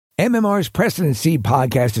MMR's Preston and Steve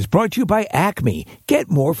podcast is brought to you by Acme.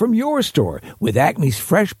 Get more from your store with Acme's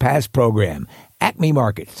Fresh Pass program. Acme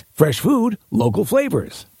Markets. Fresh food, local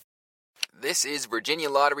flavors. This is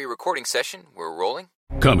Virginia Lottery recording session. We're rolling.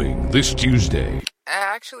 Coming this Tuesday.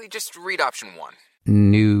 Actually, just read option 1.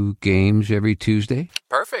 New games every Tuesday?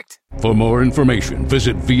 Perfect. For more information,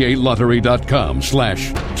 visit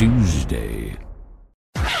VALottery.com/Tuesday.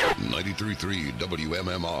 93.3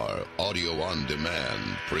 WMMR Audio on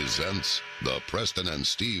Demand presents the Preston and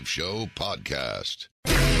Steve Show podcast.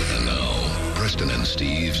 And now, Preston and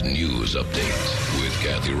Steve's News Update with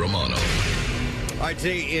Kathy Romano. All right,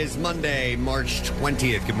 today is Monday, March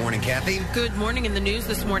 20th. Good morning, Kathy. Good morning. In the news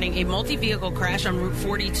this morning, a multi-vehicle crash on Route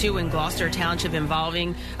 42 in Gloucester Township involved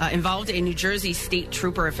a New Jersey state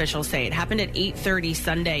trooper, officials say. It happened at 8:30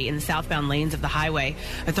 Sunday in the southbound lanes of the highway.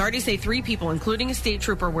 Authorities say 3 people, including a state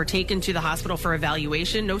trooper, were taken to the hospital for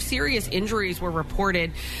evaluation. No serious injuries were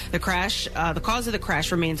reported. The cause of the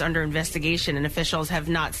crash remains under investigation, and officials have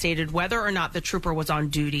not stated whether or not the trooper was on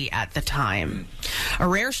duty at the time. A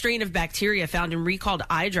rare strain of bacteria found in recalled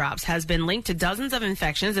eye drops has been linked to dozens of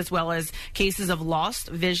infections, as well as cases of lost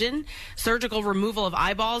vision, surgical removal of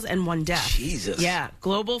eyeballs, and 1 death. Jesus. Yeah.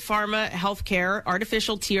 Global Pharma Healthcare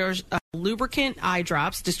artificial tears lubricant eye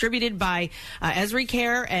drops distributed by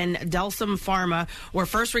Ezricare and Delsum Pharma were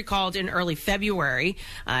first recalled in early February.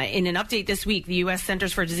 In an update this week, the U.S.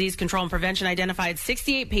 Centers for Disease Control and Prevention identified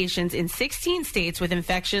 68 patients in 16 states with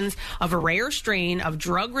infections of a rare strain of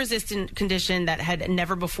drug-resistant condition that had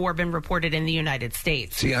never before been reported in the United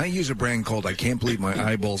States. See, I use a brand called I Can't Believe My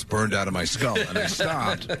Eyeballs Burned Out of My Skull, and I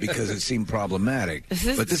stopped because it seemed problematic.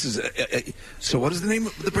 But this is... so what is the name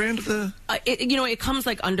of the brand of the... it comes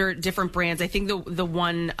like under different brands. I think the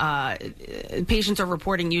one patients are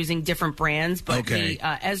reporting using different brands, but the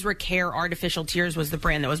Ezricare artificial tears was the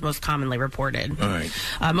brand that was most commonly reported. All right.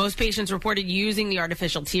 Most patients reported using the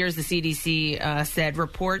artificial tears, the CDC said.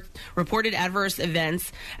 Reported adverse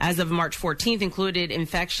events as of March 14th included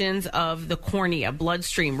infections of the cornea,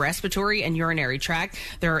 bloodstream, respiratory, and urinary tract.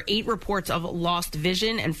 There are 8 reports of lost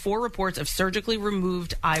vision and 4 reports of surgically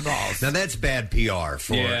removed eyeballs. Now, that's bad PR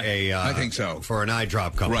for I think so. For an eye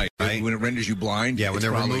drop company. Right. When it renders you blind. Yeah, when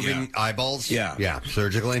they're removing eyeballs. Yeah,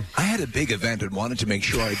 surgically. I had a big event and wanted to make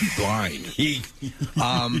sure I'd be blind.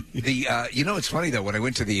 It's funny though. When I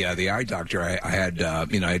went to the eye doctor, I had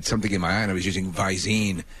I had something in my eye and I was using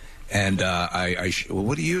Visine, and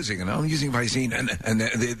what are you using? And I'm using Visine, and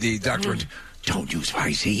the doctor went, don't use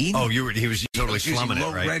Visine. Oh, he was totally slumming it,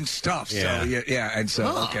 right? Low-rent stuff. Yeah. So and so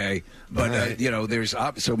okay, but right. There's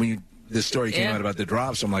so when this story came out about the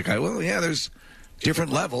drops, I'm like, there's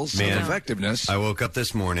different levels of effectiveness. I woke up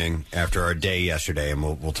this morning after our day yesterday, and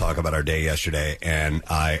we'll talk about our day yesterday. And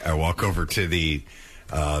I walk over to the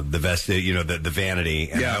vest, the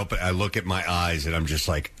vanity, and I look at my eyes, and I'm just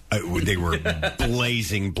like, they were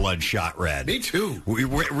blazing bloodshot red. Me too.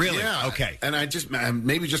 Really? Yeah. Okay. And I just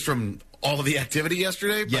maybe just from all of the activity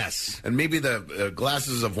yesterday. Yes. And maybe the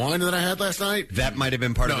glasses of wine that I had last night. That might have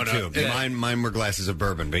been part of it, too. Yeah. Mine were glasses of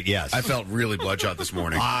bourbon, but yes. I felt really bloodshot this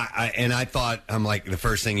morning. And I thought, I'm like, the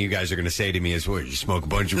first thing you guys are going to say to me is, what, you smoke a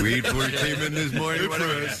bunch of weed before you came in this morning?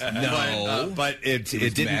 No. But it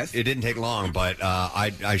didn't take long. But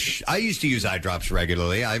I used to use eye drops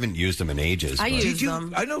regularly. I haven't used them in ages. I use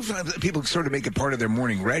them. I know people sort of make it part of their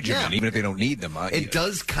morning regimen, even if they don't need them. It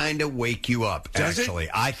does kind of wake you up, actually,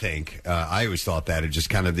 I think. I always thought that. It just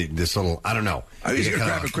kind of this little, I don't know. I was going to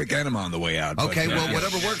grab a quick enema on the way out. Okay,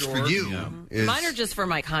 whatever works for you. Yeah. Mine are just for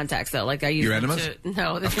my contacts, though. Like I use your them enemas?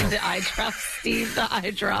 No, the eye drops, Steve, the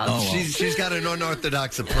eye drops. Oh, well. She's got an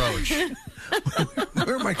unorthodox approach.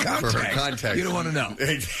 Where are my contacts? For her contacts. You don't want to know.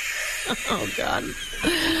 Oh, God.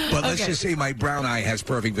 But let's just say my brown eye has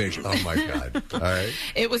perfect vision. Oh, my God. All right.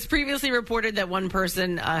 It was previously reported that one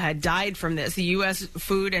person had died from this. The U.S.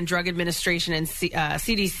 Food and Drug Administration and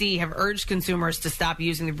CDC have urged consumers to stop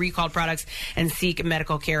using the recalled products and seek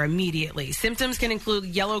medical care immediately. Symptoms can include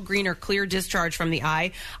yellow, green, or clear discharge from the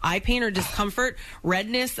eye pain or discomfort,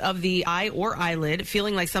 redness of the eye or eyelid,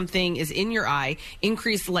 feeling like something is in your eye,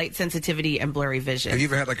 increased light sensitivity, and blurry vision. Have you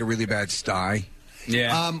ever had like a really bad sty?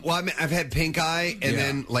 Yeah. I've had pink eye, and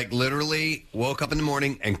then like literally woke up in the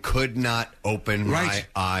morning and could not open my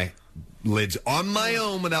eyelids on my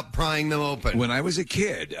own without prying them open. When I was a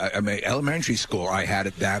kid, I mean, elementary school, I had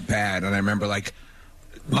it that bad, and I remember like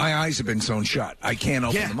My eyes have been sewn shut. I can't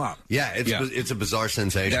open them up. Yeah, it's a bizarre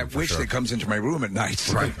sensation. That witch that comes into my room at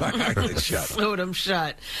night, right? My eyelids shut. Sewed them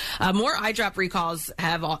shut. More eye drop recalls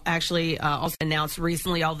have actually also announced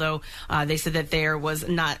recently, although they said that there was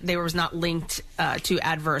not linked to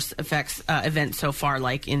adverse effects events so far,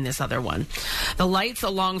 like in this other one. The lights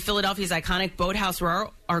along Philadelphia's iconic Boathouse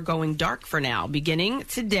Row are going dark for now. Beginning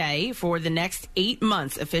today, for the next 8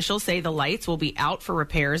 months, officials say the lights will be out for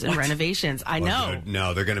repairs and renovations. I know. Dude,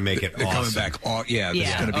 no, they're going to make it They're awesome. coming back.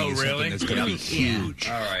 There's going to be something that's going to be huge.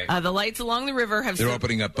 All right. The lights along the river have... They're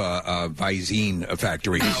opening up a Visine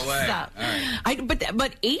factory. No way. Stop. All right.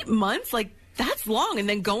 But 8 months, like, that's long. And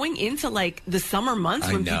then going into, like, the summer months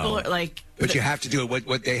when people are, like... But you have to do it.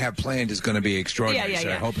 What they have planned is going to be extraordinary. So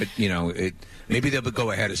I hope maybe they'll go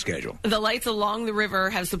ahead of schedule. The lights along the river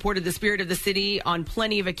have supported the spirit of the city on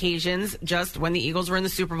plenty of occasions. Just when the Eagles were in the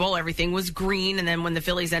Super Bowl, everything was green. And then when the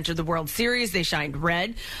Phillies entered the World Series, they shined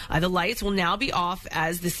red. The lights will now be off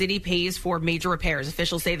as the city pays for major repairs.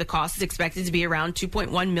 Officials say the cost is expected to be around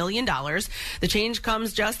 $2.1 million. The change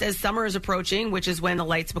comes just as summer is approaching, which is when the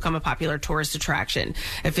lights become a popular tourist attraction.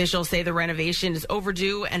 Officials say the renovation is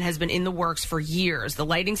overdue and has been in the works for years. The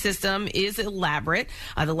lighting system is elaborate.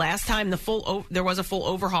 The last time there was a full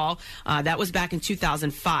overhaul, that was back in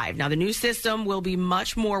 2005. Now, the new system will be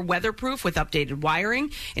much more weatherproof with updated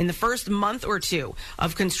wiring. In the first month or two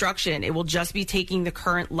of construction, it will just be taking the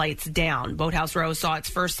current lights down. Boathouse Row saw its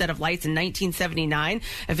first set of lights in 1979.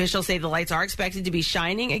 Officials say the lights are expected to be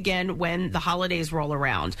shining again when the holidays roll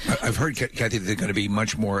around. I've heard, Kathy, they're going to be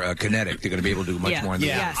much more kinetic. They're going to be able to do much more in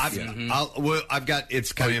the I've got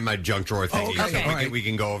it's kind of in my junk drawer thing. Okay. We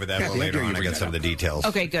can go over that later on. I got some of the details.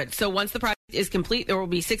 Okay, good. So once the project is complete, there will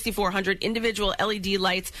be 6,400 individual LED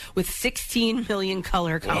lights with 16 million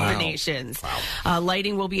color combinations. Wow.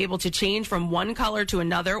 Lighting will be able to change from one color to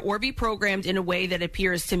another or be programmed in a way that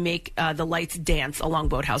appears to make the lights dance along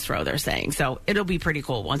Boathouse Row, they're saying. So it'll be pretty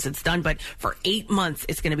cool once it's done. But for 8 months,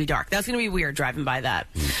 it's going to be dark. That's going to be weird driving by that.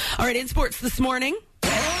 All right, in sports this morning.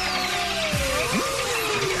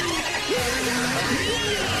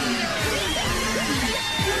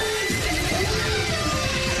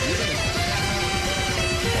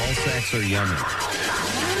 Sacks are yummy.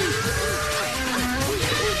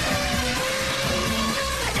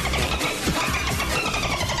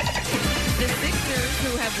 The Sixers,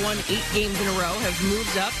 who have won 8 games in a row, have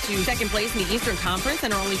moved up to second place in the Eastern Conference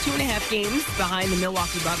and are only 2.5 games behind the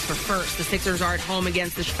Milwaukee Bucks for first. The Sixers are at home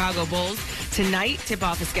against the Chicago Bulls tonight.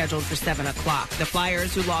 Tip-off is scheduled for 7 o'clock. The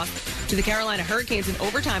Flyers, who lost to the Carolina Hurricanes in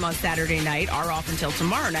overtime on Saturday night, are off until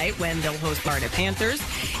tomorrow night when they'll host Florida Panthers.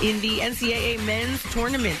 In the NCAA men's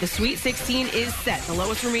tournament, the Sweet 16 is set. The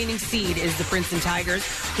lowest remaining seed is the Princeton Tigers,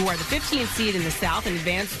 who are the 15th seed in the South and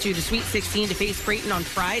advance to the Sweet 16 to face Creighton on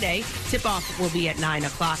Friday. Tip-off will be at 9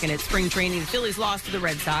 o'clock. And at spring training, the Phillies lost to the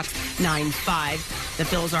Red Sox 9-5. The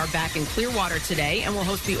Phils are back in Clearwater today and will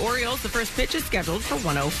host the Orioles. The first pitch is scheduled for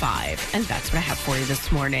 1:05. And that's what I have for you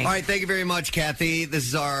this morning. All right, thank you very much, Kathy. This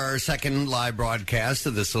is our second live broadcast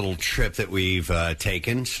of this little trip that we've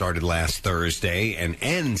taken. Started last Thursday and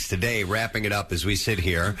ends today, wrapping it up as we sit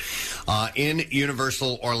here in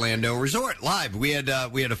Universal Orlando Resort live. We had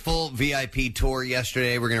a full VIP tour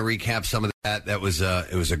yesterday. We're going to recap some of that. It was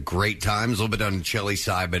a great time. It was a little bit on the chilly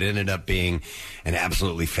side, but it ended up being an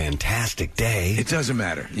absolutely fantastic day. It doesn't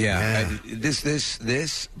matter. Yeah.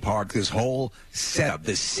 This park, this whole setup,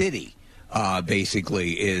 the city.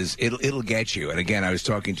 Basically, it'll get you. And again, I was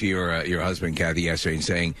talking to your husband, Kathy, yesterday, and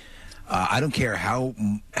saying, I don't care how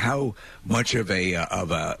much of a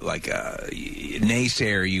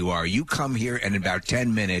naysayer you are. You come here, and in about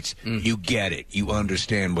 10 minutes, you get it. You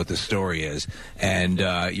understand what the story is, and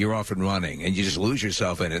you're off and running, and you just lose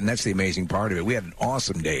yourself in it. And that's the amazing part of it. We had an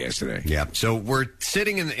awesome day yesterday. Yeah. So we're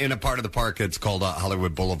sitting in a part of the park that's called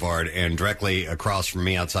Hollywood Boulevard, and directly across from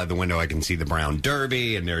me, outside the window, I can see the Brown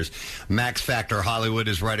Derby, and there's Max Factor Hollywood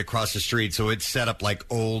is right across the street. So it's set up like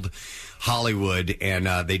old Hollywood, and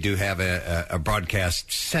they do have a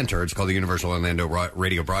broadcast center. It's called the Universal Orlando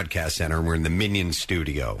Radio Broadcast Center, and we're in the Minion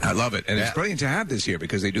Studio. I love it, and it's brilliant to have this here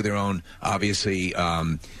because they do their own, obviously,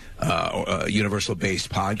 Universal-based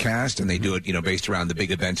podcast, and they do it, based around the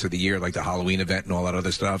big events of the year, like the Halloween event and all that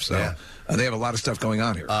other stuff. So they have a lot of stuff going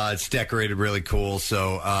on here. It's decorated really cool.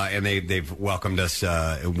 So, and they've welcomed us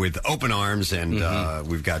with open arms, and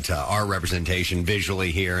we've got our representation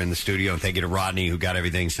visually here in the studio. And thank you to Rodney, who got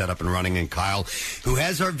everything set up and running, and Kyle, who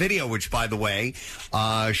has our video, which, by the way,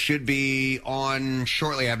 should be on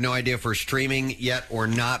shortly. I have no idea if we're streaming yet or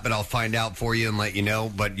not, but I'll find out for you and let you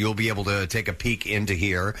know. But you'll be able to take a peek into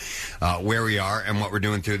here. where we are and what we're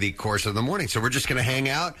doing through the course of the morning. So we're just going to hang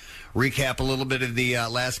out, recap a little bit of the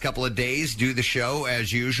last couple of days, do the show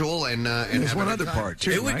as usual, and there's have one a other good time. part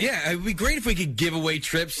too. It would, right? yeah, it would be great if we could give away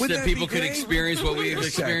trips Would that that be people could great? experience what we've Wait a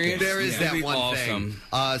second. experienced. There is That'd that be one awesome.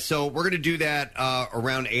 thing. So we're going to do that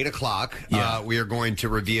around 8 o'clock. Yeah. We are going to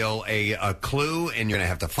reveal a clue, and you're going to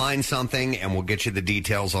have to find something, and we'll get you the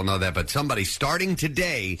details on all that. But somebody starting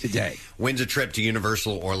today wins a trip to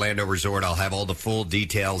Universal Orlando Resort. I'll have all the full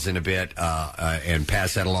details in a bit and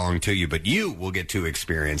pass that along to you. But you will get to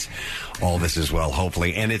experience all this as well,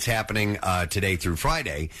 hopefully. And it's happening today through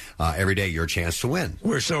Friday. Every day, your chance to win.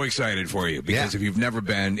 We're so excited for you because if you've never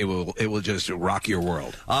been, it will just rock your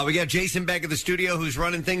world. We got Jason back at the studio who's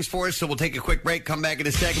running things for us, so we'll take a quick break, come back in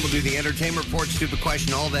a second. We'll do the entertainment report, stupid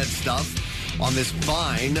question, all that stuff on this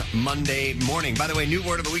fine Monday morning. By the way, new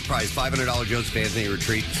Word of the Week prize, $500 Joseph Anthony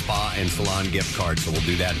Retreat, Spa, and Salon gift card. So we'll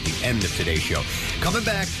do that at the end of today's show. Coming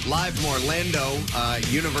back live from Orlando,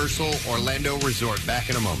 Universal Orlando Resort. Back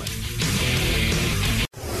in a moment.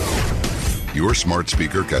 Your smart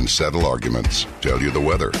speaker can settle arguments, tell you the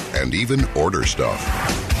weather, and even order stuff.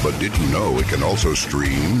 But did you know it can also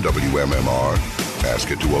stream WMMR?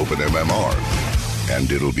 Ask it to open MMR,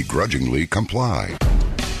 and it'll begrudgingly comply.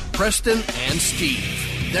 Preston and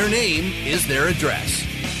Steve. Their name is their address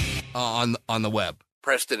on the web.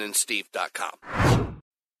 PrestonandSteve.com.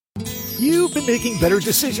 You've been making better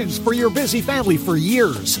decisions for your busy family for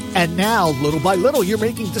years. And now, little by little, you're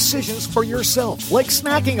making decisions for yourself, like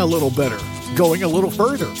snacking a little better, going a little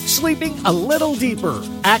further, sleeping a little deeper.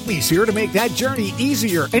 Acme's here to make that journey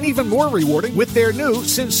easier and even more rewarding with their new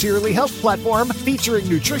Sincerely Health platform featuring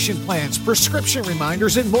nutrition plans, prescription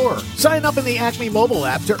reminders, and more. Sign up in the Acme mobile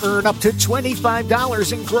app to earn up to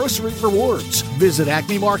 $25 in grocery rewards. Visit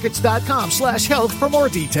acmemarkets.com/health for more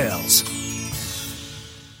details.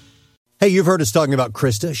 Hey, you've heard us talking about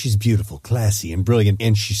Krista. She's beautiful, classy, and brilliant,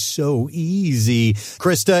 and she's so easy.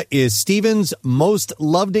 Krista is Steven's most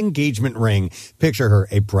loved engagement ring. Picture her,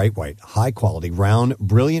 a bright white, high-quality, round,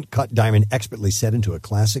 brilliant cut diamond expertly set into a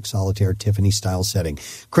classic solitaire Tiffany-style setting.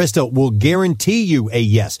 Krista will guarantee you a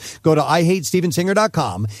yes. Go to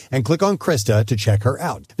IHateStevenSinger.com and click on Krista to check her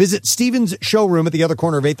out. Visit Steven's showroom at the other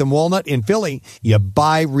corner of 8th and Walnut in Philly. You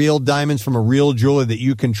buy real diamonds from a real jeweler that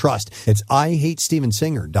you can trust. It's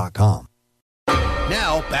IHateStevenSinger.com.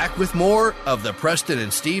 Now, back with more of the Preston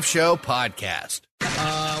and Steve Show podcast.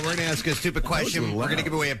 We're going to ask a stupid question. We're going to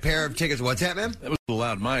give away a pair of tickets. What's that, man? That was a little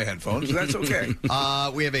loud in my headphones, but that's okay.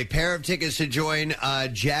 We have a pair of tickets to join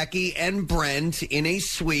Jackie and Brent in a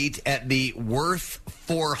suite at the Worth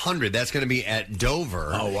 400. That's going to be at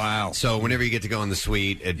Dover. Oh, wow. So whenever you get to go in the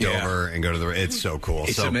suite at Dover and go to it's so cool.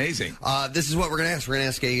 It's amazing. This is what we're going to ask. We're going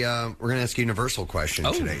to ask a Universal question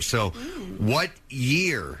today. So, what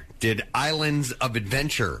year did Islands of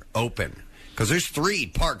Adventure open? Because there's 3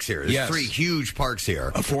 parks here. There's 3 huge parks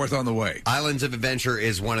here. A 4th on the way. Islands of Adventure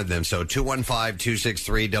is one of them. So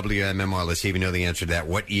 215-263-WMMR. Let's see if you know the answer to that.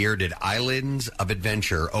 What year did Islands of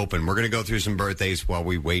Adventure open? We're going to go through some birthdays while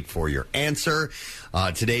we wait for your answer.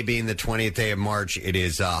 Today being the 20th day of March, it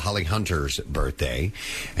is Holly Hunter's birthday,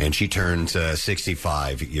 and she turns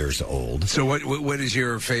 65 years old. So what is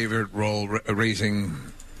your favorite role raising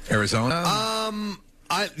Arizona?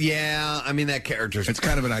 I mean, that character's it's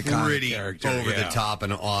kind of an iconic pretty character, over the top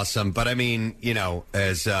and awesome. But I mean, you know,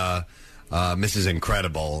 as Mrs.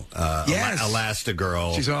 Incredible,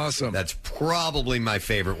 Elastigirl, she's awesome. That's probably my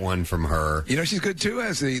favorite one from her. You know, she's good too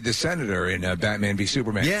as the senator in Batman v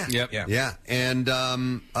Superman. Yeah. And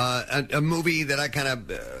a movie that I kind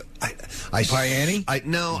of Pie Annie?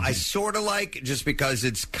 I sort of like just because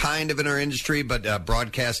it's kind of in our industry, but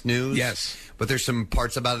broadcast news. Yes. But there's some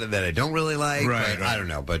parts about it that I don't really like. Right. I don't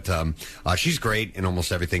know. But she's great in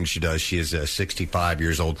almost everything she does. She is 65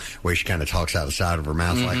 years old, where she kind of talks out the side of her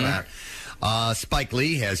mouth like that. Spike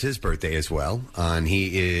Lee has his birthday as well, and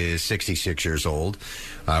he is 66 years old.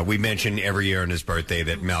 We mention every year on his birthday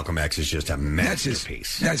that Malcolm X is just a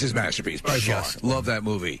masterpiece. That's his masterpiece, by far. Love that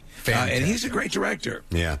movie. And he's a great director.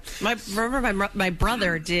 Yeah. My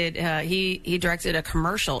brother did, he directed a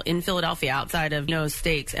commercial in Philadelphia outside of No's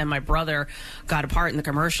Steaks, and my brother got a part in the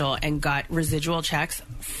commercial and got residual checks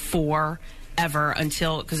forever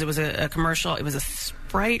until, because it was a commercial, it was a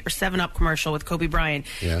Sprite or 7-Up commercial with Kobe Bryant.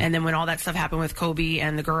 Yeah. And then when all that stuff happened with Kobe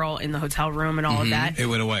and the girl in the hotel room and all of that, it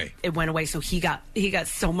went away. So he got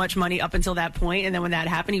so much money up until that point, and then when that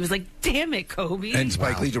happened, he was like, "Damn it, Kobe!" And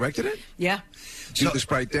Spike Lee directed it. Yeah. Do the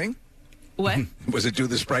Sprite thing. What? Was it do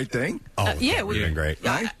the Sprite thing? Yeah, would have been great.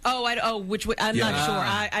 I'm not sure.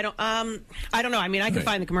 I don't know. I mean, I could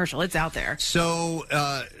find the commercial. It's out there. So,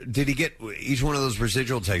 did he get each one of those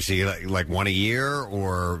residual checks? Did he get like one a year,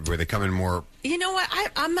 or were they coming more? You know what?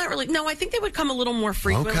 I'm not really. No, I think they would come a little more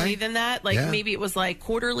frequently than that. Like maybe it was like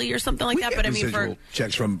quarterly or something like that. But I mean, for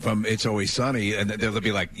checks from It's Always Sunny, and they'll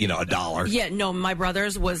be like $1. Yeah, no, my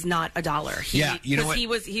brother's was not $1. You know what?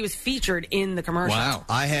 He was featured in the commercial. Wow!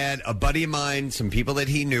 I had a buddy of mine, some people that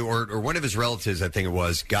he knew, or one of his relatives, I think it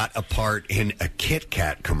was, got a part in a Kit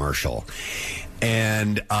Kat commercial.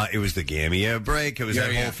 And it was the Give Me a Break. It was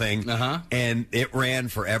that whole thing. And it ran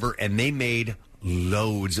forever, and they made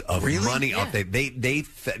loads of money off it.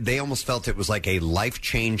 They almost felt it was like a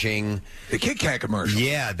life-changing... The Kit Kat commercial.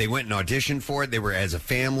 Yeah, they went and auditioned for it. They were as a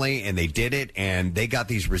family, and they did it, and they got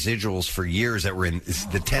these residuals for years that were in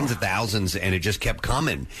the tens of thousands, and it just kept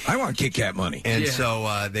coming. I want Kit Kat money. And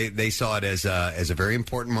so they saw it as a very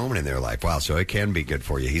important moment in their life. Wow, so it can be good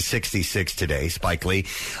for you. He's 66 today, Spike Lee.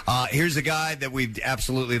 Here's a guy that we've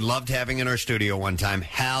absolutely loved having in our studio one time,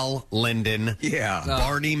 Hal Linden. Yeah.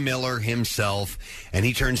 Barney Miller himself. And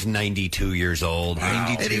he turns 92 years old.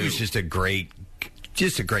 Wow. And he was just a great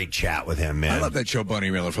chat with him, man. I love that show, Barney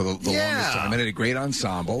Miller, for the longest time. It had a great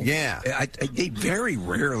ensemble. Yeah. They very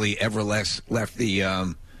rarely ever left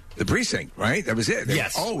the precinct, right? That was it. They were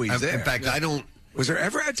always there. In fact, I don't... Was there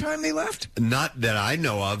ever a time they left? Not that I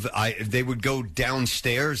know of. They would go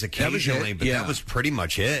downstairs occasionally, but that was pretty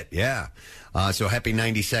much it. Yeah. So happy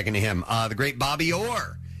 92nd to him. The great Bobby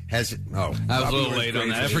Orr. I was a little late on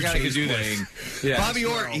that. I forgot I could do this. Yeah. Bobby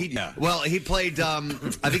Orr, he played, I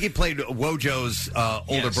think he played Wojo's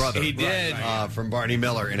older brother. He did. From Barney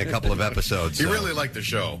Miller in a couple of episodes. He really liked the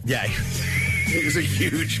show. Yeah. He's a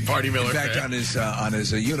huge Barney Miller fan. In fact, on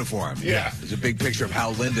his uniform. Yeah. There's a big picture of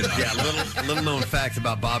Hal Linden on it. Little known fact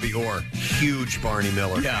about Bobby Orr. Huge Barney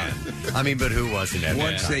Miller fan. I mean, but who wasn't at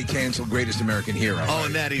Once they canceled Greatest American Hero. Oh,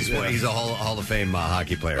 and that he's a Hall of Fame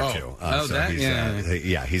hockey player, too.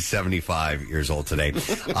 He's 75 years old today.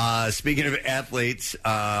 Speaking of athletes,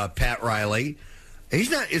 Pat Riley. He's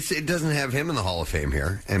not. It doesn't have him in the Hall of Fame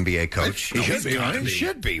here. NBA coach. He should be, right? He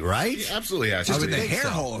should be, right? He absolutely has. Just in the Hair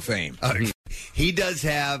Hall of Fame. He does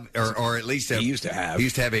have, or at least he used to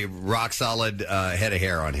have a rock solid head of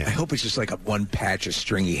hair on him. I hope it's just like a one patch of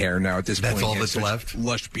stringy hair now at this point. That's all that's left?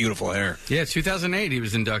 Lush, beautiful hair. Yeah, 2008 he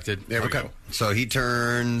was inducted. There we go. So he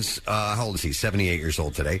turns, how old is he? 78 years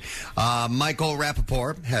old today. Michael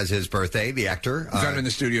Rappaport has his birthday, the actor. We've got him in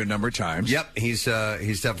the studio a number of times. Yep, he's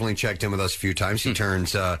definitely checked in with us a few times. He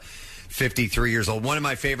turns 53 years old. One of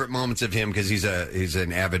my favorite moments of him, because he's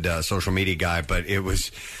an avid social media guy, but it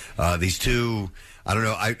was these two, I don't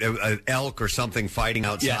know, an elk or something fighting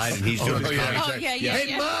outside, and he's doing his commentary.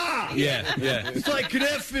 Hey, Ma! Yeah. It's like an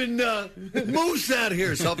effing moose out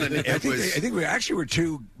here or something. I think we actually were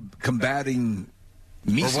two combating...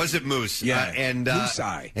 Or was it moose? Yeah,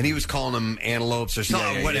 moose-eye. And he was calling them antelopes or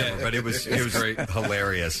something, whatever. But it was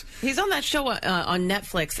hilarious. He's on that show on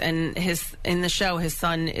Netflix, and in the show, his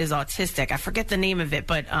son is autistic. I forget the name of it,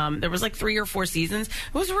 but there was like 3 or 4 seasons.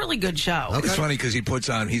 It was a really good show. Okay. It's funny because he's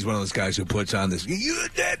one of those guys who puts on this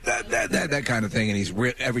that kind of thing,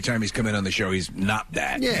 and every time he's come in on the show, he's not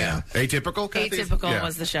that. Yeah. Atypical? Atypical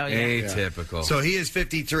was the show, Atypical. So he is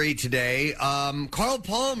 53 today. Carl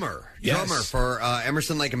Palmer. Drummer for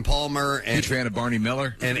Emerson, Lake and Palmer. And huge fan of Barney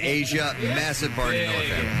Miller. And Asia, massive Barney Miller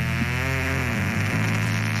fan.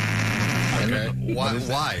 Okay.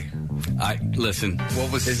 Why? Listen,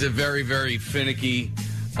 it's a very, very finicky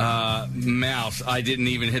mouse. I didn't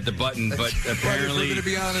even hit the button, but apparently... If we're going to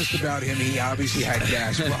be honest about him, he obviously had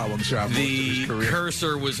gas problems throughout most of his career. The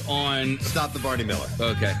cursor was on... Stop the Barney Miller.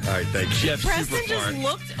 Okay. All right, thank you. Jeff's Preston super just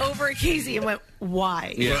looked over at Casey and went,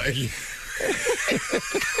 why? Yeah.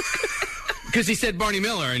 Because he said Barney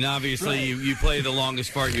Miller, and obviously you play the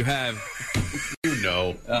longest part you have. You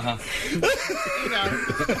know. Uh-huh.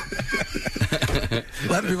 A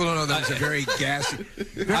lot of people don't know that it's a very gassy...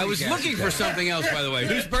 I was looking for something else, by the way.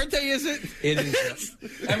 Whose birthday is it? It is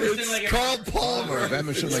Emerson Carl Palmer.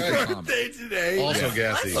 Emerson Lake and Palmer. Birthday today. Also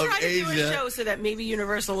gassy. Let's try to do a show so that maybe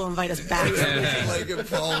Universal will invite us back. Lake and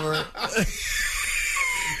Palmer.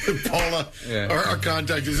 Paula, our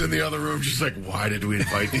contact is in the other room, just like, why did we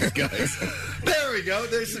invite these guys? There we go.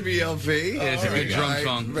 There's some ELP. Yeah, it's a good drum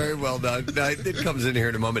song. Very well done. It comes in here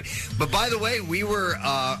in a moment. But by the way, we were,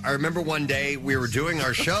 I remember one day we were doing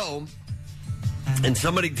our show, and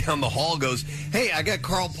somebody down the hall goes, hey, I got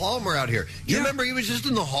Carl Palmer out here. Do you remember he was just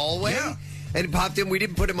in the hallway? Yeah. And he popped in. We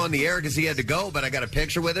didn't put him on the air because he had to go, but I got a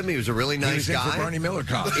picture with him. He was a really nice guy. guy. He was in for Barney Miller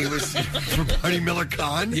Con. He was for Barney Miller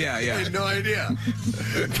Con? Yeah. I had no idea.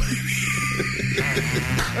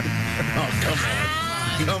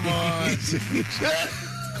 Oh, come on.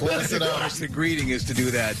 Close it out. The greeting is to do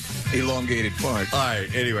that elongated part. All right.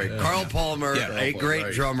 Anyway, Carl Palmer, a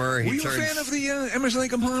great drummer. Were you a fan of the Emerson,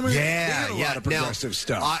 Lake and Palmer? Yeah, they had a lot of progressive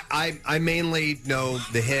stuff. I mainly know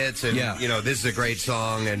the hits, and this is a great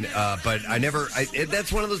song, and but I never.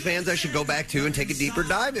 That's one of those bands I should go back to and take a deeper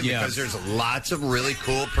dive in because there's lots of really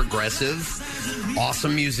cool, progressive,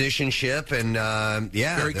 awesome musicianship, and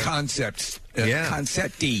very concept-y.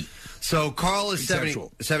 So Carl is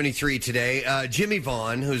 73 today. Jimmy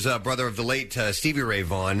Vaughn, who's a brother of the late Stevie Ray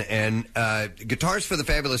Vaughan, and guitars for the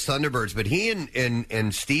Fabulous Thunderbirds. But he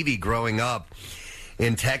and Stevie growing up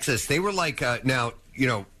in Texas, they were like,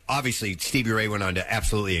 obviously Stevie Ray went on to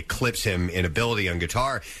absolutely eclipse him in ability on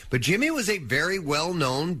guitar. But Jimmy was a very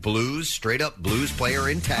well-known straight-up blues player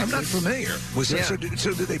in Texas. I'm not familiar. So did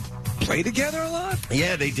they play together a lot?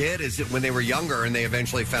 Yeah, they did when they were younger, and they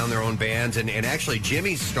eventually found their own bands. And actually,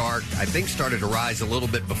 Jimmy's start, I think, started to rise a little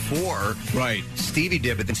bit before Stevie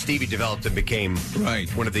did, but then Stevie developed and became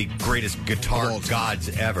one of the greatest guitar gods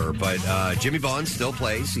ever. But Jimmy Vaughn still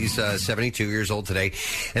plays. He's 72 years old today.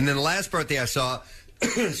 And then the last birthday I saw...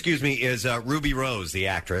 excuse me, is Ruby Rose, the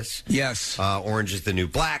actress. Yes. Orange is the New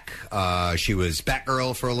Black. She was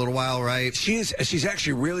Batgirl for a little while, right? She's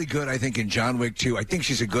actually really good, I think, in John Wick 2. I think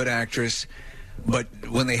she's a good actress. But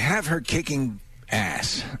when they have her kicking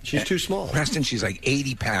ass... She's too small. Preston, she's like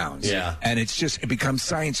 80 pounds. Yeah. And it becomes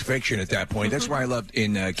science fiction at that point. That's why I loved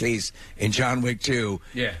in Case in John Wick 2.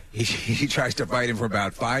 Yeah. He tries to fight him for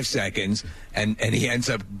about 5 seconds, and he ends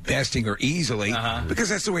up besting her easily because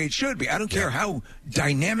that's the way it should be. I don't care how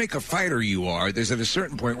dynamic a fighter you are. There's at a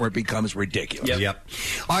certain point where it becomes ridiculous. Yep.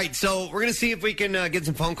 All right, so we're going to see if we can get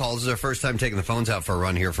some phone calls. This is our first time taking the phones out for a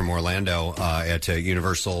run here from Orlando at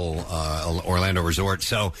Universal Orlando Resort.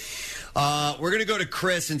 So we're going to go to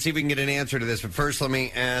Chris and see if we can get an answer to this. But first, let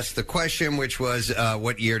me ask the question, which was,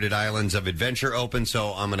 what year did Islands of Adventure open?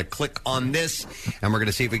 So I'm going to click on this, and we're going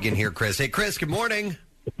to see if we can hear Chris. Hey, Chris, good morning.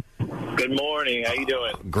 Good morning. How you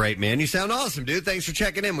doing? Great, man. You sound awesome, dude. Thanks for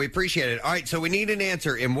checking in. We appreciate it. All right, so we need an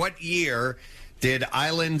answer. In what year did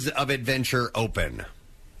Islands of Adventure open?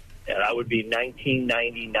 Yeah, that would be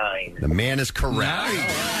 1999. The man is correct.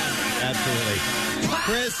 Nice. Absolutely.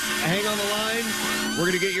 Chris, hang on the line. We're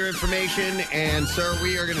going to get your information, and, sir,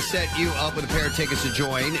 we are going to set you up with a pair of tickets to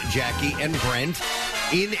join Jackie and Brent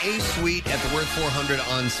in a suite at the Worth 400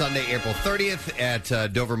 on Sunday, April 30th at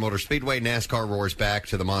Dover Motor Speedway. NASCAR roars back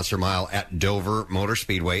to the Monster Mile at Dover Motor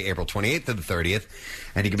Speedway, April 28th to the 30th.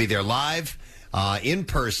 And you can be there live in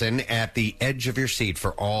person at the edge of your seat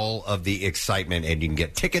for all of the excitement. And you can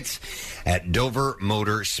get tickets at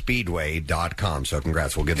DoverMotorspeedway.com. So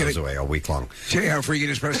congrats. We'll give those away all week long. Tell you how free it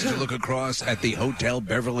is, Preston, to look across at the Hotel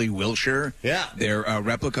Beverly Wilshire. Yeah. Their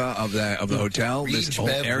replica of the hotel. This whole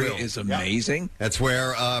area is amazing. That's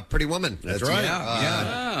where Pretty Woman. That's right.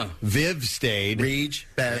 Yeah. Viv stayed. Reach,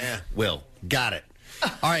 Bev, Will. Got it.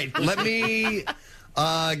 All right, let me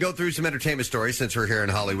go through some entertainment stories since we're here in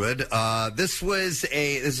Hollywood. This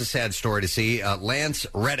is a sad story to see. Lance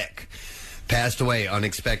Reddick passed away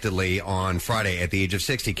unexpectedly on Friday at the age of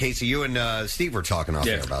 60. Casey, you and Steve were talking off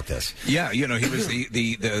there about this. Yeah, he was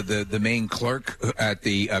the main clerk at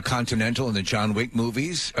the Continental in the John Wick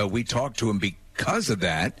movies. We talked to him because of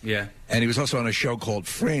that. Yeah. And he was also on a show called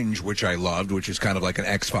Fringe, which I loved, which is kind of like an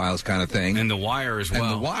X-Files kind of thing. And The Wire as well.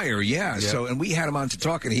 And The Wire, yeah. So, and we had him on to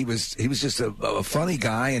talk, and he was just a funny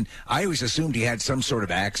guy, and I always assumed he had some sort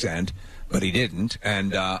of accent, but he didn't,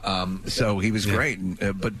 and so he was great.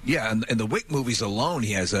 But yeah, in the Wick movies alone,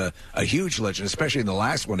 he has a huge legend, especially in the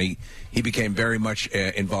last one. He became very much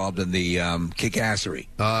involved in the kickassery.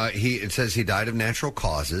 It says he died of natural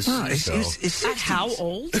causes. Is how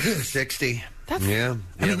old? 60. That's,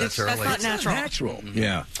 that's early. That's not natural.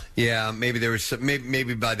 Yeah. Maybe there was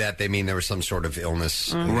maybe by that they mean there was some sort of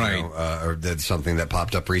illness, right? Or that's something that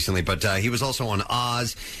popped up recently. But he was also on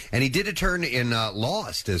Oz, and he did a turn in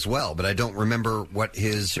Lost as well. But I don't remember what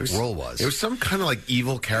his role was. It was some kind of like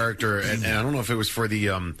evil character, and I don't know if it was for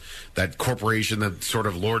the that corporation that sort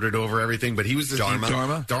of lorded over everything. But he was this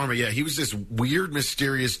Dharma. Yeah, he was this weird,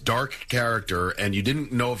 mysterious, dark character, and you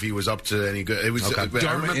didn't know if he was up to any good. It was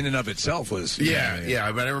Dharma in and of itself was.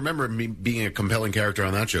 Yeah, but I remember me being a compelling character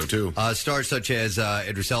on that show, too. Stars such as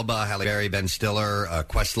Idris Elba, Halle Berry, Ben Stiller,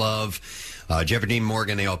 Questlove, Jeffrey Dean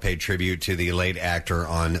Morgan, they all paid tribute to the late actor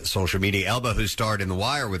on social media. Elba, who starred in The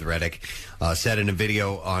Wire with Reddick, said in a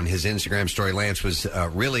video on his Instagram story, Lance was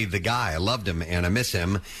really the guy. I loved him, and I miss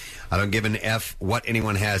him. I don't give an F what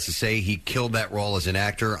anyone has to say. He killed that role as an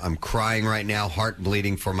actor. I'm crying right now, heart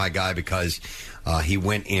bleeding for my guy because he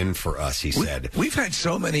went in for us, he said. We've had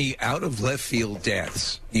so many out-of-left-field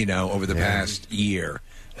deaths, over the past year,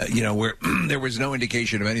 where there was no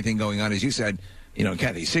indication of anything going on. As you said,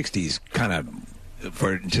 Kathy, 60s kind of...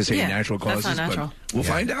 to say natural causes, that's not natural. But we'll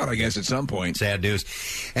find out, I guess, at some point. Sad news.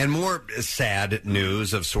 And more sad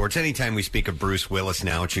news of sorts. Anytime we speak of Bruce Willis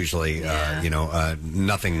now, it's usually,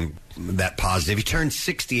 nothing that positive. He turned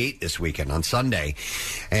 68 this weekend on Sunday,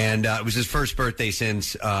 and it was his first birthday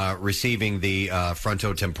since receiving the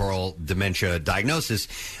frontotemporal dementia diagnosis.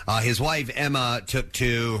 His wife, Emma, took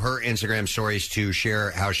to her Instagram stories to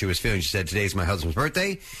share how she was feeling. She said, "Today's my husband's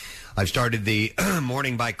birthday. I've started the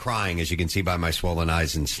morning by crying, as you can see by my swollen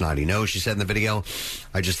eyes and snotty nose," she said in the video.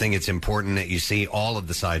 "I just think it's important that you see all of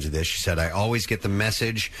the sides of this." She said, "I always get the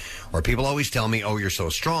message, or people always tell me, oh, you're so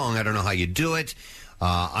strong. I don't know how you do it.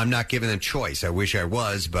 I'm not given a choice. I wish I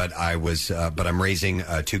was, but I'm raising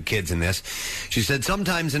 2 kids in this." She said,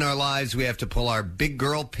 "Sometimes in our lives we have to pull our big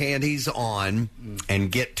girl panties on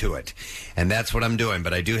and get to it. And that's what I'm doing.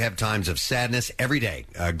 But I do have times of sadness every day,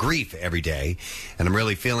 grief every day. And I'm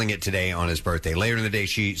really feeling it today on his birthday." Later in the day,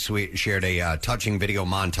 she shared a touching video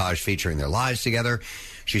montage featuring their lives together.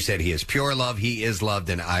 She said, "He is pure love. He is loved,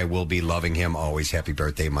 and I will be loving him always. Happy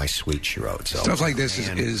birthday, my sweet," she wrote. So, stuff like this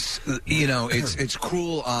is it's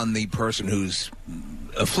cruel on the person who's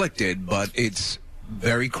afflicted, but it's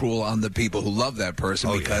very cruel on the people who love that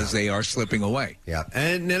person because they are slipping away. Yeah.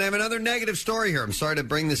 And then I have another negative story here. I'm sorry to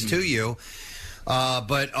bring this to you.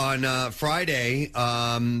 But on Friday,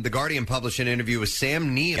 The Guardian published an interview with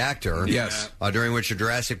Sam Neill, actor, during which a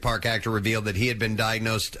Jurassic Park actor revealed that he had been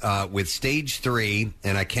diagnosed with stage 3,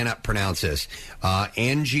 and I cannot pronounce this,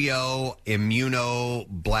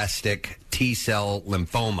 angioimmunoblastic T-cell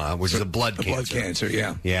lymphoma, which is a blood cancer. Blood cancer,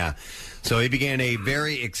 yeah. Yeah. So he began a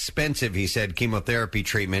very expensive, he said, chemotherapy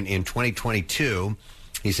treatment in 2022.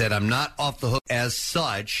 He said, "I'm not off the hook as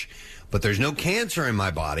such, but there's no cancer in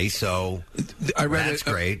my body, so I read that's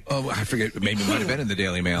great." I forget, maybe it might have been in the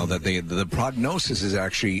Daily Mail that the prognosis is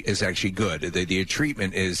actually good. The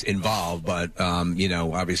treatment is involved, but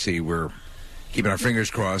obviously we're keeping our fingers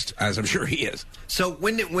crossed, as I'm sure he is. So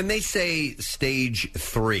when they say stage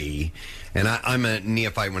 3, and I'm a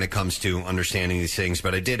neophyte when it comes to understanding these things,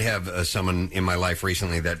 but I did have someone in my life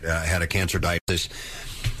recently that had a cancer diagnosis.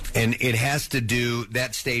 And it has to do,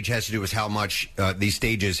 that stage has to do with how much, these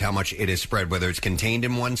stages, how much it is spread, whether it's contained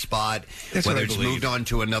in one spot, whether it's moved on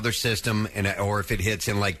to another system, or if it hits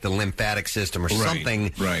in like the lymphatic system or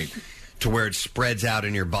something. Right. To where it spreads out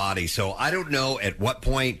in your body. So I don't know at what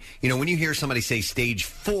point, when you hear somebody say stage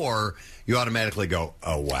 4, you automatically go,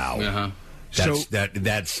 oh, wow. Uh-huh.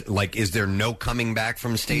 That's like, is there no coming back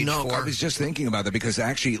from stage 4? No, I was just thinking about that because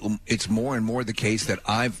actually it's more and more the case that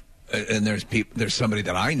and there's somebody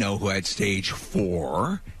that I know who had stage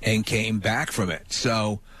 4 and came back from it.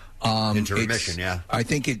 So into remission, yeah. I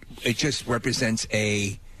think it just represents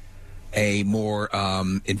a more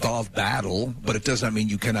involved battle, but it does not mean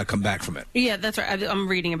you cannot come back from it. Yeah, that's right. I'm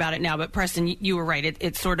reading about it now, but Preston, you were right.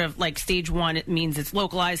 It's sort of like stage 1, it means it's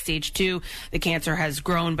localized. Stage 2, the cancer has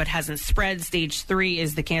grown but hasn't spread. Stage 3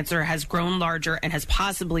 is the cancer has grown larger and has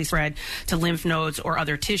possibly spread to lymph nodes or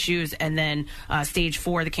other tissues. And then stage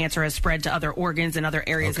 4, the cancer has spread to other organs and other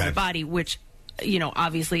areas of the body, which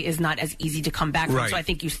obviously is not as easy to come back from. Right. So I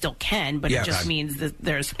think you still can, but it just means that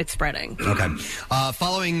it's spreading. Okay.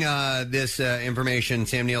 Following this information,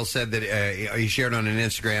 Sam Neill said that he shared on an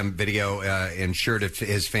Instagram video and assured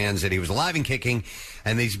his fans that he was alive and kicking,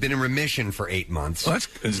 and he's been in remission for 8 months. Well,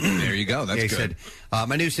 there you go. That's he good. Said,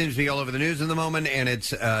 my news seems to be all over the news at the moment, and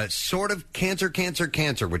it's sort of cancer,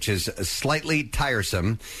 which is slightly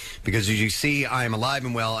tiresome because, as you see, I am alive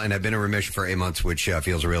and well, and I've been in remission for 8 months, which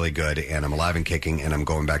feels really good, and I'm alive and kicking, and I'm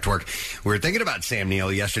going back to work. We were thinking about Sam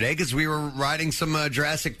Neill yesterday because we were riding some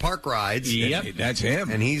Jurassic Park rides. Yep, that's him.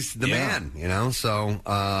 And he's the man, so,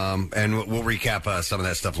 and we'll recap some of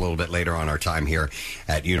that stuff a little bit later on our time here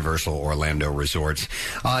at Universal Orlando Resorts.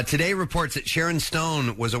 Today reports that Sharon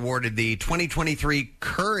Stone was awarded the 2023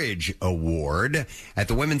 Courage Award at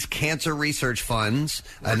the Women's Cancer Research Fund's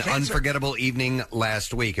An Unforgettable Evening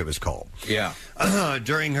last week, it was called. Yeah.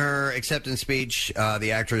 During her acceptance speech,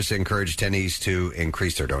 the actress encouraged attendees to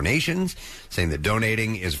increase their donations, saying that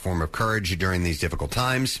donating is a form of courage during these difficult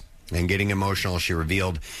times. And getting emotional, she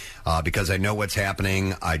revealed, because I know what's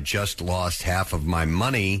happening, I just lost half of my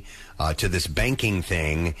money to this banking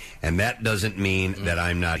thing, and that doesn't mean that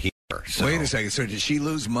I'm not here. So. Wait a second. So did she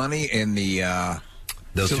lose money in the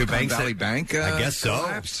Those two Silicon banks. Valley Bank, I guess so.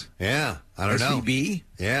 collapse? Yeah, I don't know. SVB?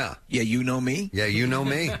 Yeah. Yeah, you know me. Yeah, you know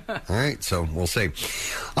me. All right, so we'll see.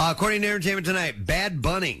 According to Entertainment Tonight, Bad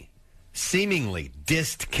Bunny seemingly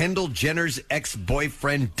dissed Kendall Jenner's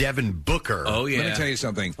ex-boyfriend Devin Booker. Oh, yeah. Let me tell you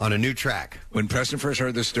something. On a new track. When Preston first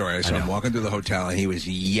heard this story, I saw him walking through the hotel, and he was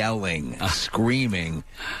yelling, screaming.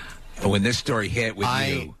 When this story hit with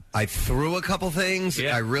you. I threw a couple things.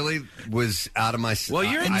 I really was out of my... Well,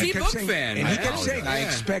 you're a D-Book fan. And he kept saying, I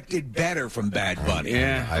expected better from Bad Bunny.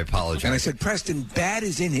 Yeah. I apologize. And I said, Preston, bad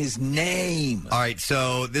is in his name. All right,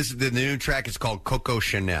 so this is the new track is called Coco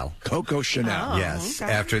Chanel. Coco Chanel. Yes.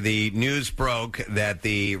 Okay. After the news broke that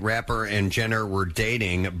the rapper and Jenner were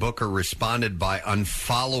dating, Booker responded by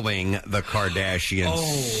unfollowing the Kardashian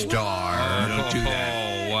star. Don't do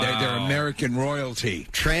that. Wow. They're American royalty.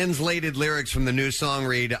 Translated lyrics from the new song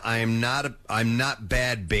read, I'm not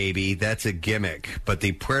bad, baby. That's a gimmick. But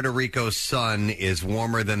the Puerto Rico sun is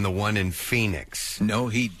warmer than the one in Phoenix. No,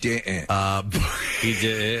 he didn't. He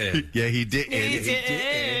did. Yeah, he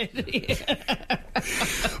did.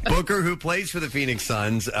 Booker, who plays for the Phoenix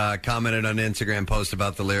Suns, commented on an Instagram post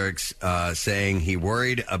about the lyrics, saying he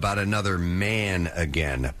worried about another man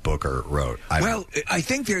again, Booker wrote. I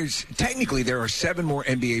think technically there are 7 more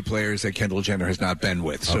NBA players that Kendall Jenner has not been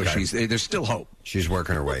with. So there's still hope. She's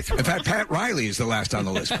working her way through. In fact, Pat Riley is the last on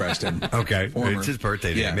the list, Preston. Okay. Former. It's his birthday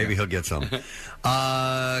today. Yeah. Maybe he'll get some.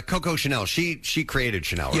 Coco Chanel. She created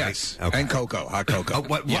Chanel, right? Yes. Okay. And Coco. Hot Coco. Oh,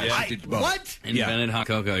 what? Yeah, What? Invented hot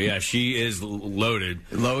cocoa. Yeah, she is loaded.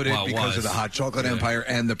 Because of the hot chocolate empire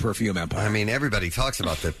and the perfume empire. I mean, everybody talks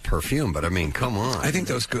about the perfume, but I mean, come on. I think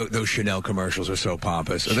those Chanel commercials are so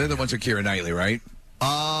pompous. They're the ones with Keira Knightley, right?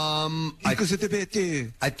 I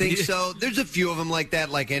think so. There's a few of them like that.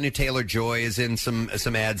 Like Anya Taylor-Joy is in some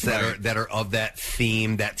ads that are of that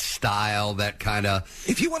theme, that style, that kind of.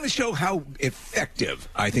 If you want to show how effective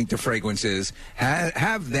I think the fragrance is,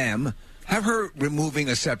 have her removing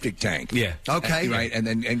a septic tank. Yeah. Okay. Right, and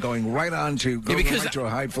then going right on to right to a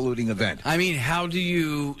highfalutin event. I mean, how do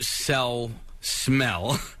you sell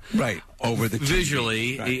smell? Right over the TV.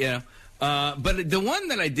 Visually, right. Yeah. But the one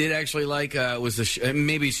that I did actually like was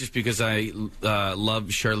maybe it's just because I love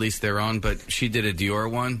Charlize Theron, but she did a Dior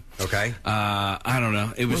one. Okay. I don't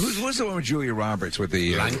know. It was who's the one with Julia Roberts with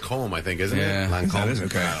the Lancôme, I think, isn't it? Lancôme. That is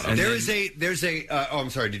okay. And There's a. Oh,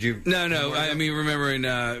 I'm sorry. Did you? No. I mean, remembering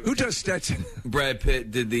who does Stetson? Brad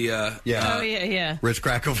Pitt did the. yeah. Rich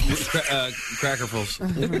Crackerfuls. Crackerfuls.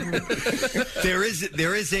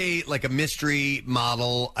 there is a like a mystery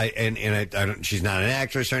model, and I don't. She's not an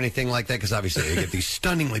actress or anything like that, because obviously they get these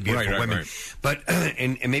stunningly beautiful women. Right. But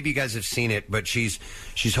and maybe you guys have seen it, but she's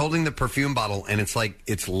holding the perfume bottle, and it's like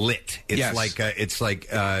it's lit. It's like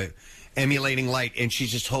emulating light, and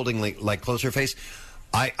she's just holding like close her face.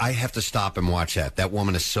 I have to stop and watch that. That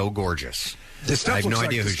woman is so gorgeous. The stuff I have no looks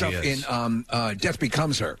idea like who she is. In Death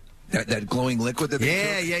Becomes Her. That glowing liquid that they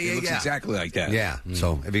took, it looks exactly like that. Yeah.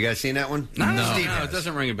 So have you guys seen that one? No, it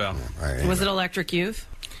doesn't ring a bell. All right, anyway. Was it Electric Youth?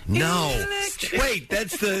 No. Wait,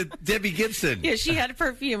 that's the Debbie Gibson. Yeah, she had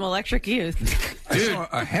perfume, Electric Youth. I saw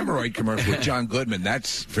a hemorrhoid commercial with John Goodman.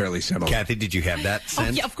 That's fairly similar. Kathy, did you have that scent?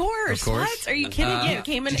 Oh, yeah, of course. What? Are you kidding? Yeah, it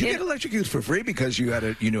came in. Did you get Electric Youth for free because you had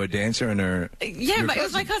a dancer and her? Yeah, it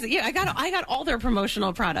was my cousin. Yeah, I got all their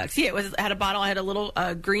promotional products. Yeah, it had a bottle. I had a little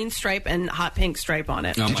green stripe and hot pink stripe on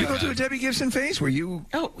it. Did you go through a Debbie Gibson phase? Were you?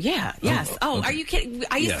 Oh yeah, yes. Okay. Are you kidding?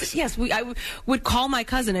 I used to, I would call my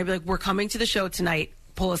cousin. I'd be like, "We're coming to the show tonight.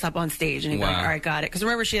 Pull us up on stage," and he'd be like, "All right, got it." Because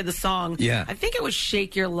remember, she had the song. Yeah. I think it was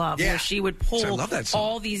 "Shake Your Love," where she would pull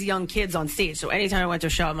all these young kids on stage. So anytime I went to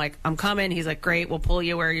a show, I'm like, "I'm coming." He's like, "Great, we'll pull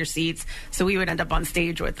you. Where are your seats?" So we would end up on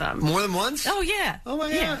stage with them. More than once? Oh yeah. Oh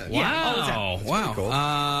my God! Yeah, all the time. Wow.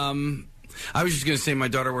 Cool. I was just going to say my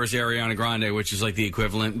daughter wears Ariana Grande, which is like the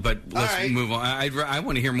equivalent, but let's move on. I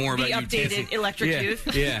want to hear more about you. The updated Electric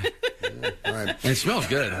Youth. Yeah. All right. And it smells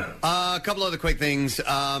good. A couple other quick things.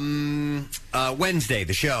 Wednesday,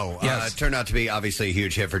 the show turned out to be obviously a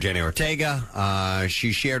huge hit for Jenny Ortega.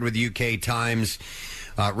 She shared with UK Times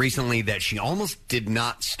recently that she almost did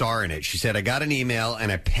not star in it. She said, "I got an email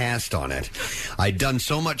and I passed on it. I'd done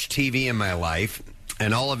so much TV in my life,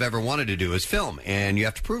 and all I've ever wanted to do is film, and you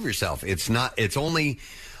have to prove yourself. It's only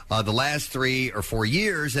the last 3 or 4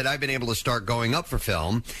 years that I've been able to start going up for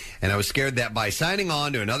film, and I was scared that by signing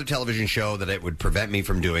on to another television show that it would prevent me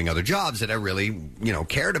from doing other jobs that I really,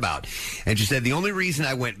 cared about." And she said, "The only reason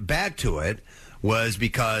I went back to it was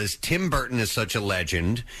because Tim Burton is such a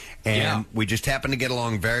legend, and we just happened to get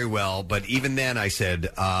along very well, but even then I said,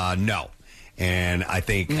 no. And I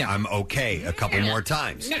think I'm okay a couple more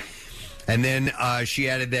times." And then she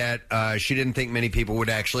added that she didn't think many people would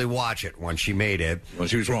actually watch it once she made it. Well,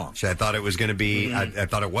 she was wrong. So I thought it was going to be. I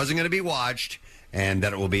thought it wasn't going to be watched, and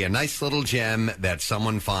that it will be a nice little gem that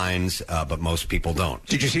someone finds, but most people don't.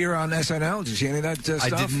 Did you see her on SNL? Did you see any of that stuff? I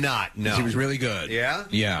did not. No, she was really good. Yeah,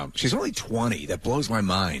 yeah. She's only 20. That blows my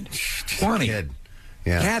mind. 20. Kid.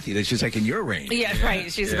 Yeah. Kathy, that's just like in your range. Yeah,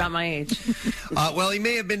 right. She's about my age. Well, he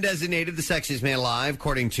may have been designated the sexiest man alive,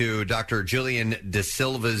 according to Dr. Julian De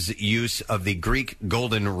Silva's use of the Greek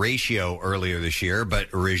golden ratio earlier this year. But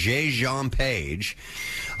Regé-Jean Page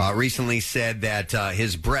recently said that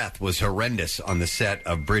his breath was horrendous on the set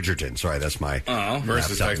of Bridgerton. Sorry, that's my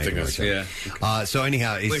versus texting us. Yeah. So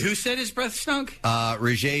anyhow, wait, who said his breath stunk?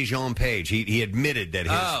 Regé-Jean Page. He admitted that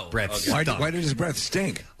his breath stunk. Why did his breath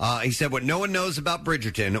stink? He said what no one knows about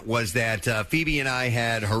Bridgerton was that Phoebe and I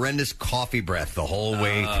had horrendous coffee breath the whole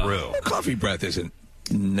way through. Coffee breath isn't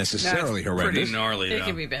necessarily horrendous. Pretty gnarly. It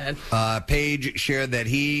can be bad. Page shared that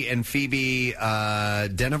he and Phoebe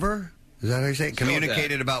Denver, is that how you say it?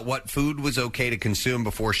 Communicated about what food was okay to consume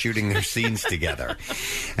before shooting their scenes together.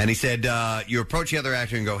 And he said, you approach the other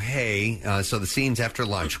actor and go, hey, so the scenes after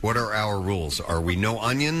lunch, what are our rules? Are we no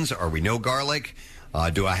onions? Are we no garlic?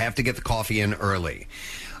 Do I have to get the coffee in early?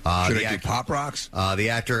 Should I do Pop Rocks? The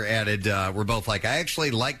actor added, we're both like, I actually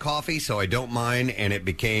like coffee, so I don't mind, and it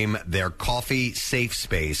became their coffee safe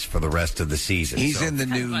space for the rest of the season. He's in the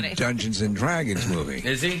new Dungeons & Dragons movie.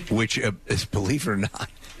 Is he? Which, is, believe it or not,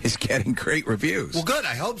 is getting great reviews. Well, good.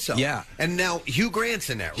 I hope so. Yeah. And now Hugh Grant's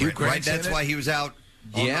in that, Hugh right? Grant's That's in it? why he was out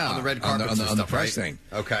on the red carpet on the press right? thing.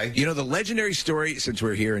 Okay. You know, the legendary story, since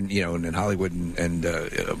we're here in Hollywood and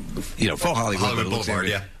faux Hollywood Boulevard,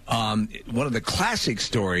 yeah. One of the classic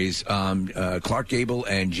stories, Clark Gable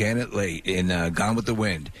and Janet Leigh in Gone with the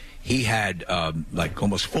Wind. He had like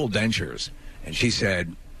almost full dentures, and she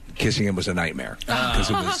said kissing him was a nightmare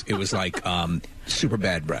because it was like super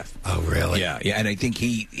bad breath. Oh, really? Yeah. And I think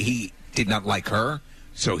he did not like her,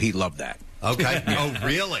 so he loved that. Okay. Oh,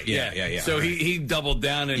 really? Yeah. So he doubled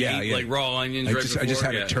down and ate like raw onions. I just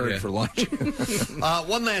had a turd for lunch.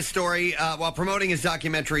 One last story. While promoting his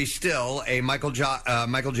documentary, Still, a Michael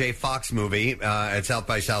J. Fox movie at South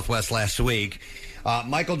by Southwest last week,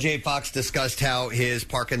 Michael J. Fox discussed how his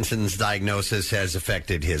Parkinson's diagnosis has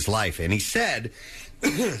affected his life. And he said,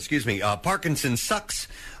 excuse me, Parkinson's sucks,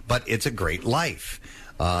 but it's a great life.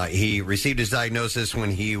 He received his diagnosis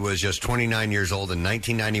when he was just 29 years old in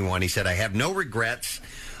 1991. He said, I have no regrets.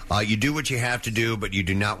 You do what you have to do, but you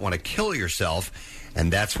do not want to kill yourself.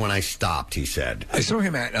 And that's when I stopped, he said. I saw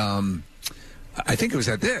him at, I think it was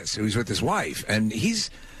at this. He was with his wife. And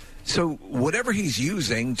so whatever he's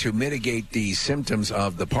using to mitigate the symptoms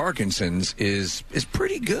of the Parkinson's is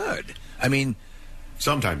pretty good. I mean...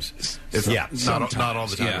 Sometimes. Sometimes. Not all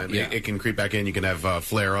the time. Yeah. It can creep back in. You can have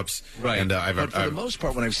flare-ups. Right. And, but for the most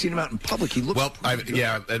part, when I've seen him out in public, he looks... Well,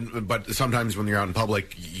 but sometimes when you're out in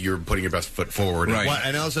public, you're putting your best foot forward. Right. Well,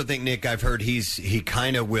 and I also think, Nick, I've heard he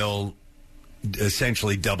kind of will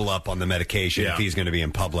essentially double up on the medication if he's going to be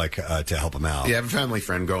in public to help him out. Yeah, I have a family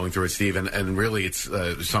friend going through it, Steve, and really it's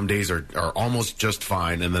some days are almost just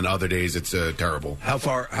fine, and then other days it's terrible.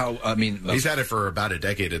 He's had it for about a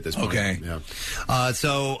decade at this point. Okay. Yeah.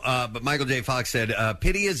 But Michael J. Fox said,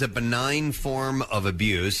 pity is a benign form of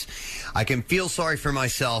abuse. I can feel sorry for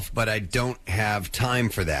myself, but I don't have time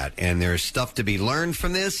for that. And there's stuff to be learned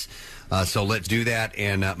from this. So let's do that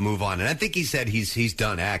and move on. And I think he said he's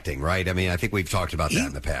done acting, right? I mean, I think we've talked about that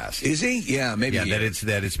in the past. Is he? Yeah, maybe. Yeah,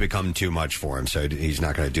 that it's become too much for him, so he's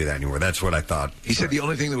not going to do that anymore. That's what I thought. He said the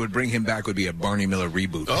only thing that would bring him back would be a Barney Miller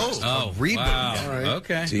reboot. Oh, reboot. Wow. All right.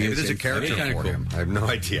 Okay. See, maybe there's a character for him. I have no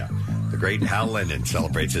idea. The great Hal Lennon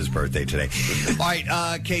celebrates his birthday today. All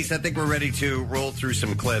right, Case, I think we're ready to roll through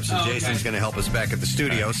some clips, and Jason's going to help us back at the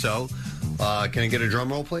studio. So, can I get a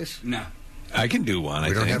drum roll, please? No. I can do one.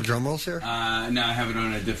 We don't have drum rolls here? No, I have it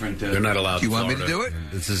on a different... They're not allowed. Do you want me to do it?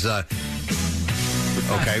 This is...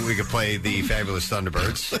 Okay, we could play the Fabulous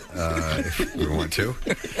Thunderbirds if we want to.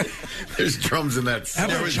 There's drums in that. How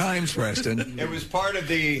about chimes, Preston? It was part of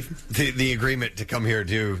the agreement to come here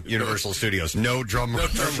to Universal Studios. No drum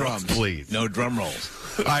rolls, please. No drum rolls.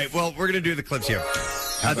 All right, well, we're going to do the clips here.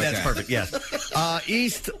 That's perfect, yes.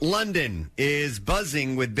 East London is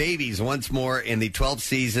buzzing with babies once more in the 12th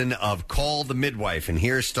season of Call the Midwife. And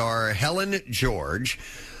here star Helen George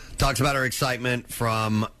talks about her excitement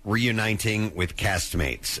from reuniting with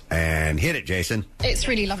castmates. And hit it, Jason. It's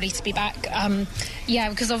really lovely to be back.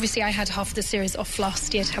 Because obviously I had half of the series off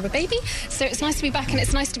last year to have a baby. So it's nice to be back, and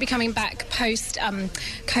it's nice to be coming back post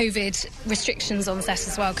COVID restrictions on set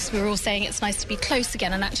as well, because we were all saying it's nice to be close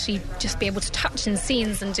again and actually just be able to touch in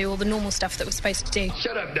scenes and do all the normal stuff that we're supposed to do.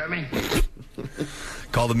 Shut up, dummy.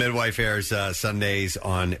 Call the Midwife airs Sundays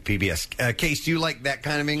on PBS. Case, do you like that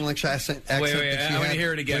kind of English accent? Wait, that she I want to had?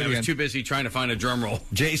 hear it again. I was too busy trying to find a drum roll.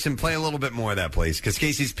 Jason, play a little bit more of that, please, because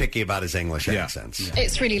Casey's picky about his English accents.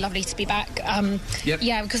 It's really lovely to be back.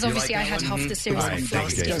 Yeah, because obviously I had half the series off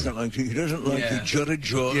last year. He doesn't like the Juddy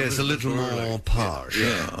George. Yeah, it's a little more posh.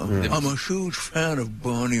 Yeah. I'm a huge fan of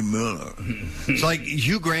Barney Miller. It's like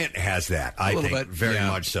Hugh Grant has that, I little think, bit. very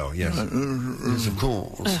much so. Yes, yes, of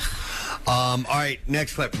course. All right,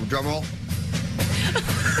 next clip from drum roll.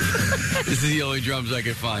 This is the only drums I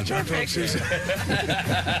could find. This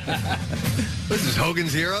is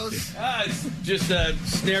Hogan's Heroes? It's just a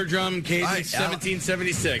snare drum cadence, All right,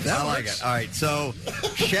 1776. I like it. All right, so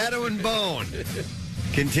Shadow and Bone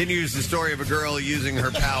continues the story of a girl using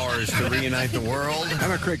her powers to reunite the world. How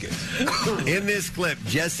about cricket? In this clip,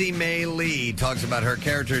 Jessie May Lee talks about her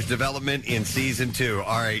character's development in season 2.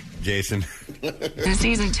 All right, Jason. In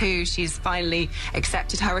season 2, she's finally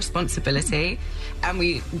accepted her responsibility, and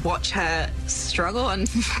we watch her struggle and,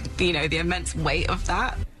 the immense weight of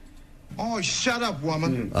that. Oh, shut up,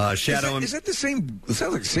 woman. Shadow Is that the same? Is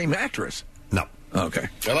that like the same actress? No. Okay.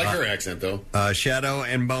 I like her accent, though. Shadow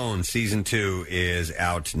and Bone season 2 is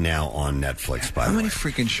out now on Netflix. By How the many way,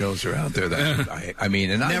 freaking shows are out there that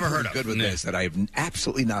and Never I'm heard of. good with this that I've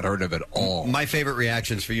absolutely not heard of at all. My favorite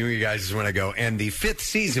reactions for you guys is when I go, and the 5th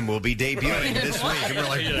season will be debuting this week. And we're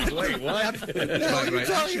like, wait, what? What are you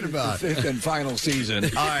talking about? The 5th and final season.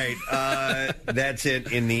 All right, that's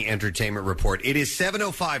it in the entertainment report. It is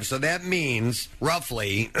 7:05, so that means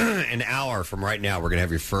roughly an hour from right now, we're going to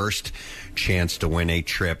have your first chance to win a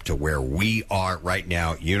trip to where we are right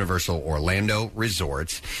now, Universal Orlando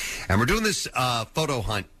Resorts. And we're doing this photo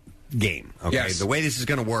hunt game. Okay, Yes. The way this is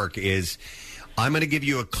going to work is I'm going to give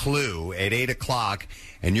you a clue at 8 o'clock,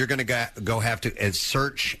 and you're going to go have to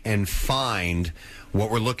search and find what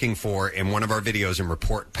we're looking for in one of our videos and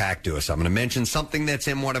report back to us. I'm going to mention something that's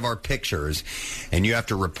in one of our pictures, and you have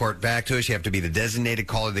to report back to us. You have to be the designated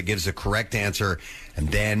caller that gives the correct answer, and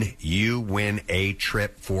then you win a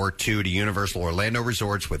trip for 2 to Universal Orlando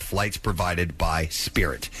Resorts with flights provided by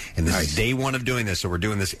Spirit. And this is day 1 of doing this, so we're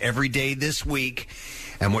doing this every day this week.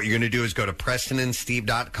 And what you're going to do is go to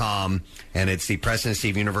PrestonandSteve.com, and it's the Preston and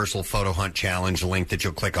Steve Universal Photo Hunt Challenge link that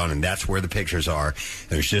you'll click on, and that's where the pictures are.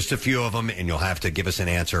 There's just a few of them, and you'll have to give us an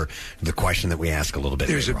answer to the question that we ask a little bit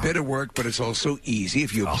There's a later on. bit of work, but it's also easy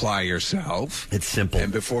if you apply yourself. It's simple.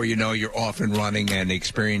 And before you know, you're off and running and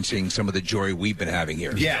experiencing some of the joy we've been having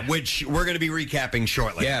here. Yeah, which we're going to be recapping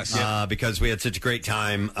shortly. Yes. Because we had such a great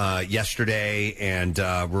time yesterday, and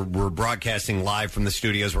we're broadcasting live from the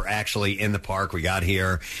studios. We're actually in the park. We got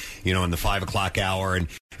here, in the 5 o'clock hour.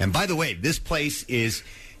 And by the way, this place is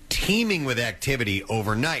teeming with activity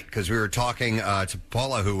overnight, because we were talking to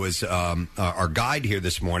Paula, who was our guide here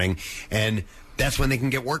this morning, and that's when they can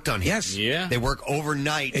get work done here. Yes. Yeah. They work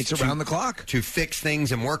overnight. It's around the clock. To fix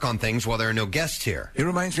things and work on things while there are no guests here. It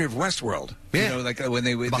reminds me of Westworld. Yeah. Like when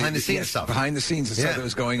they Behind the scenes stuff. Behind the scenes stuff that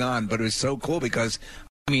was going on. But it was so cool because,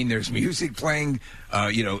 there's music playing,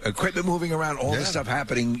 equipment moving around, all this stuff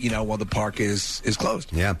happening, while the park is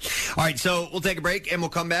closed. Yeah. All right, so we'll take a break, and we'll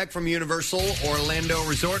come back from Universal Orlando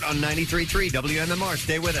Resort on 93.3 WMMR.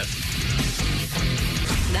 Stay with us.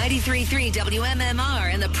 93.3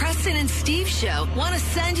 WMMR and the Preston and Steve Show want to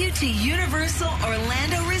send you to Universal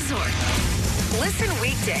Orlando Resort. Listen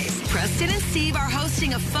weekdays. Preston and Steve are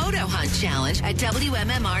hosting a photo hunt challenge at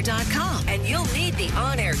WMMR.com. And you'll need the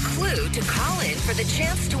on-air clue to call in for the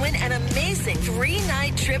chance to win an amazing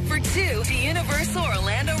 3-night trip for 2 to Universal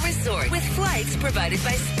Orlando Resort with flights provided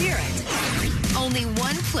by Spirit. Only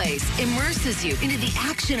one place immerses you into the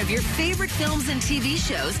action of your favorite films and TV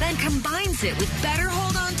shows, then combines it with better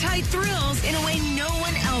hold-on-tight thrills in a way no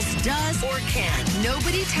one else does or can.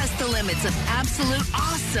 Nobody tests the limits of absolute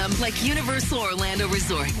awesome like Universal Orlando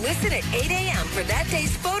Resort. Listen at 8 a.m. for that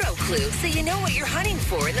day's photo clue so you know what you're hunting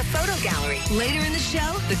for in the photo gallery. Later in the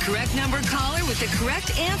show, the correct number caller with the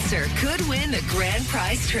correct answer could win the grand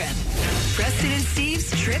prize trip. Preston and Steve's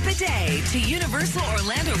Trip a Day to Universal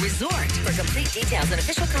Orlando Resort. For complete details and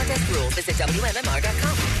official contest rules, visit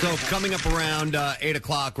WMMR.com. So coming up around 8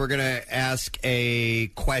 o'clock, we're going to ask a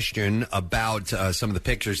question about some of the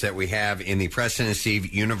pictures that we have in the Preston and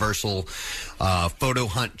Steve Universal Photo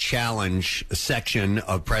Hunt Challenge section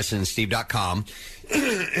of PrestonandSteve.com.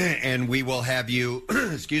 And we will have you,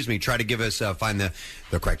 try to give us, find the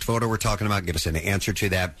correct photo we're talking about, give us an answer to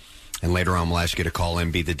that. And later on, we'll ask you to call in,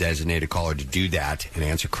 be the designated caller to do that and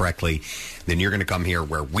answer correctly. Then you're going to come here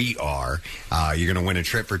where we are. You're going to win a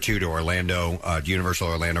trip for 2 to Orlando, Universal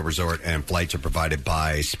Orlando Resort, and flights are provided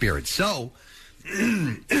by Spirit. So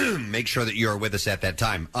make sure that you are with us at that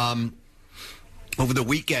time. over the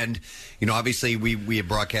weekend, obviously we had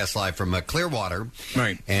broadcast live from Clearwater.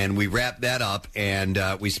 Right. And we wrapped that up, and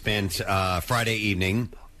we spent Friday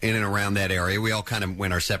evening in and around that area. We all kind of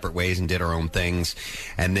went our separate ways and did our own things.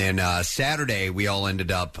 And then Saturday, we all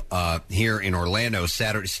ended up here in Orlando,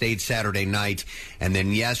 stayed Saturday night. And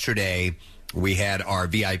then yesterday, we had our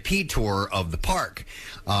VIP tour of the park.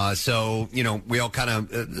 So, we all kind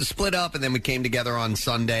of split up, and then we came together on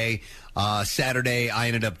Sunday. Saturday, I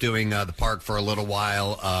ended up doing the park for a little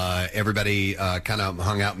while. Everybody kind of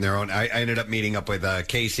hung out in their own. I ended up meeting up with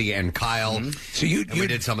Casey and Kyle. So we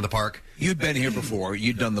did some of the park. You'd been here before.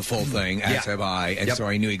 You'd done the full thing, as have I. And so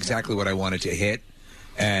I knew exactly what I wanted to hit.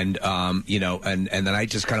 And, and then I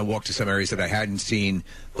just kind of walked to some areas that I hadn't seen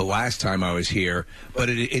the last time I was here. But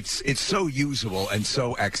it's so usable and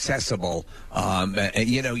so accessible. And,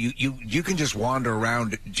 you can just wander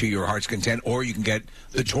around to your heart's content, or you can get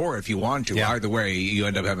the tour if you want to. Either way, you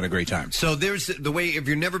end up having a great time. So there's the way, if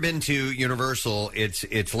you've never been to Universal,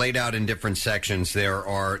 it's laid out in different sections. There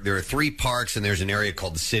are 3 parks, and there's an area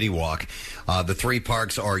called the City Walk. The 3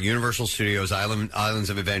 parks are Universal Studios, Islands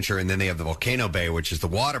of Adventure, and then they have the Volcano Bay, which is the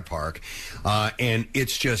water park. And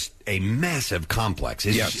it's just a massive complex.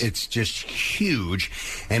 It's just huge,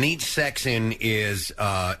 and each section is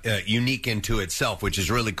unique into itself, which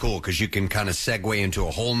is really cool because you can kind of segue into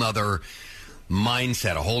a whole nother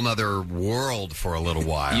mindset, a whole nother world for a little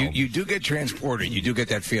while. You do get transported. You do get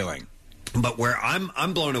that feeling. But where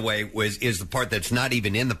I'm blown away is the part that's not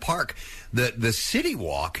even in the park. The City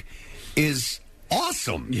Walk is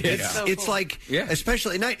awesome. Yeah. It's like,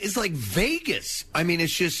 especially at night, it's like Vegas. I mean,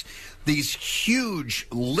 it's just these huge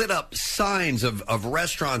lit up signs of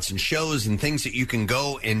restaurants and shows and things that you can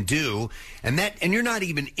go and do, and you're not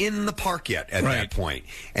even in the park yet at that point.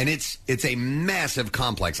 And it's a massive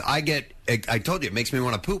complex. I told you, it makes me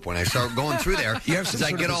want to poop when I start going through there. Because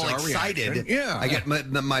I get all excited. Yeah. I get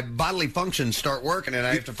my bodily functions start working, and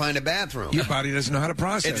I have to find a bathroom. Your body doesn't know how to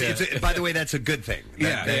process it. By the way, that's a good thing.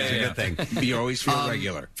 That's a good thing. You always feel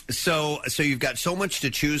regular. So you've got so much to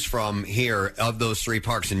choose from here of those 3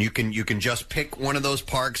 parks, and you can just pick one of those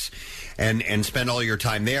parks and spend all your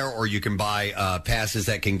time there, or you can buy passes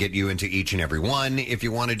that can get you into each and every one if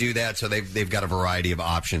you want to do that. So they've got a variety of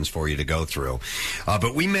options for you to go through.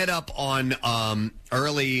 But we met up on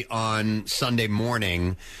early on Sunday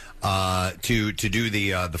morning to do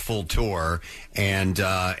the full tour, and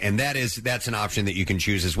that's an option that you can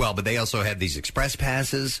choose as well. But they also have these express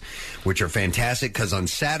passes, which are fantastic, because on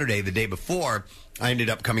Saturday, the day before, I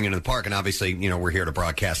ended up coming into the park, and obviously, we're here to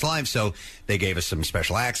broadcast live, so they gave us some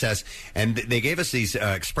special access, and they gave us these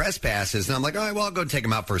express passes, and I'm like, all right, well, I'll go take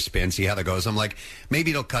them out for a spin, see how that goes. I'm like,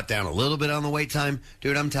 maybe it'll cut down a little bit on the wait time.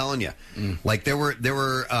 Dude, I'm telling you. Like, there were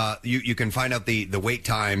you can find out the wait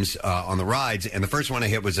times on the rides, and the first one I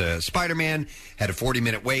hit was a Spider-Man, had a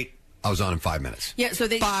 40-minute wait. I was on in 5 minutes. Yeah, so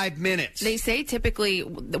 5 minutes. They say typically,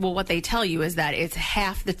 well, what they tell you is that it's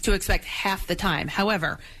to expect half the time.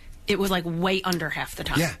 However, it was like way under half the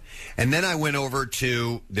time. Yeah. And then I went over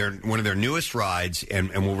to one of their newest rides, and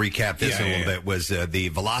we'll recap this in a little bit, was the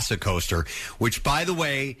Velocicoaster, which, by the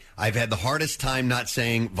way, I've had the hardest time not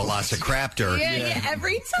saying Velociraptor. Yeah,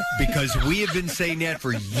 every time. Because we have been saying that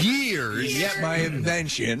for years. Yet my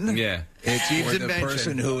invention. Yeah. It's for the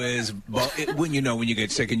person who is, when you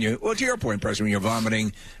get sick and to your point, Preston, when you're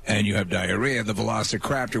vomiting and you have diarrhea, the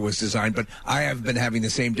Velociraptor was designed, but I have been having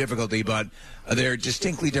the same difficulty, but they're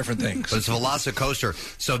distinctly different things. But it's a Velocicoaster.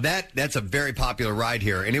 So that's a very popular ride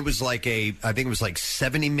here, and it was like I think it was like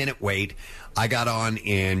 70-minute wait. I got on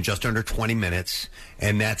in just under 20 minutes,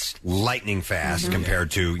 and that's lightning fast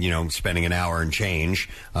compared to, spending an hour and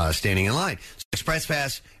change standing in line. So Express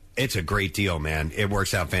Pass, it's a great deal, man. It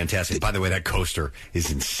works out fantastic. By the way, that coaster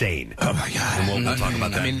is insane. Oh, my God. And we'll talk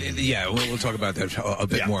about that. I mean, we'll talk about that a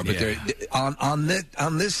bit more. But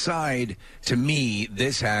on this side, to me,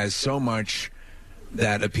 this has so much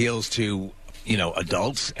that appeals to,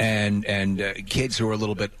 adults and kids who are a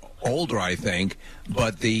little bit older, I think.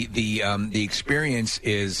 But the experience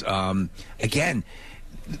is, again,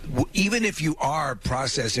 even if you are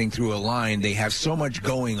processing through a line, they have so much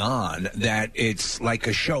going on that it's like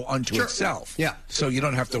a show unto itself. Yeah. So you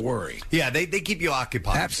don't have to worry. Yeah, they keep you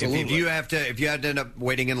occupied. Absolutely. If you have to end up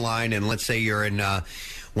waiting in line, and let's say you're in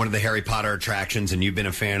one of the Harry Potter attractions and you've been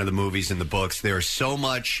a fan of the movies and the books, there's so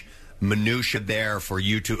much minutia there for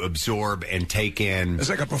you to absorb and take in. It's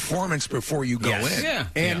like a performance before you go in. Yeah.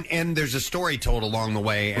 And there's a story told along the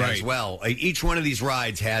way as well. Each one of these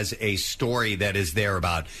rides has a story that is there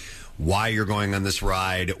about why you're going on this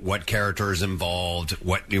ride, what character is involved,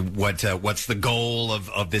 what's the goal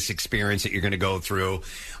of this experience that you're going to go through,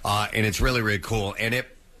 and it's really, really cool. And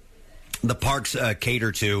the parks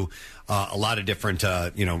cater to a lot of different,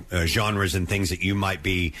 genres and things that you might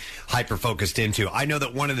be hyper-focused into. I know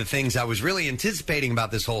that one of the things I was really anticipating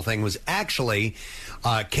about this whole thing was actually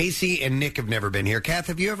Casey and Nick have never been here. Kath,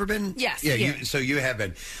 have you ever been? Yes. Yeah, so you have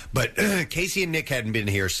been. But Casey and Nick hadn't been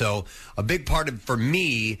here, so a big part of for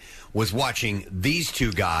me was watching these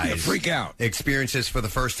two guys freak out experience this for the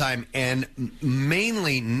first time, and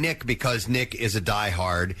mainly Nick, because Nick is a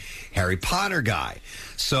diehard Harry Potter guy.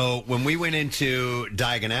 So when we went into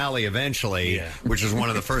Diagon Alley eventually, which was one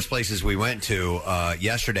of the first places we went to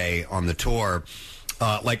yesterday on the tour,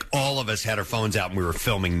 like all of us had our phones out and we were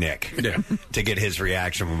filming Nick to get his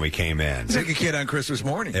reaction when we came in. It's like a kid on Christmas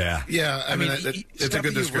morning. Yeah. I mean, it's a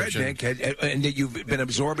good description. Read, Nick, and that you've been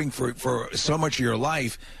absorbing for so much of your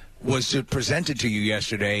life was presented to you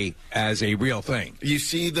yesterday as a real thing. You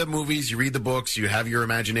see the movies, you read the books, you have your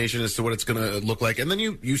imagination as to what it's going to look like, and then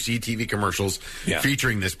you see TV commercials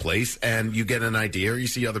featuring this place, and you get an idea, or you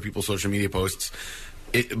see other people's social media posts.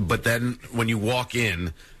 But then when you walk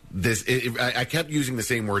in, I kept using the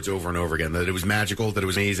same words over and over again, that it was magical, that it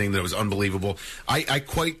was amazing, that it was unbelievable. I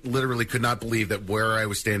quite literally could not believe that where I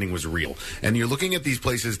was standing was real. And you're looking at these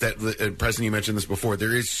places that, Preston, you mentioned this before,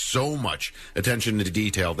 there is so much attention to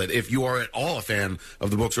detail that if you are at all a fan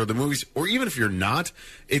of the books or the movies, or even if you're not,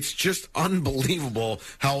 it's just unbelievable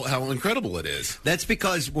how incredible it is. That's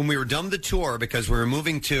because when we were done the tour, because we were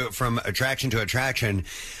moving from attraction to attraction,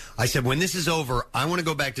 I said, when this is over, I want to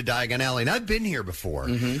go back to Diagon Alley. And I've been here before.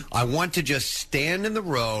 I want to just stand in the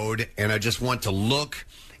road, and I just want to look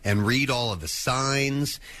and read all of the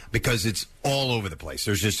signs, because it's all over the place.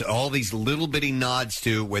 There's just all these little bitty nods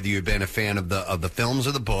to, whether you've been a fan of the films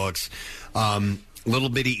or the books, little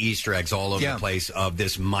bitty Easter eggs all over the place of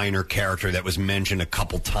this minor character that was mentioned a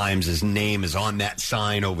couple times. His name is on that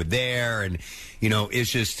sign over there. And,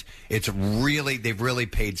 they've really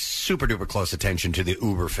paid super duper close attention to the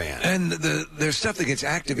Uber fan. And there's stuff that gets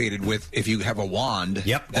activated with, if you have a wand,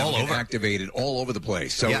 that all will over. get activated all over the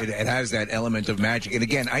place. So it has that element of magic. And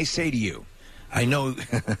again, I say to you, I know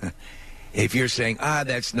if you're saying,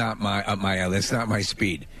 that's not that's not my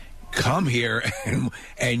speed, come here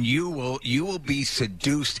and you will be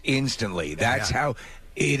seduced instantly. That's how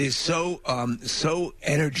it is. So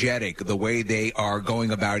energetic the way they are going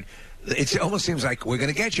about. It almost seems like we're going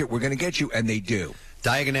to get you, and they do.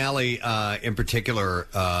 Diagon Alley, in particular,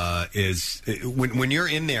 is when you're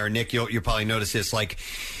in there, Nick. You'll probably notice this. Like,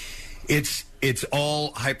 it's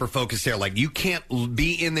all hyper focused there. Like, you can't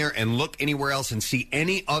be in there and look anywhere else and see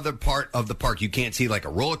any other part of the park. You can't see like a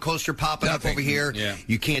roller coaster popping up over here. Yeah.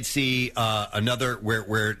 You can't see another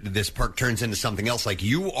where this park turns into something else. Like,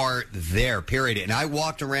 you are there. Period. And I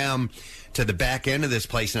walked around to the back end of this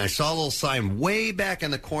place, and I saw a little sign way back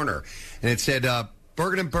in the corner, and it said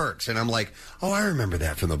Bergen and Berks, and I'm like, oh, I remember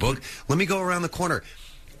that from the book. Let me go around the corner.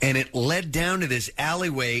 And it led down to this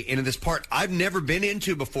alleyway into this part I've never been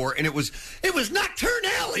into before, and it was Nocturne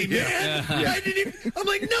Alley, man. I'm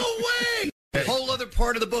like, no way. A whole other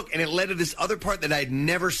part of the book, and it led to this other part that I'd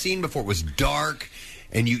never seen before. It was dark,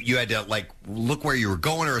 and you had to like look where you were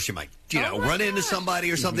going, or else you might run into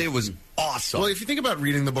somebody or something. It was awesome. Well, if you think about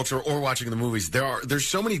reading the books or watching the movies, there's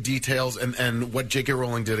so many details, and what J.K.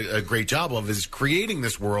 Rowling did a great job of is creating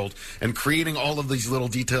this world and creating all of these little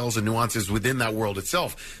details and nuances within that world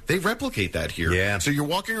itself. They replicate that here. Yeah. So you're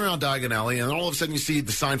walking around Diagon Alley, and all of a sudden you see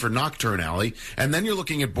the sign for Nocturne Alley, and then you're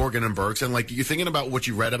looking at Bergen and Berks, and like you're thinking about what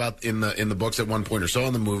you read about in the books at one point or so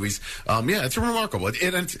in the movies. It's remarkable. It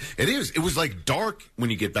is. It was like dark when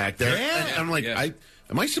you get back there. Yeah. And I'm like,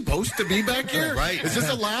 am I supposed to be back here? Right. Is this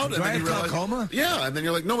allowed? Do I have glaucoma? Yeah, and then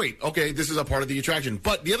you're like, no, wait, okay, this is a part of the attraction.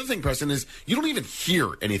 But the other thing, Preston, is you don't even hear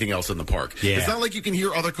anything else in the park. Yeah. It's not like you can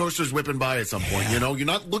hear other coasters whipping by at some point. You're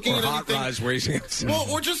not looking at hot anything. rods racing. Well,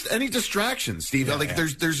 or just any distractions, Steve.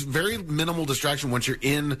 There's very minimal distraction once you're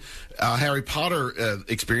in Harry Potter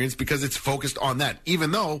experience, because it's focused on that.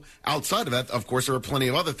 Even though outside of that, of course, there are plenty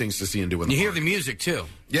of other things to see and do in the You hear park. the music too.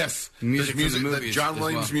 Yes, Music there's from the movies John as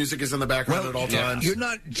Williams' well. music is in the background at all times. You're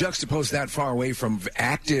not juxtaposed that far away from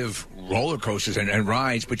active roller coasters and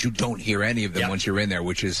rides, but you don't hear any of them once you're in there,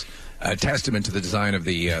 which is a testament to the design of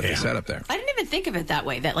the setup there. I didn't even think of it that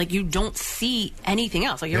way, that like you don't see anything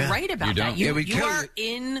else. Like, you're right about that. You are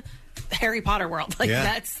in Harry Potter world. Like,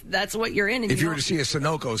 that's what you're in. And If you were to see a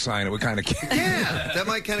Sunoco sign, it would kind of that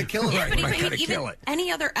might kind of kill it. But even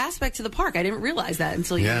any other aspect to the park, I didn't realize that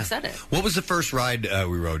until you said it. What was the first ride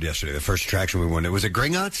we rode yesterday? The first attraction we went? Was it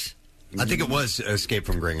Gringotts? I think it was Escape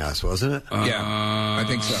from Gringotts, wasn't it? I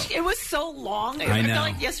think so. It was so long. I know.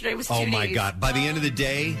 felt like yesterday was 2 days. Oh, my God. By the end of the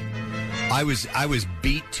day, I was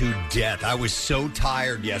beat to death. I was so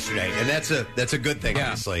tired yesterday, and that's a good thing,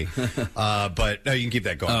 obviously. But no, you can keep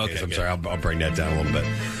that going. Okay, Case. I'm good. sorry, I'll bring that down a little bit.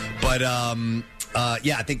 But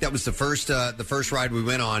I think that was the first ride we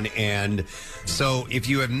went on, and so if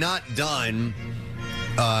you have not done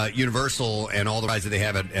Universal and all the rides that they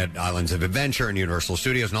have at Islands of Adventure and Universal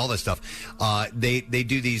Studios and all this stuff, they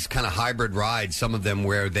do these kind of hybrid rides. Some of them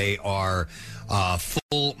where they are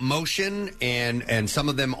full motion and some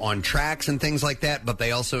of them on tracks and things like that. But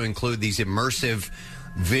they also include these immersive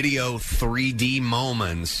video 3D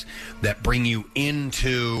moments that bring you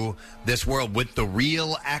into this world with the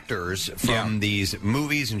real actors from these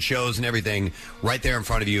movies and shows and everything right there in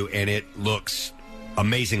front of you, and it looks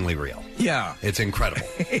amazingly real. Yeah, it's incredible.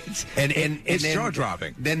 It's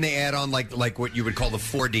jaw-dropping. Then they add on like what you would call the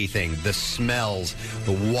 4D thing, the smells,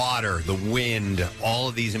 the water, the wind, all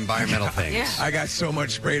of these environmental things. Yeah. I got so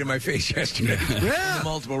much sprayed in my face yesterday. On the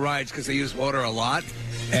multiple rides because they use water a lot,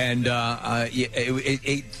 and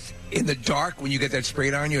in the dark when you get that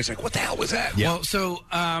sprayed on you, it's like, what the hell was that? Well, so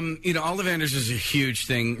Ollivanders is a huge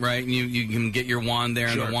thing, right? And you can get your wand there,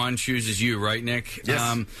 and the wand chooses you, right, Nick?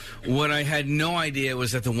 Yes. What I had no idea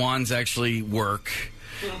was that the wands actually work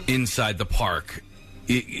inside the park.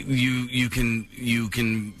 You can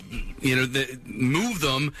move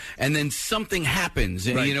them, and then something happens.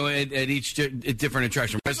 Right. At each different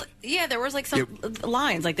attraction. Yeah, there was like some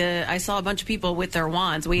lines. Like I saw a bunch of people with their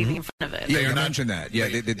wands waving in front of it. Yeah, you mentioned that. Yeah,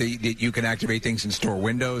 you can activate things in store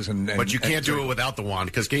windows, but you can't do it without the wand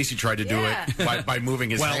because Casey tried to do it by moving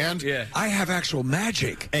his hand. Yeah. I have actual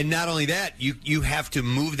magic, and not only that, you have to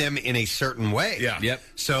move them in a certain way. Yeah. Yep.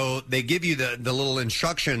 So they give you the little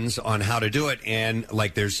instructions on how to do it, and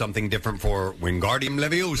like there's something different for Wingardium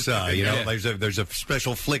Leviosa. There's a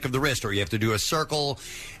special flick of the wrist, or you have to do a circle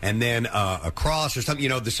and then a cross or something.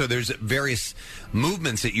 So there's various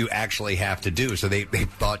movements that you actually have to do. So they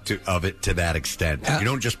thought of it to that extent. You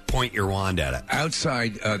don't just point your wand at it.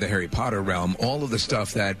 Outside the Harry Potter realm, all of the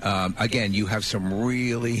stuff that, again, you have some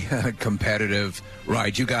really competitive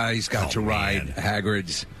rides. You guys got to ride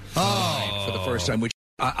Hagrid's for the first time, which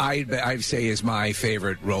I'd say is my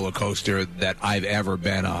favorite roller coaster that I've ever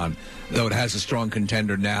been on, though it has a strong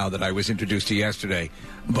contender now that I was introduced to yesterday.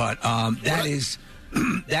 But that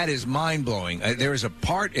is mind-blowing. There is a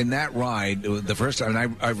part in that ride, the first time,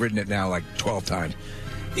 and I've ridden it now like 12 times,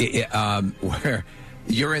 where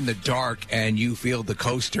you're in the dark and you feel the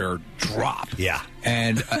coaster drop. Yeah.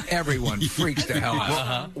 And everyone freaks the hell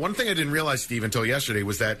out. One thing I didn't realize, Steve, until yesterday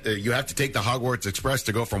was that you have to take the Hogwarts Express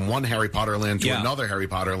to go from one Harry Potter land to another Harry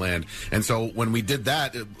Potter land. And so when we did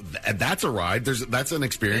that, that's a ride. That's an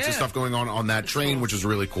experience. There's stuff going on that train, which is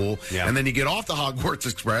really cool. Yeah. And then you get off the Hogwarts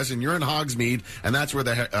Express and you're in Hogsmeade, and that's where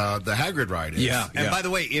the Hagrid ride is. Yeah. And by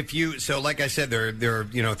the way, like I said, there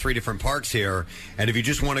are 3 different parks here, and if you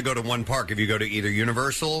just want to go to one park, if you go to either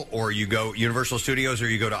Universal or you go Universal Studios or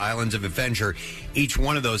you go to Islands of Adventure, each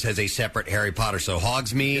one of those has a separate Harry Potter. So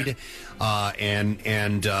Hogsmeade and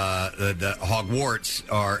the Hogwarts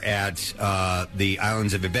are at the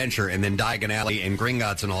Islands of Adventure, and then Diagon Alley and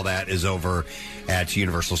Gringotts and all that is over at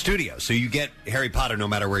Universal Studios. So you get Harry Potter no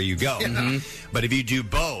matter where you go. But if you do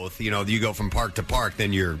both, you go from park to park,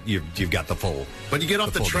 then you've got the full. But you get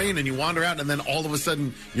off the train and you wander out, and then all of a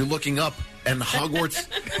sudden you're looking up, and Hogwarts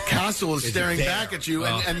Castle is staring back at you,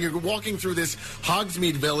 and you're walking through this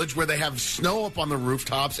Hogsmeade village where they have snow up on the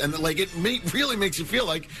rooftops, and really makes you feel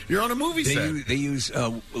like you're on a movie set. They use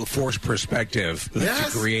forced perspective to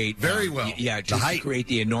create very well. To create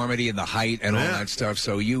the enormity and the height and all that stuff.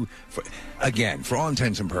 So again, for all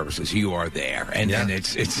intents and purposes, you are there, and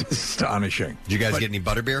it's astonishing. Did you guys get any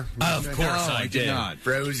butterbeer? Of course, I did not.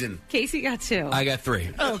 Frozen. Casey got 2. I got 3.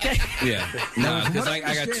 Oh, okay. Yeah. No, because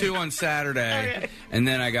I got 2 on Saturday, and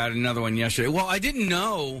then I got another one yesterday. Well, I didn't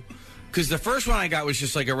know, because the first one I got was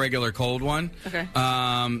just like a regular cold one. Okay.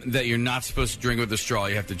 That you're not supposed to drink with a straw.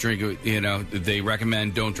 You have to drink it, they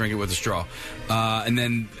recommend don't drink it with a straw. And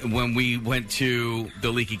then when we went to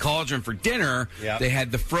the Leaky Cauldron for dinner, they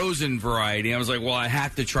had the frozen variety. I was like, well, I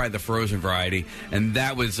have to try the frozen variety. And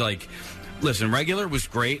that was like, listen, regular was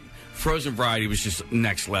great. Frozen variety was just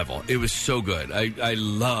next level. It was so good. I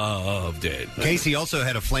loved it. Casey also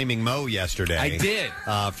had a Flaming Moe yesterday. I did.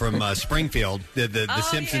 From Springfield, the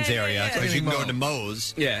Simpsons area. Because you can go to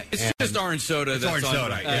Moe's. Yeah, it's just orange soda. It's orange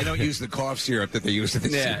soda. I don't use the cough syrup that they use at the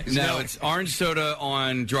Simpsons. No, it's orange soda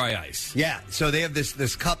on dry ice. Yeah, so they have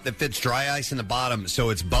this cup that fits dry ice in the bottom, so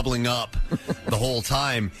it's bubbling up the whole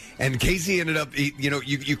time. And Casey ended up,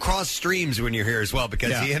 you cross streams when you're here as well,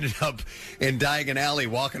 because he ended up in Diagon Alley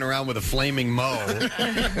walking around with a flaming mow.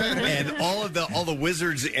 And all the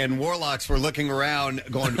wizards and warlocks were looking around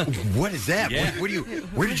going, what is that? Yeah.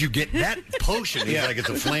 Where did you get that potion? He's like, it's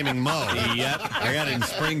a flaming mow. Yep. I got it in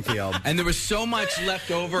Springfield. And there was so much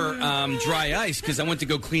left over dry ice because I went to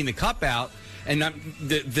go clean the cup out. And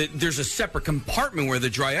there's a separate compartment where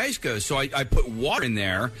the dry ice goes. So I put water in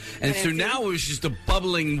there. And so now it was just a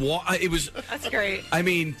bubbling water. That's great. I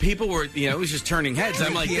mean, people were, it was just turning heads.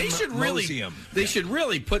 I'm like, they should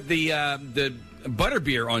really put the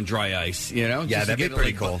butterbeer on dry ice, Yeah, that'd be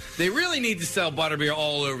pretty cool. They really need to sell butterbeer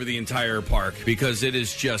all over the entire park because it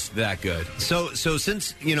is just that good. So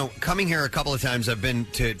since, coming here a couple of times, I've been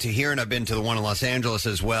to here and I've been to the one in Los Angeles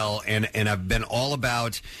as well. And I've been all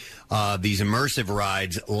about these immersive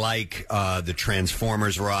rides like the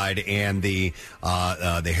Transformers ride and the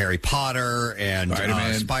Harry Potter and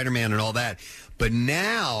Spider-Man and all that. But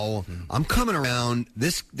now I'm coming around.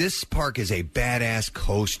 This park is a badass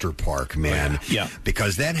coaster park, man. Yeah.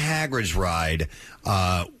 Because that Hagrid's ride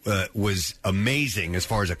was amazing as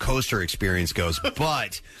far as a coaster experience goes.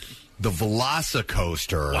 But the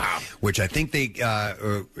Velocicoaster, which I think they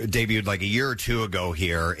debuted like a year or two ago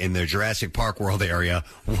here in the Jurassic Park World area,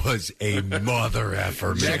 was a mother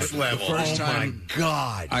effer, man. Next level. The first time my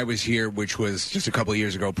God. I was here, which was just a couple of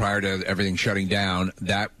years ago prior to everything shutting down,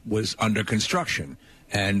 that was under construction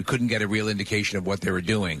and couldn't get a real indication of what they were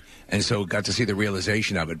doing. And so got to see the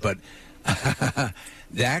realization of it. But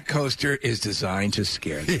that coaster is designed to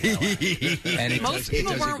scare the hell out of you. And it Most does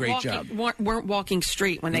people a great job. weren't walking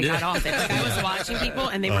straight when they got off it. Like I was watching people,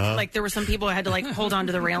 and they were like, there were some people who had to like hold on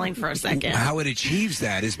to the railing for a second. How it achieves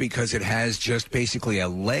that is because it has just basically a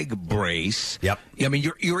leg brace. Yep. I mean,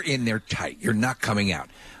 you're in there tight. You're not coming out.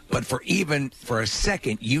 But for a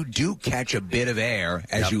second, you do catch a bit of air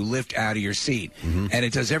as you lift out of your seat. Mm-hmm. And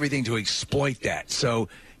it does everything to exploit that. So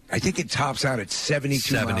I think it tops out at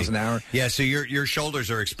 72 miles an hour. Yeah, so your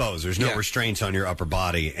shoulders are exposed. There's no restraints on your upper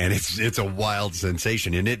body, and it's a wild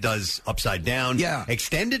sensation. And it does upside down,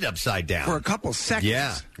 extended upside down. For a couple seconds.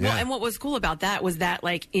 Yeah. Well, and what was cool about that was that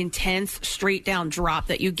like intense straight down drop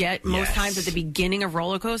that you get most times at the beginning of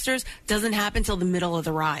roller coasters doesn't happen till the middle of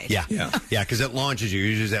the ride. Yeah, because it launches you.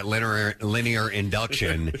 You use that linear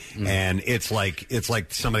induction, and it's like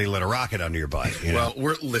somebody lit a rocket under your butt. Well,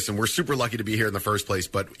 we're super lucky to be here in the first place,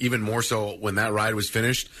 but even more so when that ride was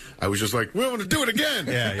finished, I was just like, we want to do it again.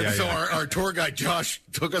 So our tour guide Josh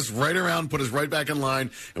took us right around, put us right back in line,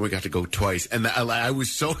 and we got to go twice. And I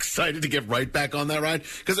was so excited to get right back on that ride,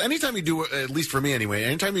 because anytime you do, at least for me anyway,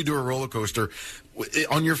 anytime you do a roller coaster,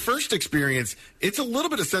 on your first experience, it's a little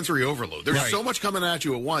bit of sensory overload. There's so much coming at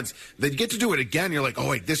you at once that you get to do it again. You're like, oh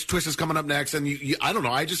wait, this twist is coming up next, and you I don't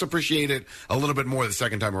know. I just appreciate it a little bit more the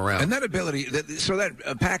second time around. And that ability,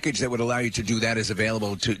 that package that would allow you to do that is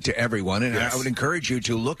available to everyone. And I would encourage you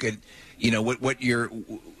to look at, what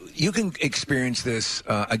you can experience this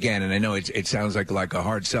again. And I know it sounds like a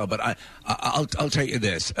hard sell, but I'll tell you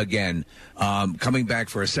this again. Coming back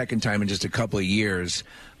for a second time in just a couple of years.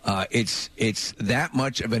 It's that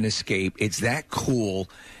much of an escape. It's that cool.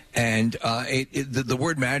 And the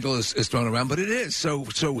word magical is thrown around, but it is. So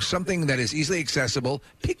something that is easily accessible.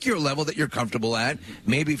 Pick your level that you're comfortable at.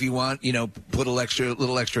 Maybe if you want, put a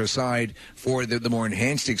little extra aside for the more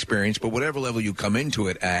enhanced experience. But whatever level you come into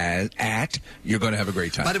it at, you're going to have a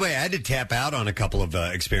great time. By the way, I had to tap out on a couple of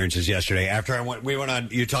experiences yesterday. After we went on,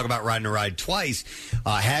 you talk about riding a ride twice.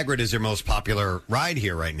 Hagrid is their most popular ride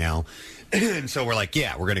here right now. And so we're like,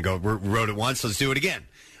 we're going to go. We rode it once. Let's do it again.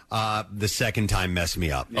 The second time messed me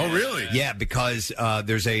up. Oh, really? Yeah, because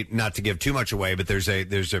there's not to give too much away, but there's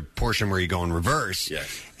a portion where you go in reverse.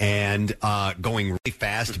 Yes. And going really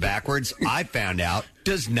fast backwards, I found out,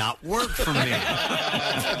 does not work for me.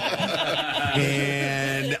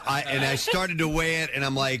 And I started to weigh it, and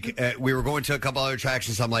I'm like, we were going to a couple other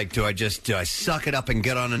attractions. I'm like, do I suck it up and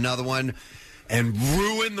get on another one and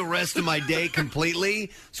ruin the rest of my day completely?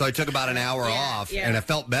 So I took about an hour off, and I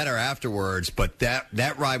felt better afterwards. But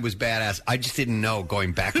that ride was badass. I just didn't know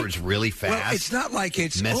going backwards really fast. Well, it's not like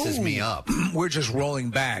it's messes me up. We're just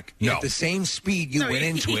rolling back. No. At the same speed you went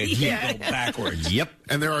into it, you go backwards. Yep.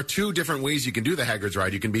 And there are two different ways you can do the Hagrid's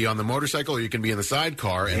ride. You can be on the motorcycle, or you can be in the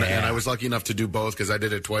sidecar. And I was lucky enough to do both because I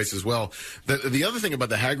did it twice as well. The other thing about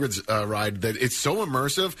the Hagrid's ride, that it's so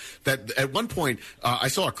immersive that at one point I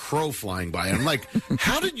saw a crow flying by. And I'm like,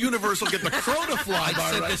 how did Universal get the crow to fly by?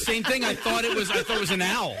 I said the same thing. I thought it was an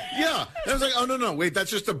owl. Yeah. I was like, oh, no, wait,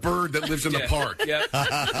 that's just a bird that lives in the park. Yeah.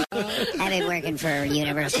 I've been working for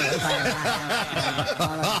Universal for quite a while.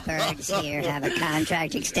 All of the birds here have a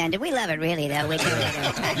contract extended. We love it, really, though. We do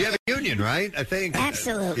it. You have a union, right? I think.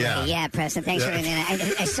 Absolutely. Yeah, Preston. Thanks for everything.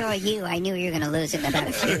 I saw you. I knew you were going to lose it in about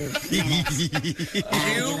a few minutes.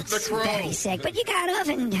 The crow. Very sick. But you got off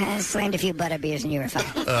and slammed a few butterbeers and you were fine.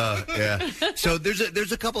 Yeah. So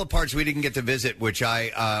there's a couple of parts we didn't get to visit, which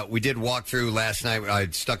we did walk through last night. I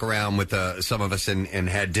stuck around with some of us and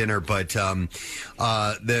had dinner, but the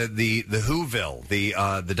Whoville,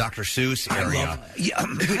 the Dr. Seuss area,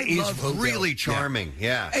 is really charming.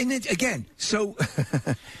 Yeah. And it, again, so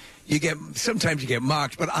sometimes you get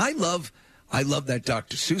mocked, but I love that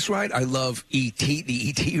Dr. Seuss ride. I love E.T., the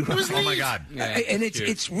E.T. ride. Oh my God! Yeah, and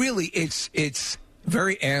it's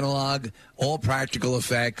very analog, all practical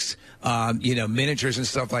effects, miniatures and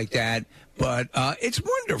stuff like that. But it's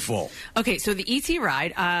wonderful. Okay, so the E.T.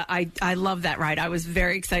 ride, I love that ride. I was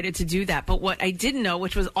very excited to do that. But what I didn't know,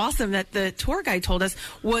 which was awesome that the tour guide told us,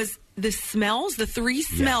 was the smells, the three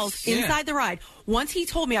smells inside the ride. Once he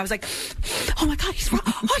told me, I was like, oh my God, he's wrong.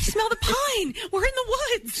 Oh, I smell the pine. We're in the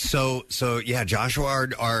woods. So yeah, Joshua,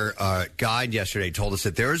 our guide yesterday, told us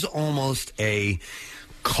that there's almost a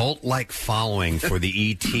cult-like following for the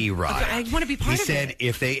E.T. ride. I want to be part of it. He said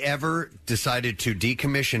if they ever decided to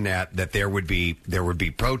decommission that there would be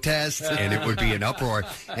protests and it would be an uproar.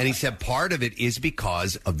 And he said part of it is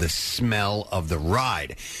because of the smell of the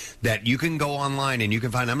ride. That you can go online and you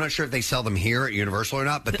can find, I'm not sure if they sell them here at Universal or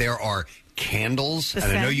not, but there are candles. And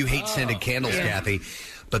I know you hate scented candles, Kathy.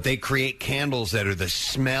 But they create candles that are the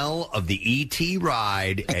smell of the E.T.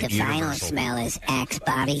 ride but at the Universal. final smell is Axe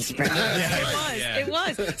body spray. It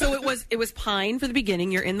was. So it was pine for the beginning.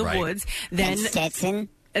 You're in the woods. Then and Stetson.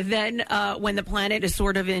 Then when the planet is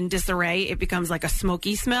sort of in disarray, it becomes like a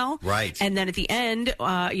smoky smell. Right. And then at the end,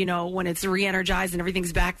 when it's re-energized and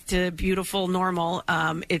everything's back to beautiful, normal,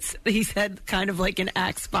 he said, kind of like an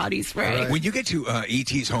Axe body spray. Right. When you get to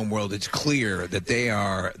E.T.'s homeworld, it's clear that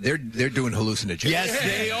they're doing hallucinogens. Yes,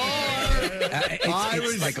 they are.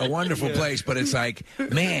 It's like a wonderful place, but it's like,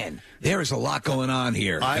 man, there is a lot going on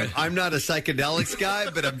here. I'm not a psychedelics guy,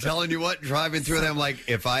 but I'm telling you what, driving through them, like,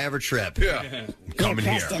 if I ever trip, coming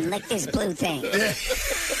here. Preston, lick this blue thing.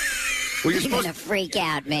 Well, you're going to freak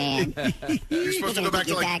out, man. You're supposed to go back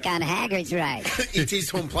to back on Hagrid's ride.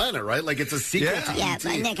 E.T.'s Home Planet, right? Like it's a sequel to Yeah, E.T.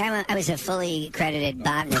 but Nick, I was a fully credited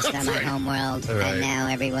botanist on my homeworld, and now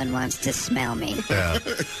everyone wants to smell me. Yeah.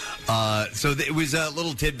 So it was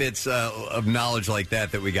little tidbits of knowledge like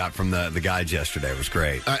that we got from the guides yesterday. It was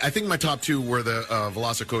great. I think my top two were the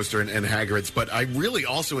Velocicoaster and Hagrid's, but I really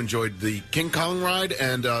also enjoyed the King Kong ride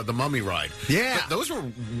and the Mummy ride. Yeah. Those were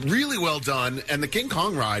really well done. And the King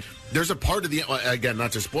Kong ride, there's a part of the, again,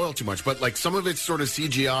 not to spoil too much, but like some of it's sort of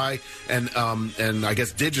CGI and I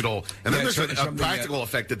guess digital. And then there's a practical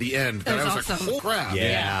effect at the end. That I was awesome. like, oh, crap.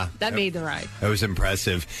 Yeah. That made the ride. That was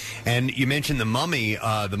impressive. And you mentioned the Mummy.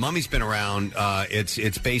 The Mummy's been around.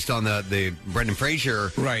 It's based on the Brendan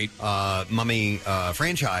Fraser Mummy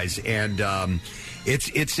franchise, and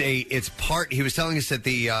it's part. He was telling us that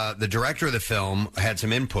the director of the film had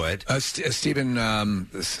some input. Stephen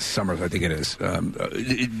Summers, I think it is.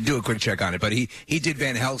 Do a quick check on it, but he did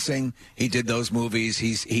Van Helsing. He did those movies.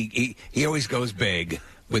 He always goes big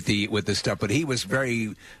with the stuff, but he was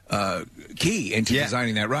very key into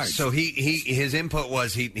designing that ride. So his input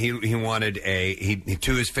was he wanted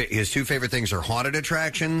his two favorite things are haunted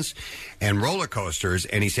attractions and roller coasters,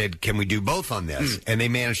 and he said, can we do both on this? And they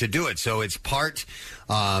managed to do it. So it's part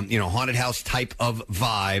haunted house type of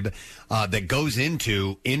vibe that goes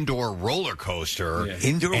into indoor roller coaster.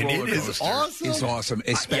 Indoor and roller it coaster is awesome. It's awesome,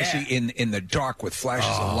 especially in the dark with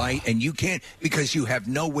flashes of light, and you can't, because you have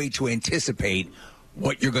no way to anticipate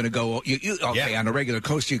what you're going to go. On a regular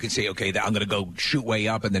coaster, you can say, okay, I'm going to go shoot way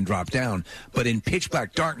up and then drop down. But in pitch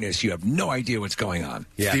black darkness, you have no idea what's going on.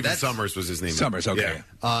 Yeah, Stephen Summers was his name. Summers, okay.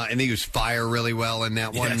 Yeah. And they use fire really well in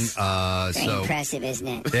that one. Very impressive, isn't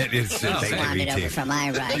it? It is. I wandered over from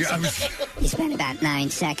my ride. He spent about 9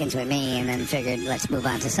 seconds with me and then figured, let's move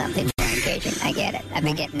on to something more engaging. I get it. I've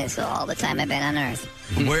been getting this all the time I've been on Earth.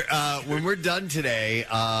 When we're done today,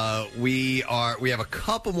 we have a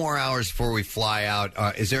couple more hours before we fly out.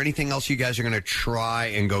 Is there anything else you guys are going to try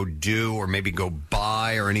and go do, or maybe go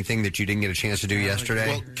buy, or anything that you didn't get a chance to do yesterday?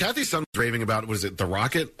 Well, Kathy's son was raving about, was it the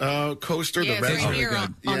rocket coaster? Yeah, the red right here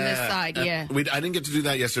on this side, yeah. I didn't get to do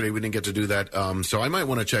that yesterday. We didn't get to do that. So I might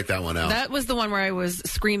want to check that one out. That was the one where I was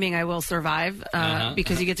screaming, I will survive,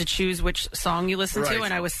 because you get to choose which song you listen to,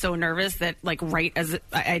 and I was so nervous that like right as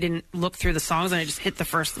I didn't look through the songs and I just hit the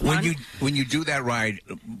first one. When you do that ride,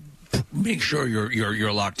 make sure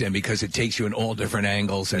you're locked in because it takes you in all different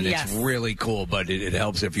angles and Yes. it's really cool. But it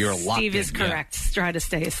helps if you're locked in. Steve is correct. Try to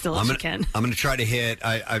stay as still as you can. I'm going to try to hit.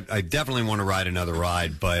 I definitely want to ride another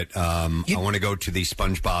ride, but I want to go to the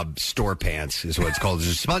SpongeBob store pants. Is what it's called.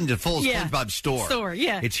 There's a full Yeah. SpongeBob store.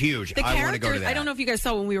 Yeah, it's huge. The I want to go to characters. that. I don't know if you guys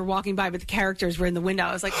saw when we were walking by, but the characters were in the window.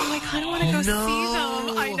 I was like, oh, I kind of want to go see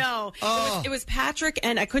them. I know. It was Patrick,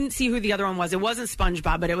 and I couldn't see who the other one was. It wasn't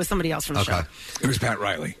SpongeBob, but it was somebody else from the show. It was Pat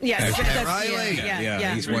Riley. Yes, Pat Riley.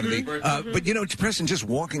 Yeah. He's one of the. But you know, Preston, just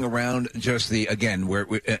walking around,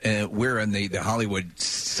 we're in the Hollywood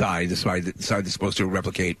side, the side that's supposed to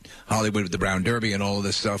replicate Hollywood with the Brown Derby and all of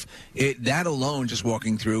this stuff. That alone, just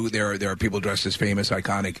walking through, there are people dressed as famous,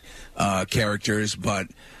 iconic characters, but.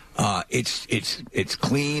 It's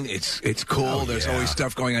clean. It's cool. There's always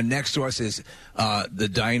stuff going on. Next to us is the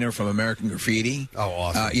diner from American Graffiti. Oh,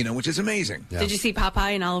 awesome! Which is amazing. Did you see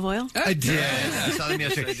Popeye and Olive Oil? I did. I saw them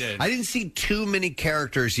yesterday. I didn't see too many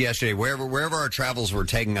characters yesterday. Wherever our travels were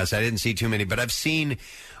taking us, I didn't see too many. But I've seen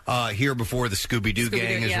here before the Scooby-Doo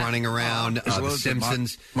gang is running around. There's The loads of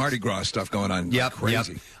Simpsons, Mardi Gras stuff going on. Yep,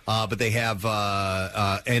 Crazy. But they have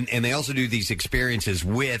and they also do these experiences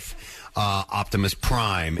with Optimus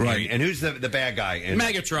Prime, Right. And who's the bad guy?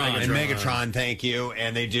 Megatron. And Megatron, thank you.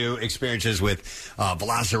 And they do experiences with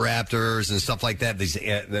velociraptors and stuff like that. These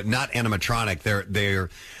they're not animatronic.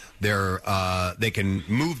 They can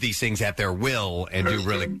move these things at their will and do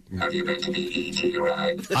really. Have you been to the ET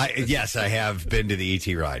ride? Yes, I have been to the ET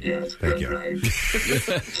ride. Yes, thank good you. ride.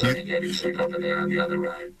 Sorry, getting sick over there on the other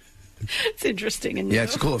ride. It's interesting. And Yeah,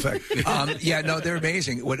 it's a cool effect. They're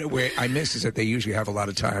amazing. What I miss is that they usually have a lot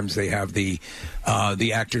of times they have the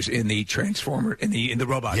actors in the transformer in the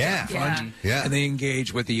robots. Yeah. out front, Yeah. and they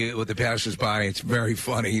engage with the passersby. It's very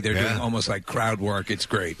funny. They're doing almost like crowd work. It's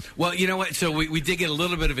great. Well, you know what? So we did get a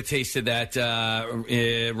little bit of a taste of that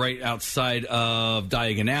right outside of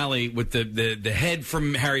Diagon Alley with the head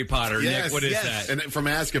from Harry Potter. Yes, Nick, what is yes. that? And from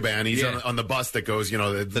Azkaban, he's on the bus that goes, the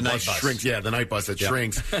night bus bus. shrinks. Yeah, the night bus that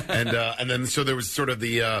shrinks. And then so there was sort of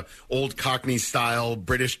the old Cockney style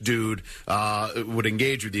British dude would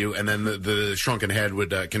engage with you, and then the shrunken head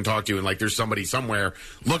can talk to you, and like there's somebody somewhere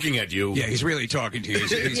looking at you. Yeah, he's really talking to you.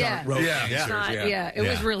 He's Yeah. on road Yeah. gangsters, It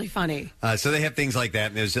was really funny. So they have things like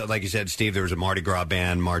that. And there's, like you said, Steve, there was a Mardi Gras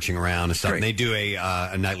band marching around and stuff. And they do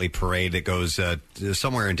a nightly parade that goes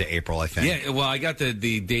somewhere into April, I think. Yeah, well, I got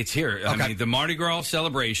the dates here. I mean, the Mardi Gras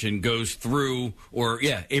celebration goes through,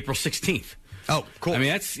 April 16th. Oh, cool. I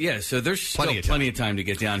mean, so there's still plenty of time to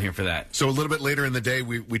get down here for that. So a little bit later in the day,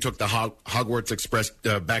 we took the Hogwarts Express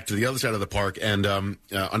back to the other side of the park, and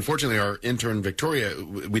unfortunately, our intern Victoria,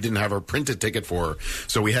 we didn't have her printed ticket for her,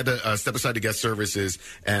 so we had to step aside to guest services,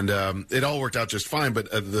 and it all worked out just fine. But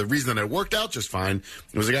the reason that it worked out just fine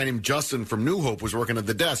was a guy named Justin from New Hope was working at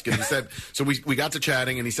the desk, and he said, so we got to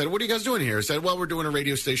chatting, and he said, "What are you guys doing here?" I said, "Well, we're doing a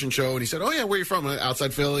radio station show," and he said, "Oh yeah, where are you from?"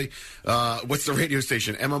 "Outside Philly." "What's the radio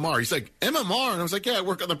station?" "MMR." He's like, "MMR?" And I was like, "Yeah, I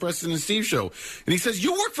work on the Preston and Steve show." And he says,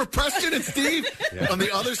 "You work for Preston and Steve?" On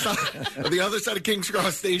the other side of King's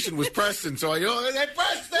Cross Station was Preston. So I go, "Hey,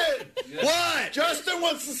 Preston! What? Justin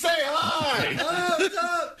wants to say hi." What's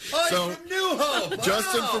up? So, he's from New Hope. Wow.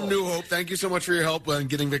 Justin from New Hope, thank you so much for your help in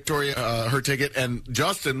getting Victoria her ticket. And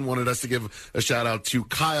Justin wanted us to give a shout out to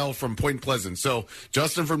Kyle from Point Pleasant. So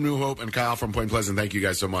Justin from New Hope and Kyle from Point Pleasant, thank you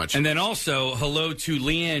guys so much. And then also, hello to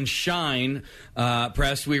Leanne Shine.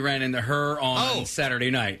 Press, we ran into her on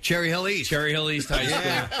Saturday night. Cherry Hill East High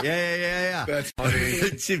School. Yeah. That's funny.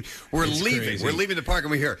 We're It's leaving. crazy. We're leaving the park,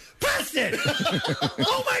 and we hear, "Preston!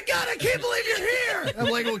 Oh, my God, I can't believe you're here!" I'm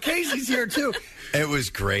like, well, Casey's here, too. It was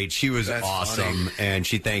great. She was awesome, and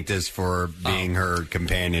she thanked us for being her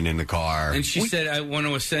companion in the car. And she said, "I want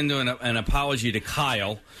to send an apology to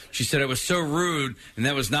Kyle." She said, "I was so rude, and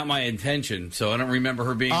that was not my intention." So I don't remember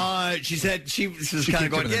her being... She said she was kind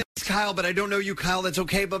of going, "Yeah, it's Kyle, but I don't know you, Kyle. That's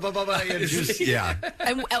okay, blah, blah, blah, blah." And just, yeah.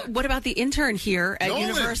 And what about the intern here at Nolan.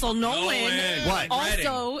 Universal, Nolan? What?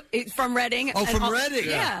 Also from Reading. Oh, from Reading.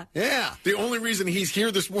 Yeah. Yeah. The only reason he's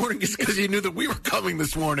here this morning is because he knew that we were coming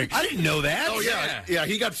this morning. I didn't know that. Oh, yeah.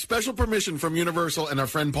 He got special permission from Universal and our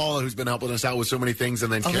friend Paula, who's been helping us out with so many things,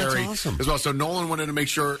 and then Carrie that's awesome. as well. So Nolan wanted to make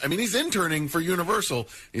sure. I mean, he's interning for Universal.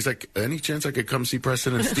 He's like, "Any chance I could come see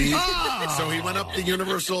Preston and Steve?" So he went up the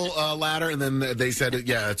Universal ladder, and then they said,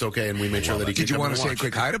 "Yeah, it's okay," and we made sure that he could Did you come want and to say a watch.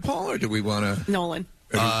 quick hi to Paul, or do we want to? Nolan.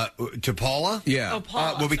 To Paula? Yeah. Oh,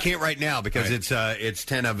 Paula. Well, we can't right now because it's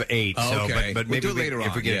 10 of 8. Oh, so, okay. but We'll maybe do it later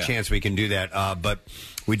if we on, get a chance, we can do that. But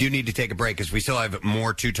We do need to take a break because we still have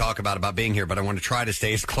more to talk about being here, but I want to try to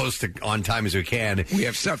stay as close to on time as we can. We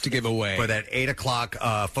have stuff to give away. For that 8 o'clock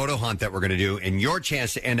photo hunt that we're going to do, and your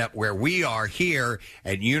chance to end up where we are here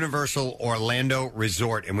at Universal Orlando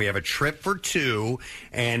Resort. And we have a trip for two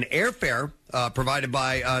and airfare provided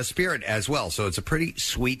by Spirit as well. So it's a pretty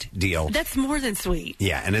sweet deal. That's more than sweet.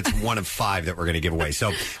 Yeah, and it's one of 5 that we're going to give away.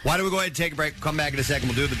 So why don't we go ahead and take a break? Come back in a second.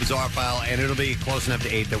 We'll do the bizarre file, and it'll be close enough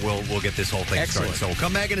to 8 that we'll get this whole thing started. So we'll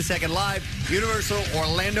come back in a second live. Universal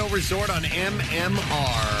Orlando Resort on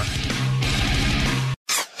MMR.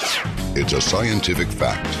 It's a scientific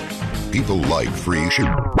fact. People like free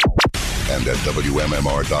shipping. And at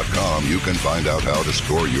WMMR.com, you can find out how to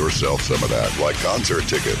score yourself some of that, like concert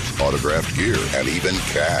tickets, autographed gear, and even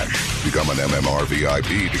cash. Become an MMR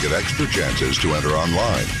VIP to get extra chances to enter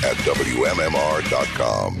online at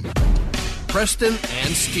WMMR.com. Preston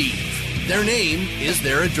and Steve. Their name is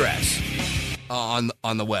their address on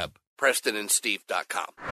the web. PrestonandSteve.com.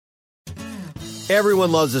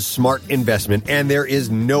 Everyone loves a smart investment, and there is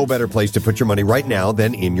no better place to put your money right now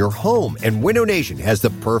than in your home. And Window Nation has the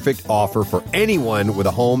perfect offer for anyone with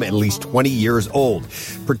a home at least 20 years old.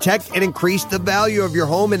 Protect and increase the value of your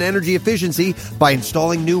home and energy efficiency by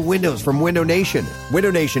installing new windows from Window Nation.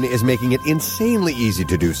 Window Nation is making it insanely easy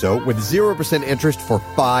to do so with 0% interest for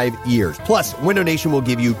 5 years. Plus, Window Nation will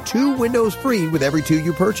give you 2 windows free with every 2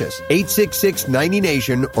 you purchase.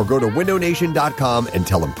 866-90-NATION or go to windownation.com and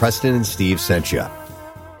tell them Preston and Steve sent you.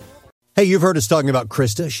 Hey, you've heard us talking about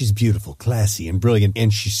Krista. She's beautiful, classy, and brilliant,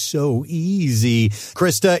 and she's so easy.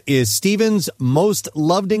 Krista is Steven's most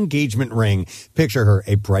loved engagement ring. Picture her,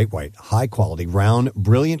 a bright white, high-quality, round,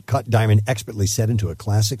 brilliant cut diamond expertly set into a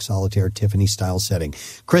classic solitaire Tiffany-style setting.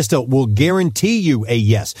 Krista will guarantee you a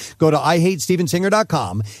yes. Go to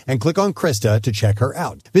IHateStevenSinger.com and click on Krista to check her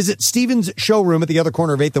out. Visit Steven's showroom at the other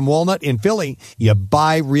corner of 8th and Walnut in Philly. You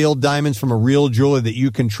buy real diamonds from a real jeweler that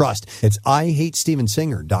you can trust. It's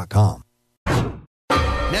IHateStevenSinger.com.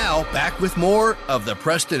 Now, back with more of the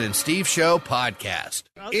Preston and Steve Show podcast.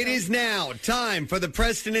 It is now time for the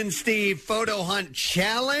Preston and Steve Photo Hunt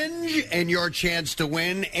Challenge and your chance to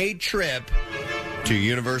win a trip to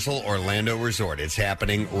Universal Orlando Resort. It's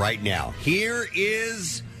happening right now. Here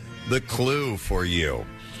is the clue for you.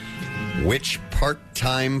 Which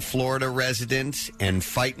part-time Florida resident and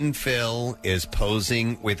Fightin' Phil is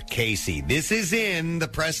posing with Casey? This is in the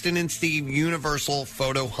Preston and Steve Universal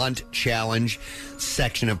Photo Hunt Challenge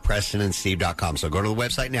section of PrestonandSteve.com. So go to the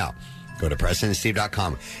website now. Go to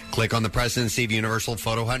PrestonandSteve.com. Click on the Preston and Steve Universal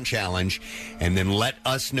Photo Hunt Challenge, and then let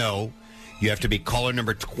us know. You have to be caller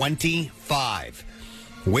number 25.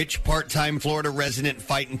 Which part-time Florida resident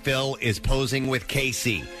Fightin' Phil is posing with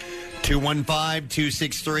Casey?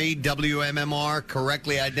 215-263-WMMR.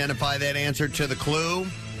 Correctly identify that answer to the clue.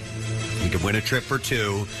 You can win a trip for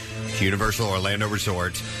 2 to Universal Orlando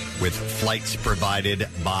Resort with flights provided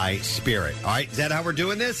by Spirit. All right, is that how we're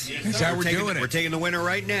doing this? That's how we're doing it. We're taking the winner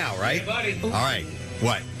right now, right? Hey, buddy. All right.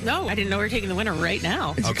 What? No, I didn't know we were taking the winner right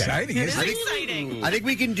now. It's exciting, isn't it? Exciting. I think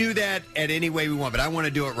we can do that at any way we want, but I want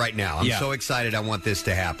to do it right now. I'm so excited I want this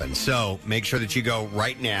to happen. So make sure that you go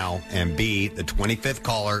right now and be the 25th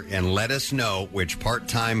caller and let us know which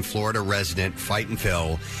part-time Florida resident, Fightin'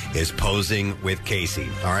 Phil, is posing with Casey.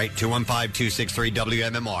 All right,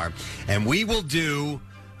 215-263-WMMR. And we will do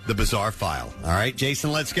the bizarre file. All right,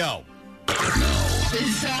 Jason, let's go.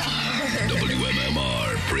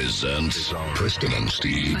 WMMR presents Preston and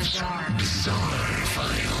Steve's Bizarre File.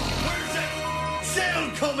 Where's that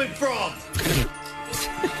sound coming from?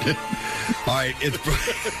 All right,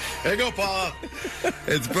 there you go, Paula.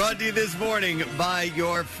 It's brought to you this morning by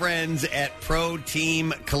your friends at Pro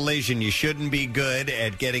Team Collision. You shouldn't be good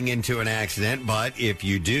at getting into an accident, but if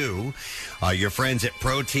you do, your friends at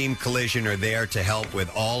Pro Team Collision are there to help with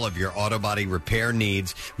all of your auto body repair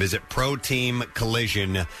needs. Visit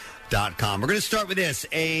ProTeamCollision.com. We're going to start with this.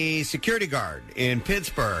 A security guard in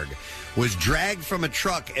Pittsburgh was dragged from a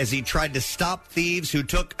truck as he tried to stop thieves who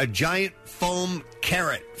took a giant foam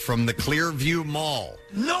carrot from the Clearview Mall.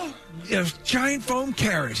 No, a giant foam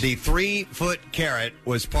carrot. The 3-foot carrot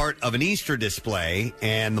was part of an Easter display,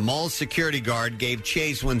 and the mall's security guard gave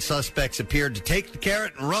chase when suspects appeared to take the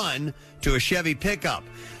carrot and run to a Chevy pickup.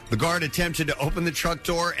 The guard attempted to open the truck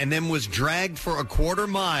door and then was dragged for a quarter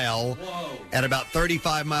mile at about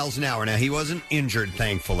 35 miles an hour. Now, he wasn't injured,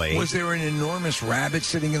 thankfully. Was there an enormous rabbit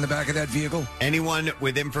sitting in the back of that vehicle? Anyone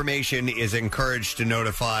with information is encouraged to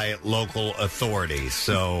notify local authorities.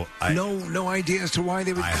 So no idea as to why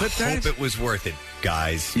they would clip that? I hope it was worth it,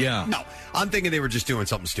 guys. Yeah. No, I'm thinking they were just doing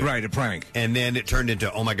something stupid. Right, a prank. And then it turned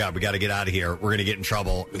into, oh my God, we got to get out of here. We're going to get in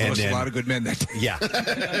trouble. We lost a lot of good men that day. Yeah.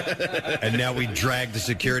 And now we dragged the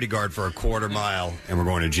security guard for a quarter mile, and we're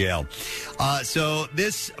going to jail. So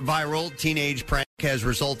this viral teenage prank has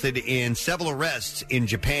resulted in several arrests in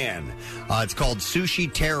Japan. It's called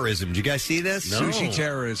sushi terrorism. Did you guys see this? No. Sushi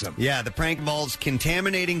terrorism. Yeah, the prank involves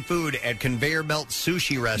contaminating food at conveyor belt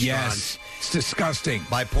sushi restaurants. Yes, it's disgusting.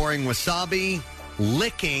 By pouring wasabi,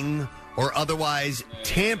 licking, or otherwise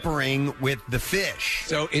tampering with the fish.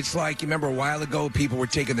 So it's like, you remember a while ago, people were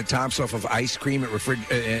taking the tops off of ice cream at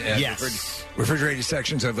refrigerated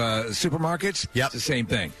sections of supermarkets? Yep. It's the same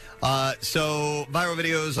thing. So viral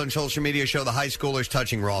videos on social media show the high schoolers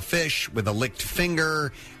touching raw fish with a licked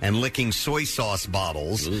finger and licking soy sauce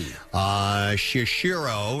bottles.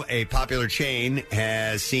 Shishiro, a popular chain,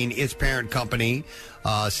 has seen its parent company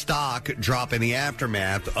stock drop in the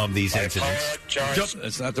aftermath of these incidents.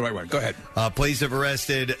 That's not the right one. Go ahead. Police have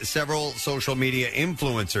arrested several social media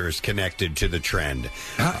influencers connected to the trend.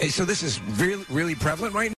 So this is really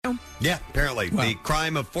prevalent right now? Yeah, apparently. Wow. The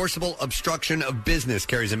crime of forcible obstruction of business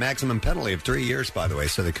carries a maximum penalty of 3 years, by the way,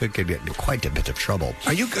 so they could get in quite a bit of trouble.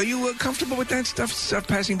 Are you comfortable with that stuff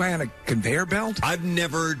passing by on a conveyor belt? I've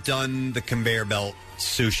never done the conveyor belt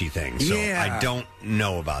sushi thing, so I don't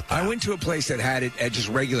know about that. I went to a place that had it at just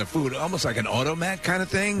regular food, almost like an automat kind of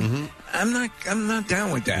thing. Mm-hmm. I'm not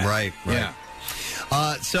down with that. Right. Yeah.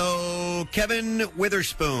 So Kevin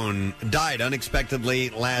Witherspoon died unexpectedly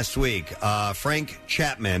last week. Frank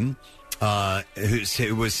Chapman,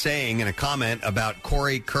 who was saying in a comment about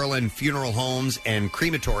Corey Curlin Funeral Homes and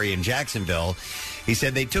Crematory in Jacksonville, he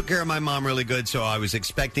said, they took care of my mom really good, so I was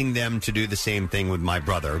expecting them to do the same thing with my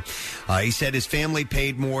brother. He said his family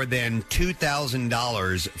paid more than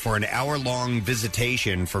 $2,000 for an hour-long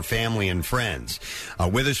visitation for family and friends.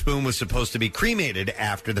 Witherspoon was supposed to be cremated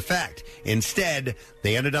after the fact. Instead,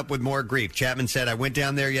 they ended up with more grief. Chapman said, I went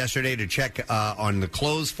down there yesterday to check on the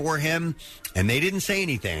clothes for him, and they didn't say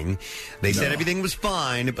anything. They said everything was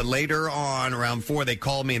fine, but later on, around 4, they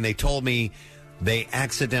called me and they told me they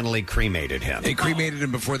accidentally cremated him. They cremated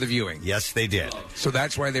him before the viewing? Yes, they did. So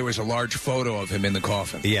that's why there was a large photo of him in the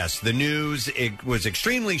coffin? Yes, the news, it was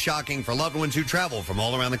extremely shocking for loved ones who travel from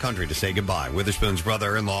all around the country to say goodbye. Witherspoon's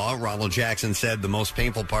brother-in-law, Ronald Jackson, said the most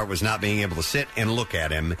painful part was not being able to sit and look at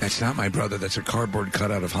him. That's not my brother. That's a cardboard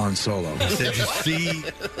cutout of Han Solo. He said, see...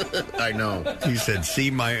 I know. He said, see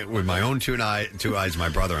with my own two eyes, my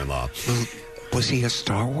brother-in-law. Was he a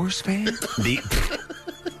Star Wars fan?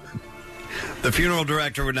 The funeral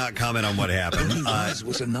director would not comment on what happened.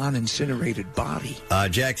 Was a non-incinerated body.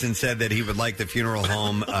 Jackson said that he would like the funeral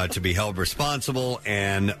home to be held responsible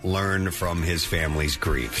and learn from his family's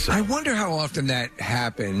grief. So. I wonder how often that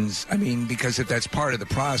happens. I mean, because if that's part of the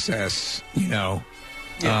process,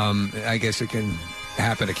 I guess it can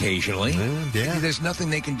happen occasionally. Yeah. There's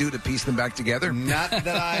nothing they can do to piece them back together. Not that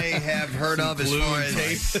I have heard of as far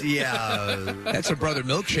as... Yeah. That's a brother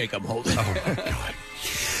milkshake I'm holding. Oh, my God.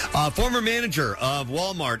 Former manager of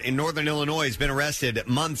Walmart in Northern Illinois has been arrested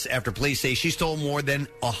months after police say she stole more than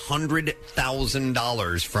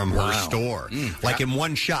 $100,000 from her store. In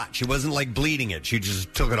one shot. She wasn't bleeding it. She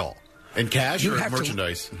just took it all. In cash or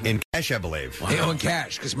merchandise? In cash, I believe. Wow. In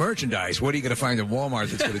cash, because merchandise, what are you going to find at Walmart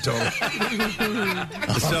that's going to total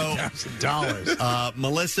 $100,000?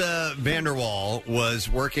 Melissa Vanderwall was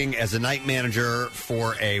working as a night manager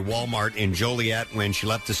for a Walmart in Joliet when she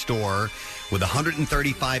left the store with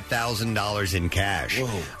 $135,000 in cash.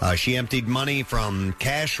 She emptied money from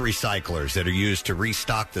cash recyclers that are used to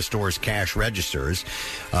restock the store's cash registers.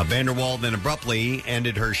 Vanderwall then abruptly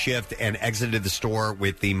ended her shift and exited the store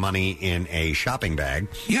with the money in a shopping bag.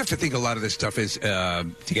 You have to think a lot of this stuff is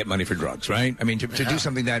to get money for drugs, right? I mean, to do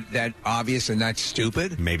something that obvious and that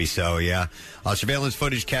stupid? Maybe so, yeah. Surveillance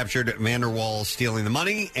footage captured Vanderwall stealing the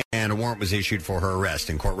money, and a warrant was issued for her arrest.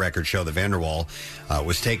 And court records show that Vanderwall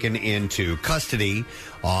was taken into custody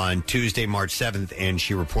on Tuesday, March 7th, and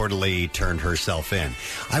she reportedly turned herself in.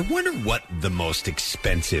 I wonder what the most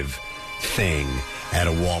expensive thing at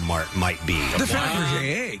a Walmart might be. The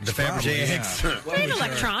Fabergé eggs. The Fabergé eggs. And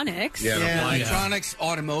electronics. Electronics,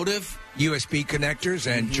 automotive. USB connectors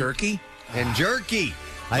and jerky. And jerky.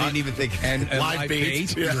 I didn't even think. And live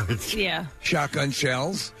bait. Yeah. Shotgun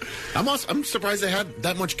shells. I'm surprised they had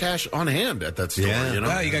that much cash on hand at that store. Yeah. You know?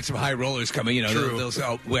 Well, you got some high rollers coming. You know, True. they'll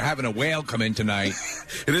say, we're having a whale come in tonight.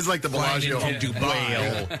 It is like the Flying Bellagio into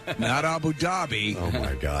Dubai, not Abu Dhabi. Oh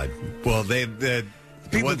my God! Well, the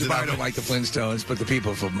people in Dubai don't like the Flintstones, but the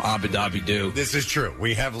people from Abu Dhabi do. This is true.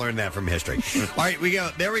 We have learned that from history. All right,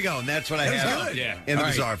 there we go, and that's what I have in the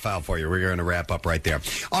bizarre file for you. We're going to wrap up right there.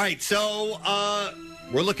 All right, so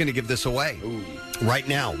we're looking to give this away. Right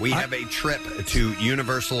now, we have a trip to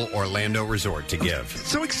Universal Orlando Resort to give.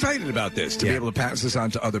 So excited about this, to be able to pass this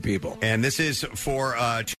on to other people. And this is for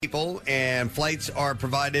people, and flights are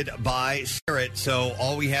provided by Spirit. So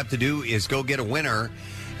all we have to do is go get a winner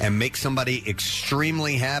and make somebody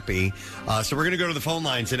extremely happy. So we're going to go to the phone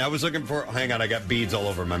lines, and I was looking for... Hang on, I got beads all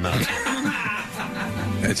over my mouth.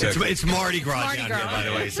 It's Mardi Gras down here, by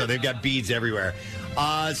the way, so they've got beads everywhere.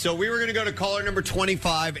 So we were going to go to caller number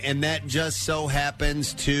 25, and that just so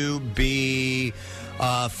happens to be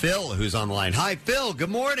Phil, who's on the line. Hi, Phil. Good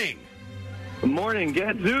morning. Good morning.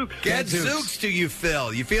 Gadzooks. Gadzooks to you,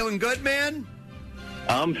 Phil. You feeling good, man?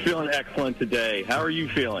 I'm feeling excellent today. How are you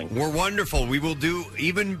feeling? We're wonderful. We will do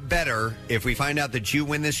even better if we find out that you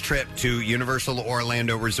win this trip to Universal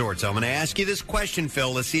Orlando Resort. So I'm going to ask you this question,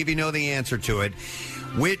 Phil. Let's see if you know the answer to it.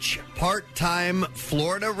 Which part-time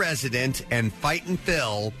Florida resident and Fightin'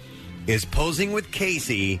 Phil is posing with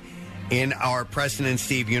Casey in our Preston and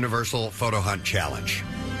Steve Universal Photo Hunt Challenge?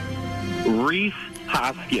 Reese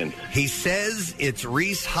Hoskins. He says it's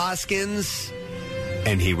Reese Hoskins,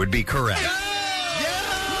 and he would be correct.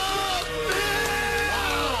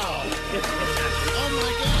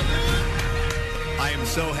 I am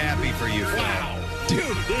so happy for you, Phil. Wow. Dude,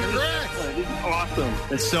 this is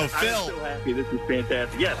awesome. So, Phil, I'm so happy. This is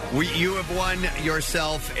fantastic. Yes. You have won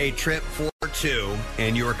yourself a trip for two,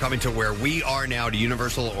 and you are coming to where we are now, to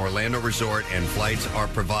Universal Orlando Resort, and flights are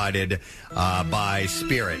provided by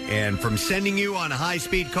Spirit. And from sending you on a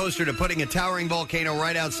high-speed coaster to putting a towering volcano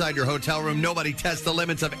right outside your hotel room, nobody tests the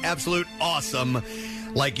limits of absolute awesome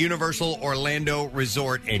like Universal Orlando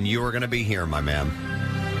Resort, and you are going to be here, my man.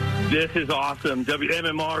 This is awesome.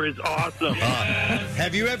 WMMR is awesome.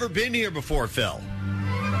 Have you ever been here before, Phil?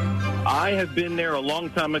 I have been there a long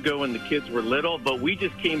time ago when the kids were little, but we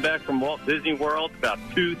just came back from Walt Disney World about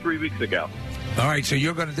 2-3 weeks ago. All right, so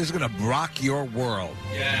this is going to rock your world.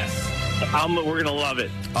 Yes. We're going to love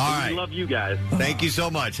it. All right. We love you guys. Thank you so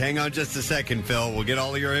much. Hang on just a second, Phil. We'll get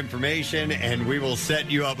all of your information, and we will set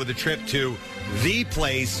you up with a trip to the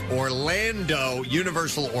place, Orlando,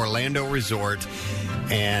 Universal Orlando Resort.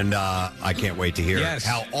 And I can't wait to hear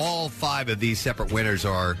how all 5 of these separate winners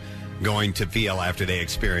are going to feel after they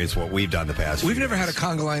experience what we've done the past We've few never years. had a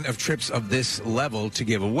conga line of trips of this level to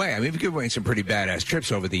give away. I mean, we've given away some pretty badass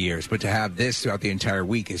trips over the years, but to have this throughout the entire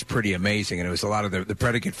week is pretty amazing. And it was a lot of the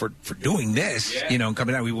predicate for doing this, you know,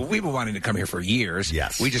 coming out. We've been wanting to come here for years.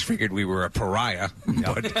 Yes. We just figured we were a pariah,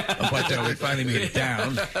 but we finally made it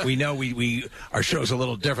down. We know our show's a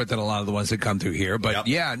little different than a lot of the ones that come through here, but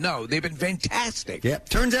they've been fantastic. Yeah.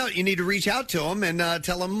 Turns out you need to reach out to them and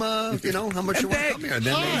tell them, how much you want to come here. And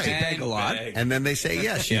then they a lot. And then they say,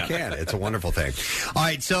 yes, you can. It's a wonderful thing. All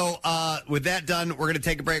right, so with that done, we're going to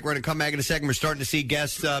take a break. We're going to come back in a second. We're starting to see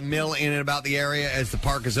guests mill in and about the area as the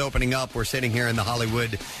park is opening up. We're sitting here in the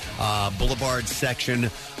Hollywood Boulevard section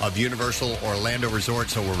of Universal Orlando Resort,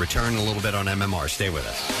 so we'll return a little bit on MMR. Stay with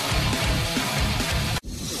us.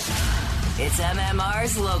 It's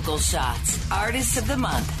MMR's Local Shots, Artist of the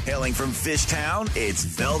Month. Hailing from Fishtown, it's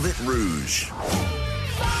Velvet Rouge.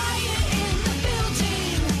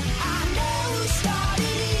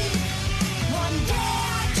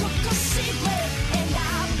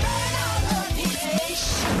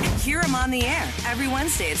 Hear him on the air every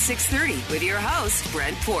Wednesday at 6:30 with your host,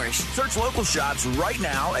 Brent Porsche. Search Local Shots right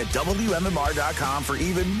now at WMMR.com for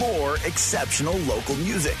even more exceptional local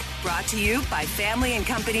music. Brought to you by Family and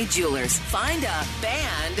Company Jewelers. Find a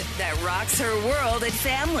band that rocks her world at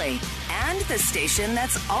Family. And the station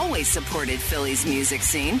that's always supported Philly's music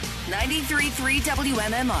scene, 93.3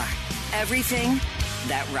 WMMR. Everything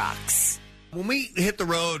that rocks. When we hit the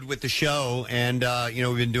road with the show, and,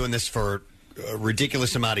 we've been doing this for a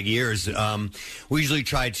ridiculous amount of years, we usually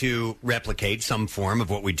try to replicate some form of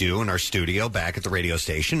what we do in our studio back at the radio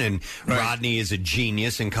station. And Rodney is a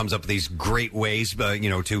genius and comes up with these great ways,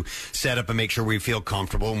 to set up and make sure we feel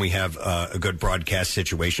comfortable and we have a good broadcast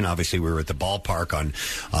situation. Obviously, we were at the ballpark on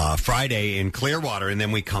Friday in Clearwater, and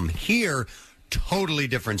then we come here totally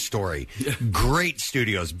different story. Great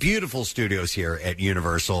studios, beautiful studios here at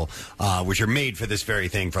Universal, which are made for this very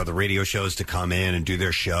thing, for the radio shows to come in and do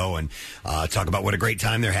their show and talk about what a great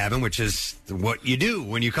time they're having, which is what you do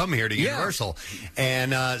when you come here to Universal.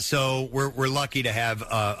 And so we're lucky to have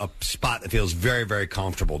a spot that feels very, very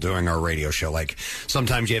comfortable doing our radio show. Like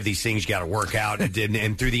sometimes you have these things you got to work out,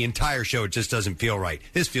 and through the entire show, it just doesn't feel right.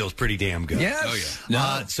 This feels pretty damn good. Yes.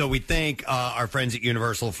 So we thank our friends at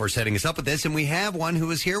Universal for setting us up with this, and we have one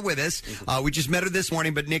who is here with us. We just met her this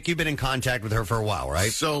morning, but Nick, you've been in contact with her for a while,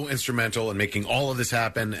 right? So instrumental in making all of this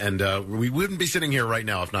happen, and we wouldn't be sitting here right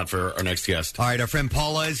now if not for our next guest. All right, our friend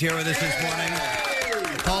Paula is here with us this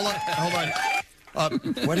morning. Paula, hold on.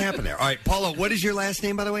 What happened there? All right, Paula, what is your last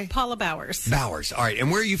name, by the way? Paula Bowers. Bowers. All right,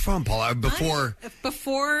 and where are you from, Paula? Before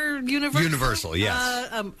Universal? Universal,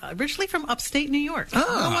 yes. Originally from upstate New York.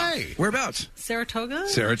 Oh, no way. Whereabouts? Saratoga.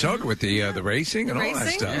 Saratoga with the racing and all that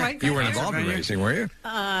stuff. Right, you weren't involved in racing, were you?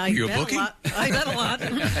 You a bookie? I bet a lot.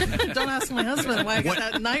 Don't ask my husband why I got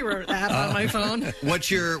that Naira app on my phone.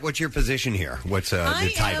 What's your position here? What's the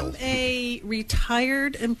title? I am a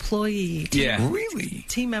retired employee. Really?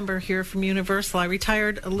 Team member here from Universal. I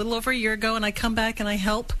retired a little over a year ago, and I come back and I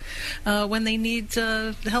help when they need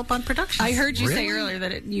help on production. I heard you say earlier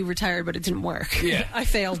that you retired, but it didn't work. Yeah, I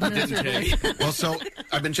failed. Well, so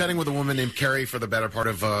I've been chatting with a woman named Carrie for the better part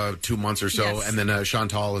of 2 months or so, Yes. and then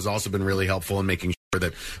Chantal has also been really helpful in making sure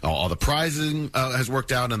that all the prizing has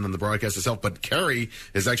worked out, and then the broadcast itself. But Carrie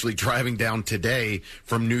is actually driving down today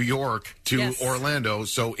from New York to Orlando,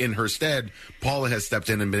 so in her stead, Paula has stepped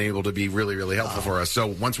in and been able to be really, really helpful for us. So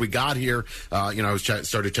once we got here, I was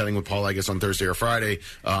started chatting with Paula, I guess, on Thursday or Friday,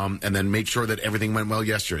 and then made sure that everything went well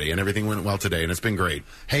yesterday, and everything went well today, and it's been great.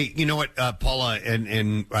 Hey, you know what, Paula,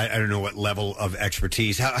 and I don't know what level of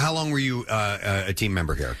expertise, how long were you a team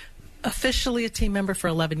member here? Officially a team member for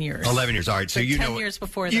 11 years. 11 years, all right. So But you 10 know years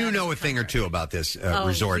before that. You know a thing or two about this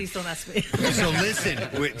resort. Please don't ask me. So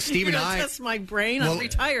listen, Steve and I test my brain. I'm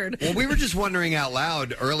retired. Well, we were just wondering out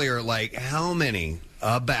loud earlier, like how many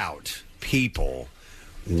people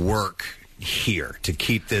work here to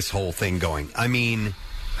keep this whole thing going? I mean,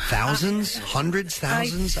 thousands, hundreds,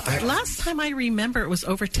 thousands. Last time I remember, it was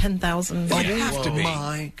over 10,000. Oh, it would have to be.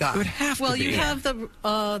 My God, it would have to be. Well, you have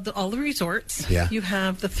all the resorts. Yeah. You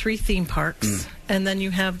have the 3 theme parks, and then you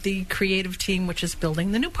have the creative team, which is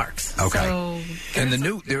building the new parks. Okay. So, and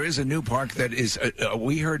there is a new park that is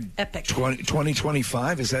we heard epic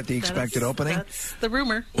 2025. Is that the expected opening? That's the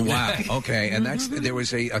rumor. Wow. Okay, and there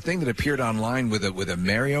was a thing that appeared online with a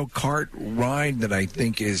Mario Kart ride that I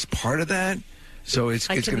think is part of that. So it's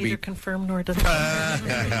I going can to be neither confirm nor deny.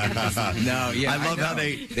 No, yeah, I love how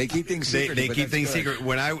they keep things secret. They but keep that's things good. secret.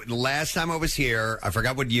 When the last time I was here, I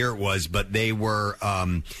forgot what year it was, but they were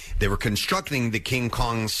constructing the King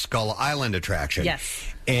Kong Skull Island attraction. Yes.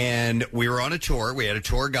 And we were on a tour. We had a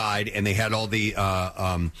tour guide, and they had all the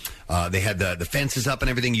they had the fences up and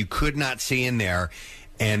everything. You could not see in there.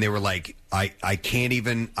 And they were like, I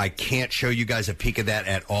can't show you guys a peek of that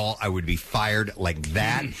at all. I would be fired like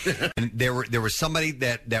that. And there was somebody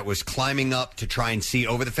that was climbing up to try and see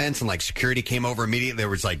over the fence, and like security came over immediately. There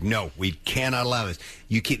was like, no, we cannot allow this.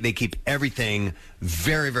 They keep everything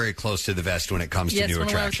very, very close to the vest when it comes to new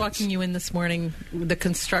attractions. Yes, when I was walking you in this morning, the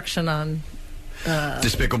construction on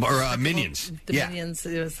Despicable or Minions. The Minions.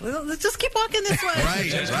 It was, let's just keep walking this way. Right.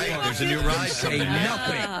 There's a new ride. Say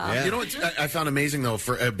nothing. Yeah. You know what I found amazing though,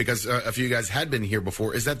 because a few of you guys had been here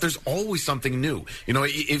before, is that there's always something new. You know,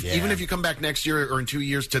 even if you come back next year or in 2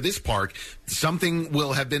 years to this park, something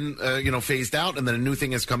will have been phased out, and then a new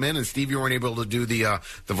thing has come in. And Steve, you weren't able to do the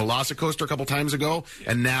Velocicoaster a couple times ago,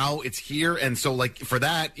 and now it's here. And so, like for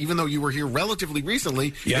that, even though you were here relatively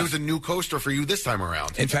recently, it was a new coaster for you this time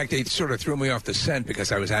around. In fact, they sort of threw me off the scent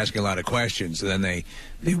because I was asking a lot of questions, and then they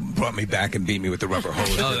brought me back and beat me with the rubber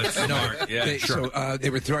hose. Oh, that's smart. Yeah, sure. So they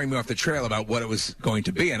were throwing me off the trail about what it was going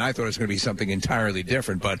to be, and I thought it was going to be something entirely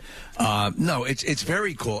different. But no, it's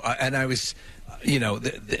very cool. And I was,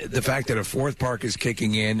 the fact that a fourth park is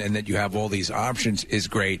kicking in and that you have all these options is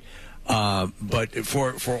great. But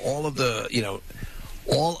for all of the,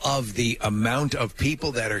 all of the amount of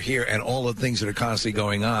people that are here and all of the things that are constantly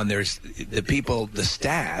going on, there's the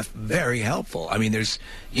staff, very helpful. I mean, there's,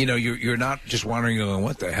 you're not just wandering going,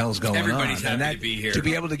 what the hell's going Everybody's on? happy to be here. To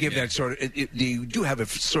be able to give that sort of, you do have a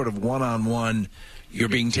sort of one-on-one, you're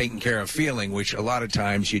being taken care of feeling, which a lot of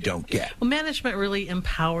times you don't get. Well, management really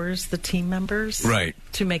empowers the team members right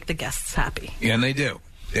to make the guests happy. Yeah, and they do.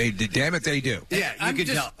 Damn it, they do. Yeah, you could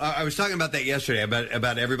tell. I was talking about that yesterday,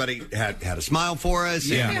 about everybody had a smile for us,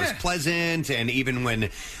 and it was pleasant, and even when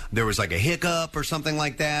there was like a hiccup or something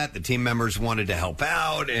like that, the team members wanted to help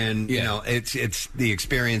out, and you know, it's the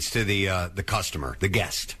experience to the customer, the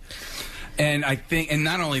guest. And I think, and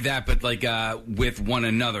not only that, but like with one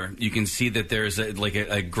another, you can see that there's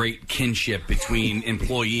a great kinship between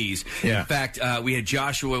employees. Yeah. In fact, we had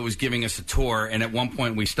Joshua was giving us a tour, and at one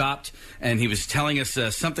point we stopped, and he was telling us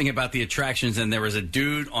something about the attractions, and there was a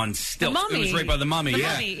dude on stilts. The Mummy. It was right by the Mummy. The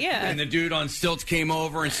Mummy, yeah. And the dude on stilts came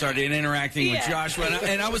over and started interacting with Joshua,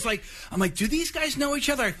 and I was like, do these guys know each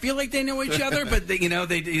other? I feel like they know each other, but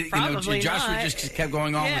Probably Joshua not. just kept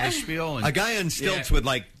going on with the spiel. And, a guy on stilts with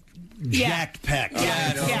like jacked pecs.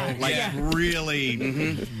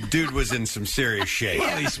 Really, dude was in some serious shape.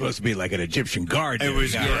 Well, he's supposed to be like an Egyptian guard. It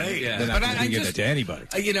was great. great. They're not going to give that to anybody.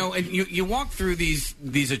 And you walk through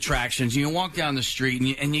these attractions, you walk down the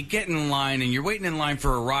street, and you get in line, and you're waiting in line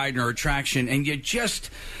for a ride or attraction, and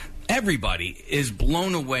everybody is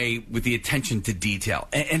blown away with the attention to detail.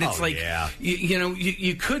 And it's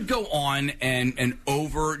you could go on and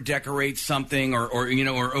over-decorate something or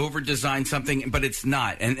over-design something, but it's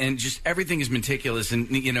not. And just everything is meticulous. And,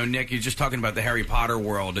 Nick, you're just talking about the Harry Potter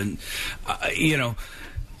world. And,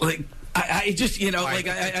 I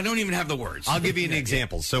don't even have the words. I'll give you an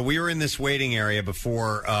example. So we were in this waiting area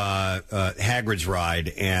before Hagrid's ride,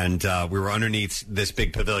 and we were underneath this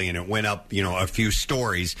big pavilion. It went up, a few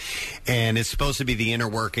stories, and it's supposed to be the inner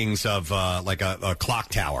workings of like a clock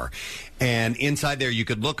tower. And inside there, you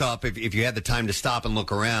could look up if you had the time to stop and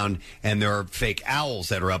look around, and there are fake owls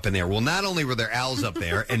that are up in there. Well, not only were there owls up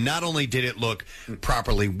there, and not only did it look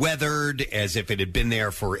properly weathered, as if it had been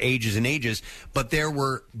there for ages and ages, but there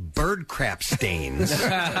were bird crap stains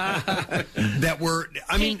that were,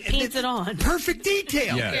 painted on. Perfect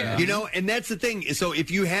detail. Yeah. And that's the thing. So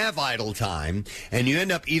if you have idle time, and you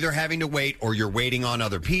end up either having to wait or you're waiting on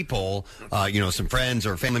other people, some friends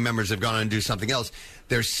or family members have gone on to do something else,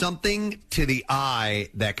 there's something to the eye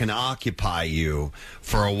that can occupy you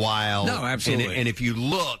for a while. No, absolutely. And if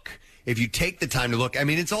you take the time to look,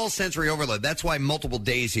 it's all sensory overload. That's why multiple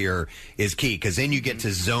days here is key, because then you get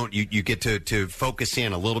to zone, you get to focus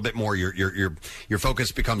in a little bit more. Your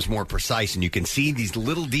focus becomes more precise, and you can see these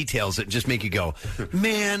little details that just make you go,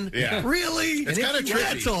 man, really? It's kind of tricky.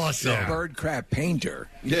 That's awesome. A bird crap painter.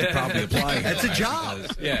 You could probably apply it. That's a job.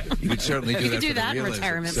 You could certainly do You that. could do for the that in realism.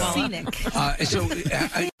 retirement. So,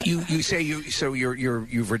 Scenic. You say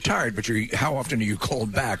you've retired, but how often are you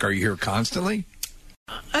called back? Are you here constantly?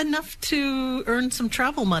 Enough to earn some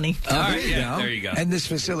travel money. There you go. And this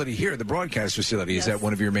facility here, the broadcast facility, is that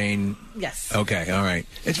one of your main? Yes. Okay, all right.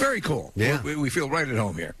 It's very cool. Yeah. We feel right at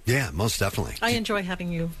home here. Yeah, most definitely. I enjoy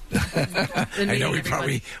having you. I know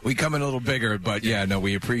we come in a little bigger, but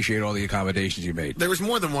we appreciate all the accommodations you made. There was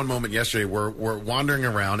more than one moment yesterday where we're wandering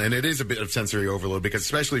around, and it is a bit of sensory overload, because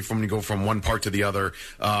especially when you go from one part to the other,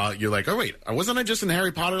 you're like, oh wait, wasn't I just in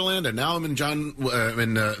Harry Potter Land, and now I'm in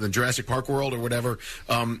the Jurassic Park world or whatever.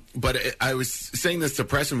 But I was saying this to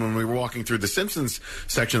Preston when we were walking through the Simpsons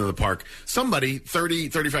section of the park. Somebody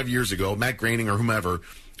 35 years ago, Matt Groening or whomever,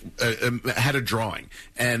 had a drawing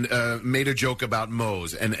and made a joke about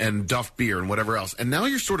Moe's and Duff beer and whatever else. And now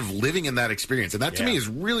you're sort of living in that experience. And that to me is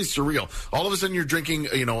really surreal. All of a sudden you're drinking,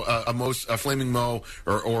 a Flaming Moe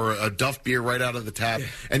or a Duff beer right out of the tap.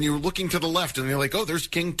 And you're looking to the left and you're like, oh, there's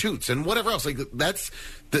King Toots and whatever else. Like that's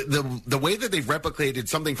the way that they've replicated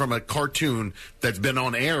something from a cartoon that's been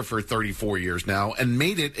on air for 34 years now and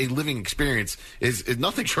made it a living experience is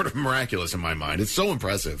nothing short of miraculous in my mind. It's so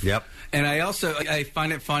impressive. Yep. And I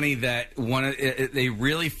find it funny that a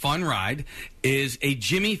really fun ride is a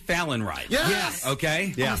Jimmy Fallon ride. Yes.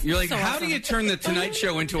 Okay? Yeah. You're like, So how awesome. do you turn the Tonight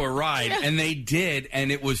Show into a ride? And they did, and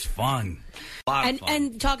it was fun.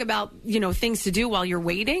 And talk about, things to do while you're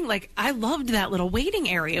waiting. Like, I loved that little waiting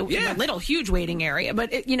area. Yeah. A little huge waiting area.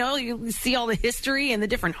 But, you see all the history and the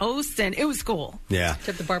different hosts, and it was cool. Yeah.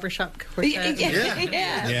 To the barbershop Yeah. quartet.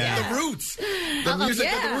 Yeah. The Roots. The music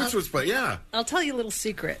that the Roots was playing. Yeah. I'll tell you a little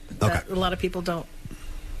secret that a lot of people don't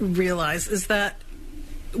realize is that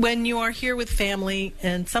when you are here with family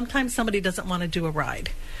and sometimes somebody doesn't want to do a ride,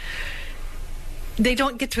 they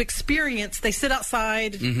don't get to experience. They sit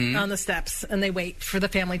outside on the steps and they wait for the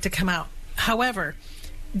family to come out. However,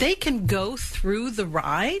 they can go through the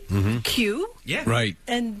ride queue Right.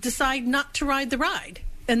 and decide not to ride the ride.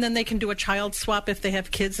 And then they can do a child swap if they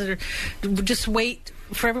have kids, or just wait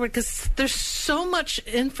for everybody, because there's so much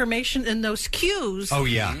information in those queues. Oh,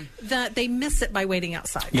 yeah. That they miss it by waiting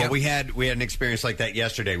outside. Yeah, we had an experience like that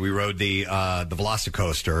yesterday. We rode the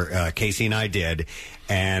Velocicoaster. Casey and I did,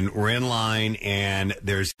 and we're in line, and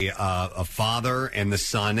there's a father and the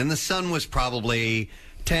son was probably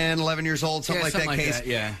 10, 11 years old, something like that, Case.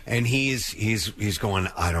 Yeah. And he's going,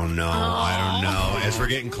 I don't know, as we're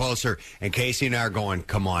getting closer. And Casey and I are going,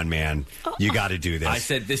 come on, man, you got to do this. I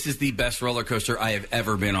said, this is the best roller coaster I have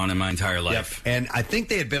ever been on in my entire life. Yep. And I think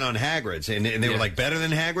they had been on Hagrid's, and they were like, better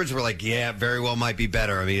than Hagrid's? We're like, yeah, very well might be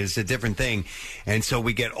better. I mean, it's a different thing. And so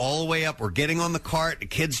we get all the way up, we're getting on the cart, the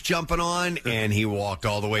kid's jumping on, and he walked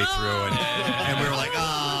all the way through. And we were like,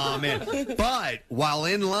 oh, man. But while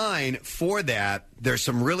in line for that, there's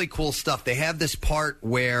some really cool stuff. They have this part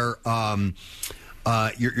where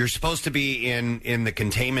you're supposed to be in the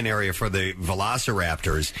containment area for the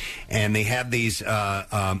velociraptors, and they have these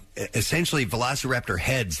essentially velociraptor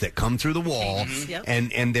heads that come through the wall,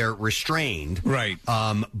 and they're restrained. Right.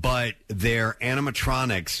 But they're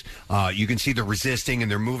animatronics. You can see they're resisting,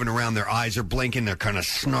 and they're moving around. Their eyes are blinking. They're kind of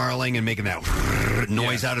snarling and making that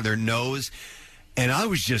noise out of their nose. And I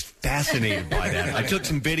was just fascinated by that. I took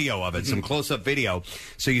some video of it, some close-up video.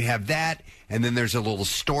 So you have that, and then there's a little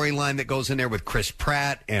storyline that goes in there with Chris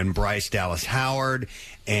Pratt and Bryce Dallas Howard,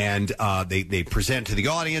 and they present to the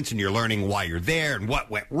audience, and you're learning why you're there and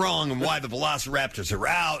what went wrong and why the velociraptors are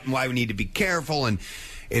out and why we need to be careful, and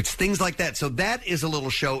it's things like that. So that is a little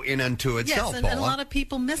show in unto itself, yes, and a lot of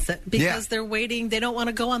people miss it because they're waiting. They don't want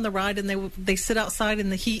to go on the ride, and they sit outside in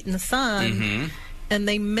the heat and the sun. And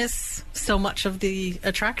they miss so much of the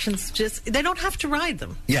attractions. They don't have to ride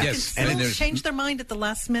them. Yes, and they change their mind at the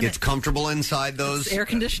last minute. It's comfortable inside those air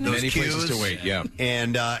conditioning. Those many queues. places to wait. Yeah,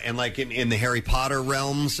 and like in the Harry Potter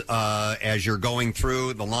realms, as you're going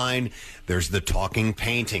through the line, there's the talking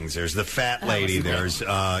paintings. There's the fat lady. There's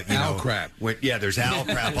owl crap. There's owl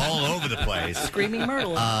crap all over the place. Screaming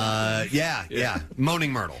Myrtle.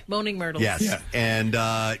 Moaning Myrtle. Moaning Myrtle. Yes, and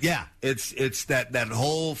it's that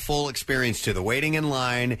whole full experience to the waiting in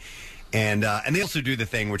line, and they also do the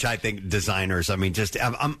thing which I think designers. I mean, just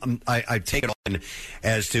I take it on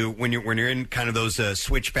as to when you're in kind of those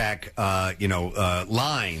switchback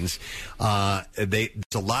lines. There's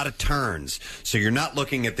a lot of turns, so you're not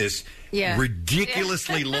looking at this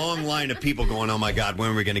ridiculously long line of people going, oh my God,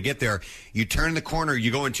 when are we going to get there? You turn the corner,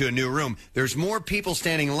 you go into a new room. There's more people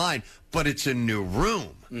standing in line, but it's a new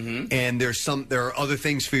room. And there are other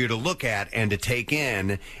things for you to look at and to take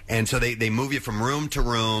in, and so they move you from room to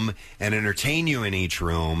room and entertain you in each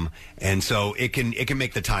room, and so it can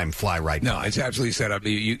make the time fly right by. No, it's absolutely set up.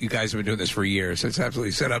 You guys have been doing this for years. It's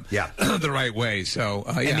absolutely set up the right way. So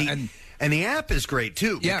and the app is great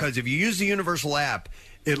too, because if you use the Universal app,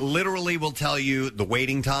 it literally will tell you the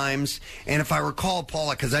waiting times. And if I recall,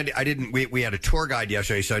 Paula, because I didn't, we had a tour guide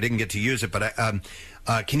yesterday, so I didn't get to use it. But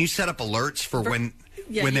can you set up alerts for when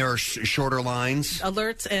there are shorter lines?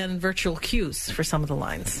 Alerts and virtual queues for some of the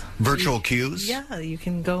lines. Virtual queues? Yeah, you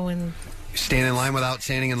can go and stand in line without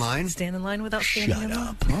standing in line? Stand in line without standing in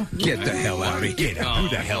line. Huh? Get the hell out of here. Get out. Who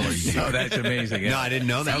the hell are you? Oh, that's amazing. No, I didn't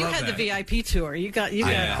know that. So you had the VIP tour.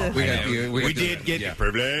 We did get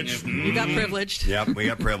privileged. You got privileged. Yep, we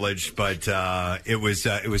got privileged, but it was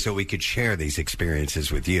so we could share these experiences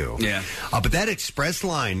with you. Yeah. But that express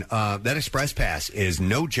line, that express pass is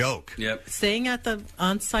no joke. Yep. Staying at the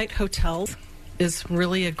on-site hotels is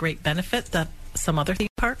really a great benefit that some other theme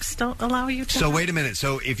parks don't allow you to. So wait a minute.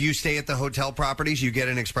 So if you stay at the hotel properties, you get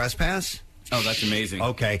an express pass? Oh, that's amazing.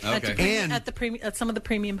 Okay. At some of the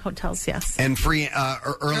premium hotels, yes. And free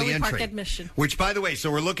early entry. Park admission. Which, by the way, so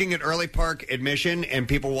we're looking at early park admission and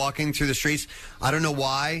people walking through the streets. I don't know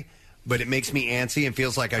why, but it makes me antsy and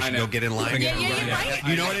feels like I should go get in line. Yeah, right.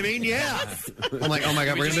 You know what I mean? Yeah. I'm like, oh my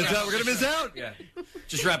God, we're going to miss out. We're going to miss out. Yeah.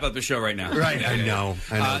 Just wrap up the show right now. Right. I know.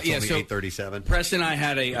 It's only 8:37. Preston and I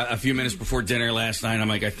had a few minutes before dinner last night. I'm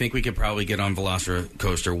like, I think we could probably get on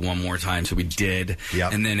Velocicoaster one more time. So we did.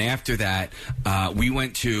 Yep. And then after that, we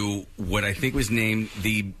went to what I think was named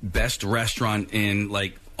the best restaurant in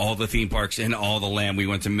like all the theme parks in all the land. We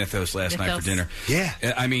went to Mythos last night for dinner. Yeah.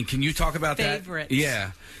 I mean, can you talk about Favorite. that?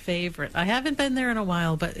 Yeah. Favorite. I haven't been there in a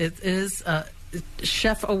while, but it is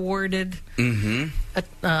chef awarded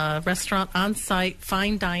restaurant on site,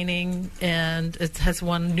 fine dining, and it has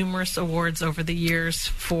won numerous awards over the years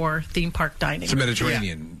for theme park dining. It's a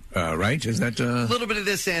Mediterranean, right? Is that a little bit of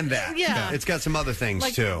this and that? Yeah. It's got some other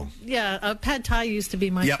things too. Yeah, pad thai used to be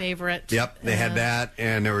my favorite. Yep, they had that,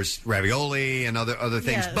 and there was ravioli and other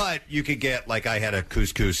things. Yeah. But you could get, like, I had a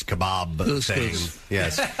couscous kebab thing.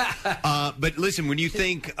 Yes. But listen, when you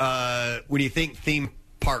think theme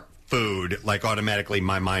park food, like automatically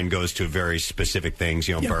my mind goes to very specific things,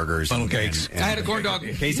 burgers. Funnel cakes. I had a corn dog.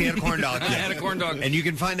 Casey had a corn dog. I had a corn dog. And you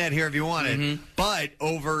can find that here if you want it. But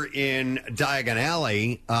over in Diagon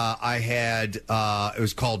Alley, I had, it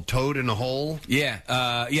was called Toad in a Hole. Yeah,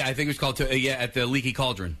 I think it was called, at the Leaky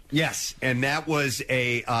Cauldron. Yes, and that was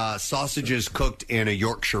a sausages cooked in a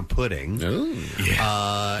Yorkshire pudding. Ooh.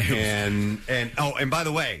 And by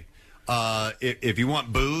the way, if you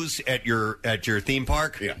want booze at your theme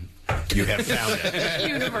park, you have found it.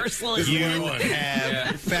 Universal. You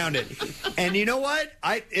have found it. And you know what?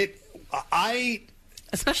 I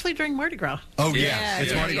especially during Mardi Gras. Oh yeah,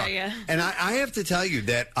 it's Mardi Gras. Yeah. And I have to tell you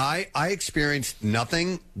that I experienced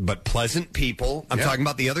nothing but pleasant people. I'm talking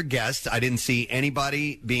about the other guests. I didn't see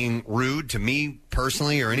anybody being rude to me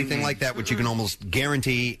personally or anything like that, which you can almost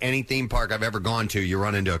guarantee any theme park I've ever gone to. You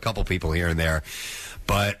run into a couple people here and there.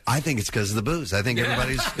 But I think it's because of the booze. I think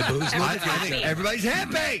everybody's the booze. I think everybody's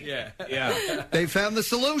happy. Yeah. They found the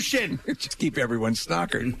solution. Just keep everyone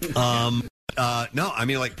snockered. No, I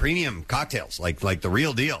mean like premium cocktails, like the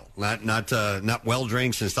real deal, not well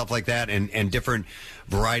drinks and stuff like that, and different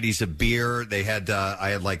varieties of beer. They had I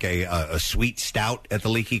had like a sweet stout at the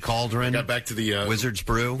Leaky Cauldron. Got back to the Wizard's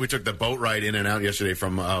Brew. We took the boat ride in and out yesterday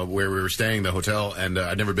from where we were staying, the hotel, and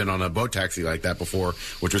I'd never been on a boat taxi like that before,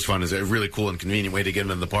 which was fun. It's a really cool and convenient way to get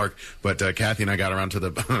into the park. But Kathy and I got around to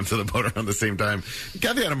the boat around the same time.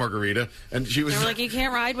 Kathy had a margarita, and she was They were like, you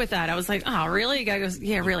can't ride with that. I was like, oh, really? The guy goes,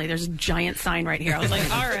 yeah, really. There's a giant sign right here. I was like,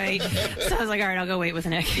 all right. So I was like, all right, I'll go wait with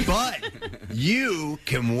Nick. But you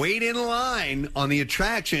can wait in line on the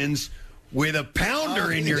attractions with a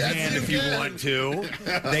pounder in your hand if you want to.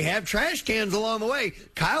 They have trash cans along the way.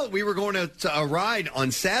 Kyle, we were going to a ride on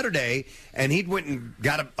Saturday, and he went and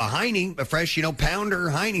got a Heine, a fresh, pounder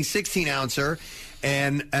Heine 16-ouncer.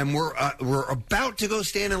 And we're about to go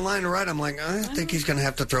stand in line to ride. I'm like, I think he's going to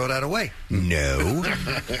have to throw that away. No.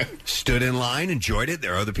 Stood in line, enjoyed it.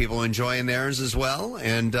 There are other people enjoying theirs as well.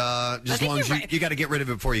 And just as long as you got to get rid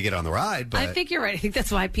of it before you get on the ride. But I think you're right. I think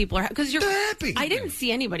that's why people are, because you're happy. I didn't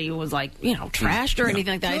see anybody who was like, trashed or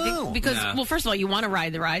anything like that. I think because, well, first of all, you want to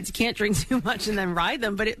ride the rides. You can't drink too much and then ride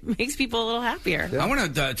them, but it makes people a little happier. I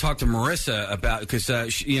want to talk to Marissa about,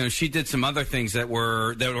 because she did some other things that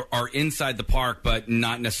are inside the park, but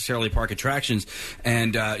not necessarily park attractions.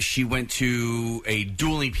 And she went to a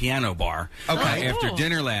dueling piano bar after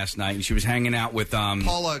dinner last night, and she was hanging out with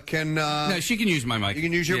Paula. No, she can use my mic. You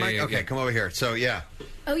can use your mic? Yeah, okay, come over here. So, yeah.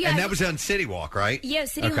 Oh, yeah. And that was on City Walk, right? Yeah,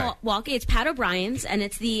 City Walk. It's Pat O'Brien's, and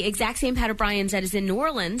it's the exact same Pat O'Brien's that is in New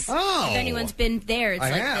Orleans. Oh. If anyone's been there, it's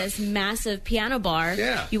this massive piano bar.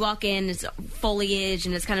 Yeah. You walk in, it's foliage,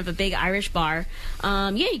 and it's kind of a big Irish bar.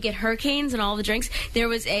 You get hurricanes and all the drinks. There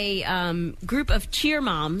was a group of cheer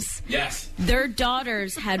moms. Yes. Their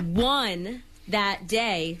daughters had won that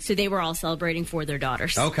day, so they were all celebrating for their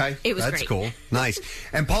daughters. Okay. It was That's great. cool. Nice.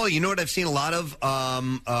 And, Paula, you know what I've seen a lot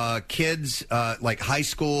of? Kids, like high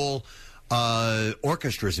school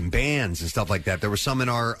orchestras and bands and stuff like that. There were some in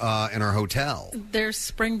our hotel. There's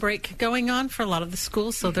spring break going on for a lot of the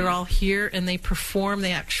schools, so they're all here and they perform.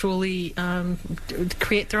 They actually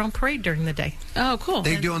create their own parade during the day. Oh, cool.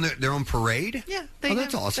 They're doing their own parade? Yeah.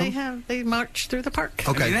 That's awesome. They march through the park.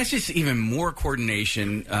 Okay. I mean, that's just even more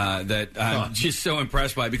coordination that I'm just so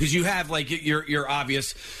impressed by, because you have like your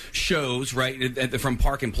obvious shows, right, from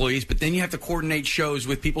park employees, but then you have to coordinate shows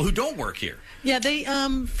with people who don't work here. Yeah, they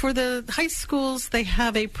for the high schools, they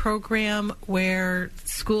have a program where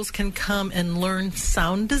schools can come and learn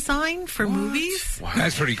sound design for movies. Wow.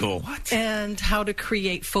 That's pretty cool. And how to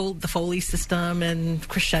create the Foley system and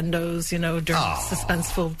crescendos, during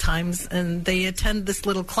suspenseful times. And they attend this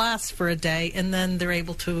little class for a day, and then they're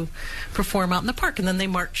able to perform out in the park, and then they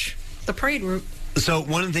march the parade route. So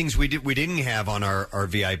one of the things we didn't have on our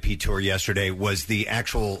VIP tour yesterday was the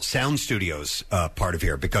actual sound studios part of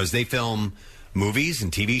here, because they film movies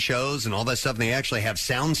and TV shows and all that stuff, and they actually have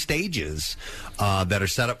sound stages that are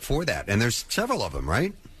set up for that. And there's several of them,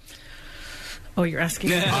 right? Oh, you're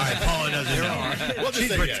asking me? All right, Paula doesn't know.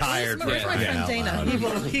 She's retired. Where's my friend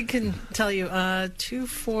Dana? He can tell you 2,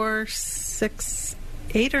 4, 6,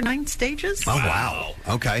 8 or 9 stages. Oh, wow.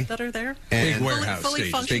 Okay. That are there. And big warehouse fully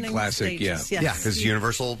stages, functioning big classic, stages, yeah. Yeah, because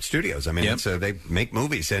Universal Studios. I mean, they make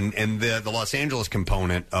movies, and the Los Angeles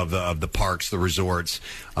component of the parks, the resorts,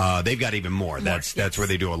 they've got even more. That's where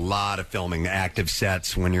they do a lot of filming, active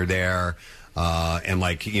sets when you're there, and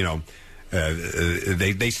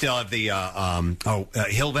They still have the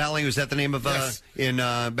Hill Valley. Was that the name of in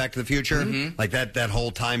Back to the Future? Mm-hmm. Like that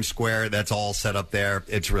whole Times Square. That's all set up there.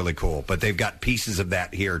 It's really cool. But they've got pieces of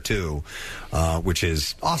that here too, which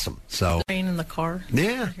is awesome. So Train in the car.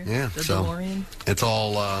 Yeah. The DeLorean. It's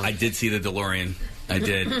all. I did see the DeLorean. I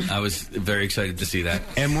did. I was very excited to see that.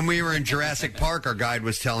 And when we were in Jurassic Park, our guide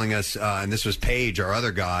was telling us, and this was Paige, our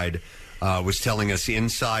other guide, was telling us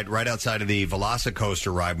inside, right outside of the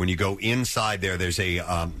Velocicoaster ride, when you go inside there, there's a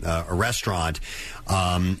restaurant,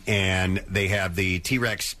 and they have the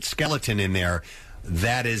T-Rex skeleton in there.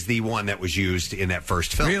 That is the one that was used in that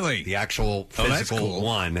first film. Really? The actual physical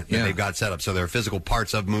one that they've got set up. So there are physical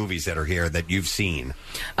parts of movies that are here that you've seen.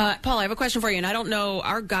 Paul, I have a question for you, and I don't know,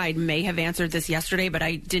 our guide may have answered this yesterday, but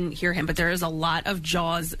I didn't hear him. But there is a lot of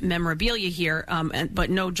Jaws memorabilia here,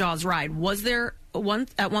 but no Jaws ride. Was there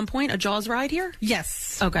at one point a Jaws ride here?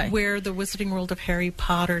 Yes. Okay. Where the Wizarding World of Harry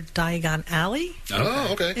Potter Diagon Alley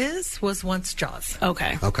was once Jaws.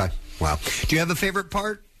 Okay. Okay. Wow. Do you have a favorite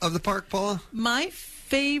part of the park, Paula? My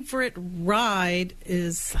favorite ride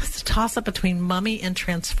is a toss-up between Mummy and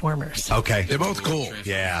Transformers. Okay. They're both cool.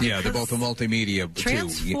 Yeah. Yeah, they're both a multimedia,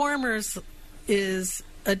 Transformers is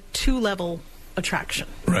a 2-level attraction.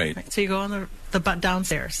 Right. So you go on the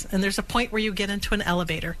downstairs, and there's a point where you get into an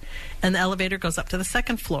elevator, and the elevator goes up to the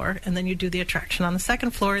second floor, and then you do the attraction on the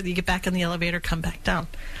second floor, you get back in the elevator, come back down.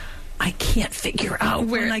 I can't figure out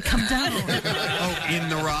when I come down. In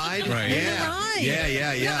the ride? Right. Yeah.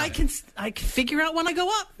 Yeah. I can figure out when I go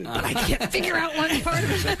up, but I can't figure out when part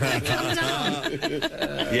of it I come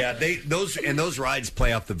down. Yeah, those rides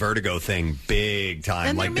play off the Vertigo thing big time.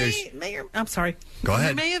 And like I'm sorry. Go ahead.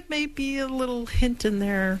 There may have maybe a little hint in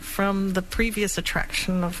there from the previous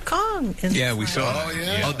attraction of Kong. Yeah, we saw.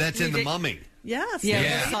 Oh, that's in the Mummy. Yes.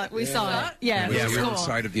 Yeah. We saw it. Yeah. Yeah, we were cool.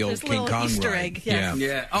 inside of the old There's a King little Kong Easter ride. egg, yes.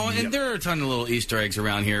 Yeah. Oh, and there are a ton of little Easter eggs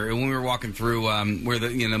around here. And when we were walking through where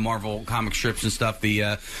the Marvel comic strips and stuff,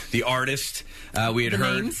 the artist, we had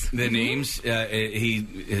heard the names. He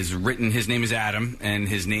has written, his name is Adam, and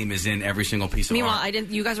his name is in every single piece of Meanwhile, art. I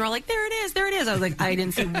didn't. You guys were all like, "There it is, there it is." I was like, I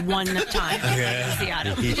didn't see one time. See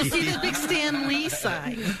Adam. Did you see the big Stan Lee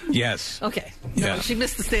sign? Yes. Okay. Yeah. No, she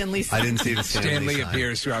missed the Stan Lee sign. I didn't see the Stan Lee sign.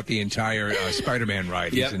 appears throughout the entire Spider-Man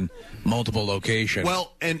ride. He's in multiple locations.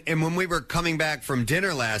 Well, and when we were coming back from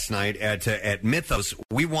dinner last night at Mythos,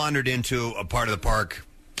 we wandered into a part of the park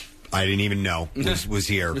I didn't even know was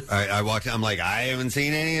here. I walked in, I'm like, I haven't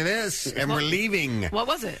seen any of this, and we're leaving. What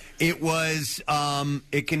was it? It was,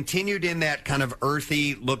 it continued in that kind of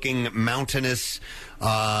earthy-looking, mountainous,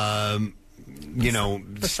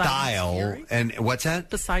 style. Fury? And what's that?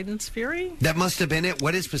 Poseidon's Fury? That must have been it.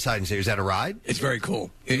 What is Poseidon's Fury? Is that a ride? It's very cool.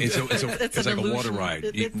 It's like a water ride,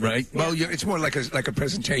 right? Well, it's more like a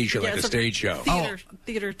presentation, like a stage show.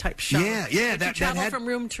 Theater type show. Yeah. You travel from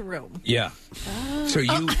room to room. Yeah. So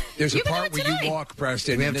there's a part where you walk,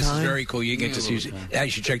 Preston, and this is very cool. You get to see. You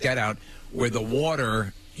should check that out. Where the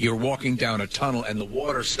water, you're walking down a tunnel, and the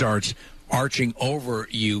water starts arching over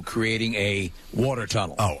you, creating a water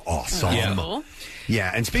tunnel. Oh, awesome! Yeah. Cool. Yeah,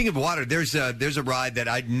 and speaking of water, there's a ride that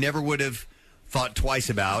I never would have thought twice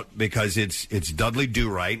about because it's Dudley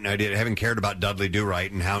Do-Right, and I haven't cared about Dudley Do-Right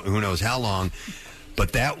and who knows how long.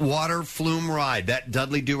 But that water flume ride, that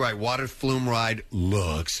Dudley Do-Right water flume ride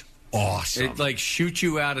looks awesome. It like shoots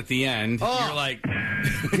you out at the end. Oh. You're like,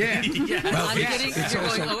 yeah. You're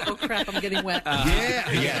going, oh crap, I'm getting wet.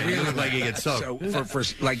 Yeah. You look like you get soaked. So for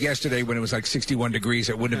like yesterday when it was like 61 degrees,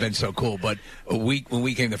 it wouldn't have been so cool. But when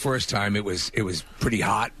we came the first time, it was pretty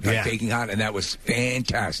hot, like baking hot, and that was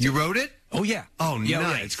fantastic. You rode it? Oh yeah. Oh, yeah,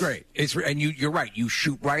 nice. Yeah, it's great. You're right. You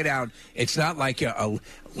shoot right out. It's not like a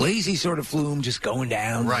lazy sort of flume just going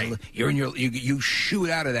down. Right. You shoot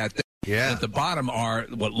out of that thing. Yeah. At the bottom are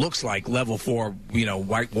what looks like level 4,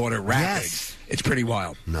 whitewater rapids. Yes. It's pretty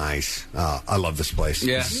wild. Nice. I love this place.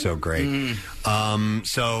 Yeah. This is so great.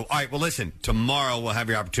 So, all right, well, listen, tomorrow we'll have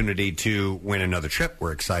your opportunity to win another trip.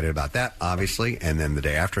 We're excited about that, obviously, and then the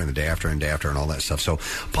day after, and the day after, and the day after, and all that stuff. So,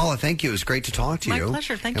 Paula, thank you. It was great to talk to My you.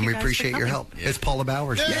 pleasure. Thank and you we guys appreciate for your coming. help. It's Paula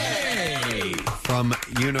Bowers. Yay! From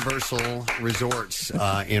Universal Resorts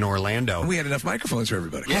in Orlando. We had enough microphones for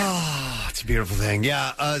everybody. Oh, it's a beautiful thing.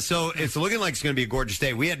 Yeah, so it's looking like it's going to be a gorgeous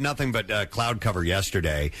day. We had nothing but cloud cover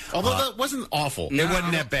yesterday. Although that wasn't awful. It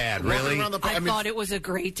wasn't that bad, really. I thought it was a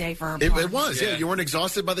great day for a party. It was, yeah. You weren't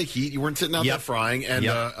exhausted by the heat. You weren't sitting out there frying. And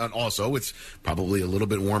also, it's probably a little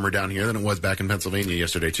bit warmer down here than it was back in Pennsylvania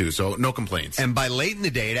yesterday, too. So no complaints. And by late in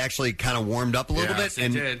the day, it actually kind of warmed up a little bit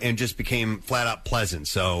and just became flat out pleasant.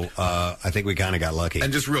 So I think we kind of got lucky.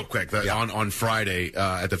 And just real quick, on Friday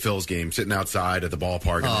at the Phils game, sitting outside at the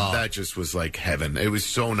ballpark, and that just was like heaven. It was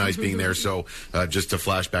so nice being there. So just to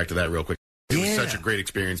flash back to that real quick. It was such a great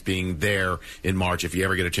experience being there in March. If you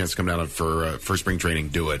ever get a chance to come down for spring training,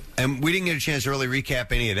 do it. And we didn't get a chance to really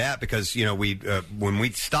recap any of that because, we when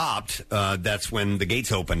we stopped, that's when the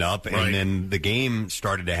gates opened up and then the game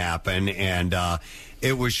started to happen. And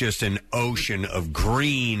it was just an ocean of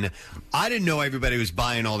green. I didn't know everybody was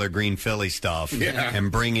buying all their green Philly stuff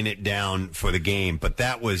and bringing it down for the game, but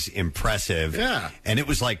that was impressive. Yeah. And it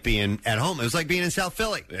was like being at home. It was like being in South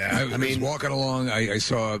Philly. Yeah. I mean, walking along, I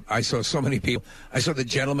saw so many people. I saw the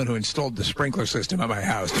gentleman who installed the sprinkler system at my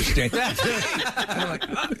house. Just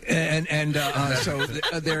so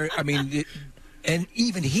there. I mean, and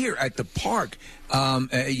even here at the park,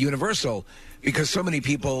 at Universal. Because so many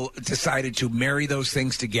people decided to marry those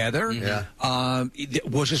things together.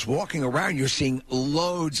 Was just walking around, you're seeing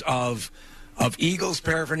loads of Eagles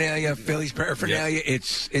paraphernalia, Phillies paraphernalia.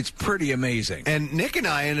 It's pretty amazing. And Nick and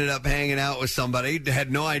I ended up hanging out with somebody,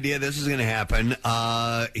 had no idea this was going to happen.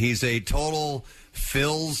 He's a total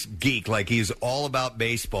Phil's geek. Like, he's all about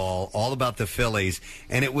baseball, all about the Phillies.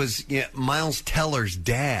 And it was Miles Teller's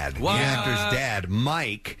dad, the actor's dad,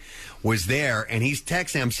 Mike, was there, and he's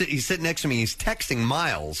texting. He's sitting next to me. He's texting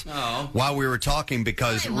Miles while we were talking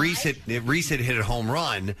because Reese had hit a home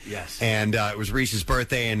run. Yes, and it was Reese's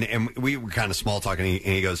birthday, and we were kind of small talking. And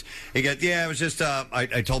he goes, yeah, it was just.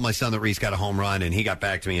 I told my son that Reese got a home run, and he got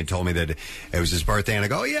back to me and told me that it was his birthday. And I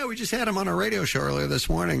go, oh yeah, we just had him on a radio show earlier this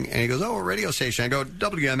morning. And he goes, oh, a radio station. I go,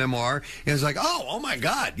 WMMR. He was like, oh my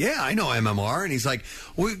God, yeah, I know MMR. And he's like,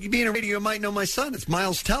 well, being a radio, you might know my son. It's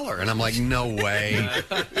Miles Teller. And I'm like, no way.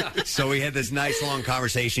 So we had this nice long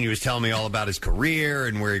conversation. He was telling me all about his career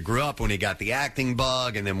and where he grew up when he got the acting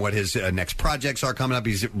bug, and then what his next projects are coming up.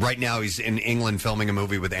 Right now he's in England filming a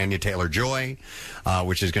movie with Anya Taylor-Joy,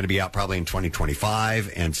 which is going to be out probably in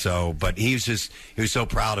 2025. And so, but he was so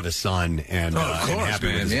proud of his son and happy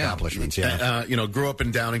with his accomplishments. Grew up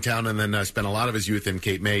in Downingtown and then spent a lot of his youth in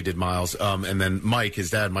Cape May. Did Miles, and then Mike, his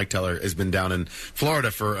dad, Mike Teller, has been down in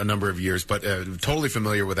Florida for a number of years, but totally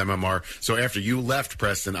familiar with MMR. So after you left,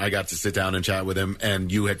 Preston, I got to sit down and chat with him,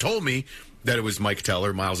 and you had told me that it was Mike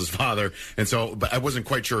Teller, Miles' father, and so, but I wasn't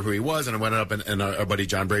quite sure who he was, and I went up and our buddy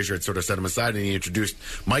John Brazier had sort of set him aside, and he introduced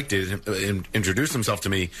himself to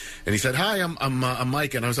me, and he said, "Hi, I'm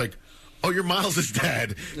Mike," and I was like, "Oh, you're Miles'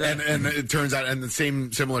 dad," and it turns out, and the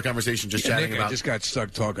similar conversation, just chatting Nick, about. I just got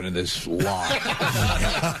stuck talking to this lot.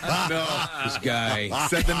 This guy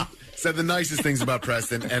said the nicest things about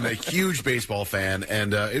Preston, and a huge baseball fan,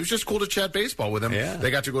 and it was just cool to chat baseball with him. Yeah. They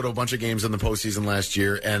got to go to a bunch of games in the postseason last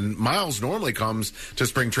year, and Miles normally comes to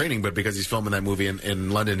spring training, but because he's filming that movie in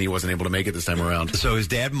London, he wasn't able to make it this time around. So his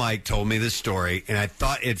dad, Mike, told me this story, and I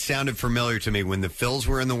thought it sounded familiar to me when the Phils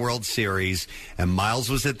were in the World Series, and Miles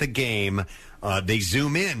was at the game. They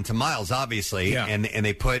zoom in to Miles, obviously, and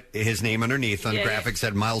they put his name underneath on graphics,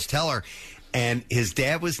 said Miles Teller. And his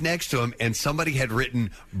dad was next to him, and somebody had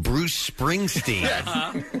written Bruce Springsteen.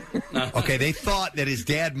 Okay, they thought that his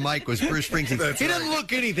dad, Mike, was Bruce Springsteen. He doesn't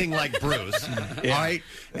look anything like Bruce, all right?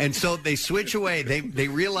 And so they switch away. They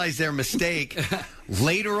realize their mistake.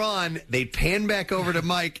 Later on, they pan back over to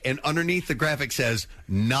Mike, and underneath the graphic says,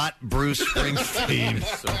 not Bruce Springsteen.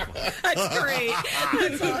 That's great.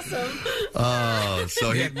 That's awesome. Oh,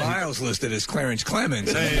 so he had Miles listed as Clarence Clemens.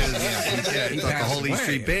 He thought the whole E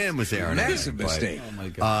Street Band was there. Massive mistake. Oh my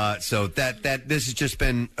God. So that this has just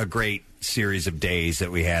been a great series of days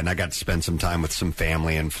that we had, and I got to spend some time with some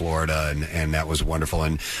family in Florida, and that was wonderful.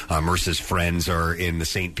 And Marissa's friends are in the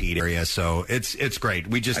St. Pete area, so it's great.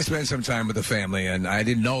 I spent some time with the family, and I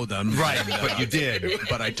didn't know them, right? But you did.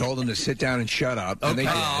 But I told them to sit down and shut up, and they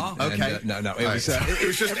did. Okay. And, no, it was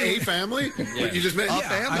just a family. You just met a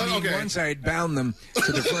family. I mean, once I had bound them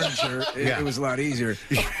to the furniture, it was a lot easier.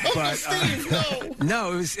 But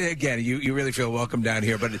no, it was again. You really feel welcome down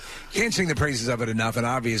here, but can't sing the praises of it enough. And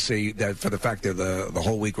obviously, that for the fact that the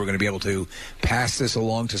whole week we're going to be able to pass this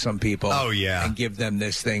along to some people. Oh yeah, and give them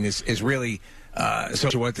this thing is really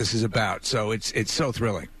so what this is about. So it's so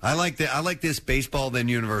thrilling. I like this baseball then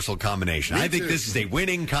Universal combination. I think this is a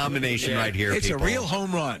winning combination right here. It's people. a real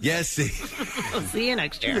home run. Yes. We'll see you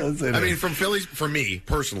next year. I mean, for me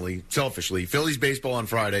personally, selfishly, Phillies baseball on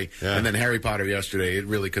Friday, and then Harry Potter yesterday. It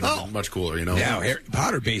really could have been much cooler, you know. Now Harry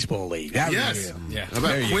Potter baseball league. Yes. Yeah. How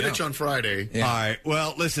about Quidditch on Friday? Yeah. All right.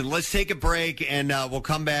 Well, listen. Let's take a break, and we'll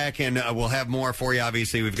come back, and we'll have more for you.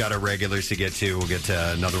 Obviously, we've got our regulars to get to. We'll get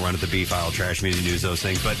to another run at the B-File, Trash Media News, those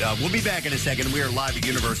things. But we'll be back in a second. We are live at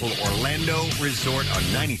Universal Orlando Resort on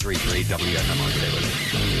 93.3 WMMR. Stay with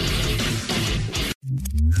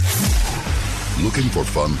us. Looking for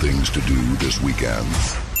fun things to do this weekend?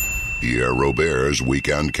 Pierre Robert's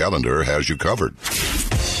weekend calendar has you covered.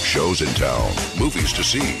 Shows in town, movies to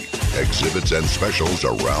see, exhibits and specials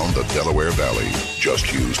around the Delaware Valley.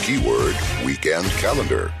 Just use keyword weekend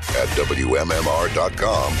calendar at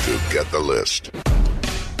WMMR.com to get the list.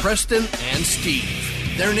 Preston and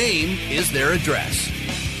Steve. Their name is their address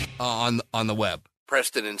on the web.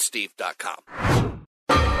 PrestonandSteve.com.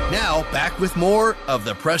 Now, back with more of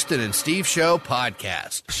the Preston and Steve Show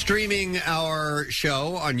podcast. Streaming our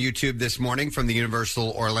show on YouTube this morning from the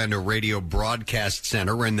Universal Orlando Radio Broadcast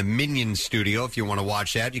Center. We're in the Minion studio. If you want to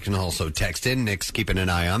watch that, you can also text in. Nick's keeping an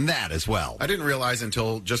eye on that as well. I didn't realize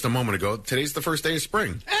until just a moment ago, today's the first day of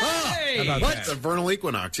spring. Hey! What? The vernal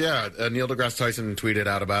equinox, yeah. Neil deGrasse Tyson tweeted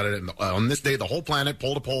out about it. And on this day, the whole planet,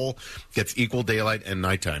 pole to pole, gets equal daylight and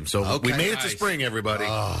nighttime. So we made it to spring, everybody.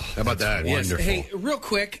 How about that? Yes. Hey, real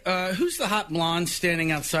quick, who's the hot blonde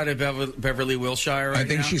standing outside of Beverly Wilshire right I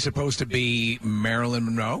think now? she's supposed to be Marilyn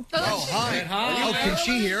Monroe. Oh, hi. Hi. Can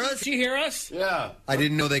she hear us? Can she hear us? Yeah. I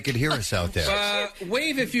didn't know they could hear us out there.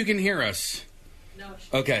 Wave if you can hear us.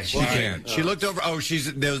 Okay. She can. She looked over. Oh,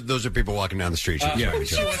 those are people walking down the street. She's You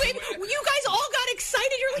guys all got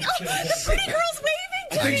excited. You're like, oh, the pretty girl's waving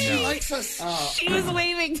to me. She likes us. She was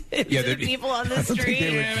waving to the people on the I don't think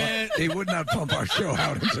street. they would not pump our show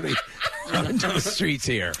out into the streets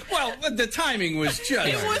here. Well, the timing was just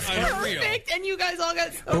It was unreal. perfect, and you guys all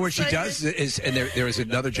got so But what she excited. does is, and there is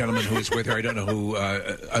another gentleman who is with her. I don't know who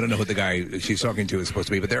the guy she's talking to is supposed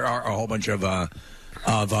to be, but there are a whole bunch of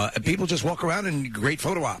people just walk around and great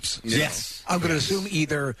photo ops. Yes. I'm going to assume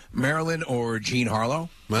either Marilyn or Jean Harlow.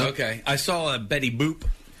 Okay. I saw Betty Boop.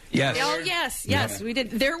 Yes. Oh, yes, we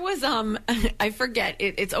did. There was, I forget,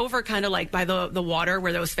 it's over kind of like by the water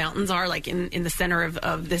where those fountains are, like in the center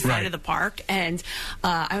of this side of the park. And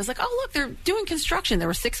I was like, oh, look, they're doing construction. There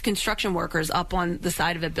were 6 construction workers up on the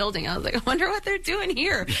side of a building. I was like, I wonder what they're doing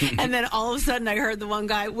here. And then all of a sudden I heard the one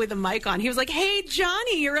guy with a mic on. He was like, hey,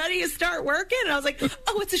 Johnny, you ready to start working? And I was like,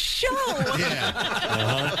 oh, it's a show.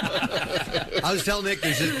 I was telling Nick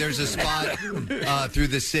there's a spot through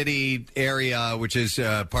the city area, which is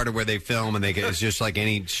part of where they film, and it's just like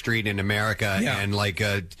any street in America, and like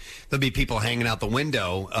there'll be people hanging out the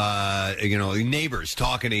window, neighbors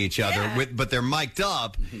talking to each other, but they're mic'd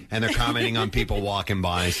up and they're commenting on people walking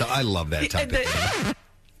by. So I love that type of thing.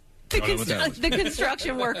 The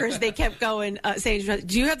construction workers, they kept going, saying,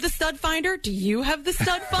 do you have the stud finder? Do you have the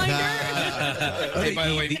stud finder? Hey, by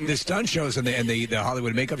the way, the stunt shows and the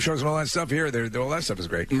Hollywood makeup shows and all that stuff here, all that stuff is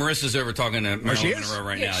great. Marissa's over talking to Marilyn Monroe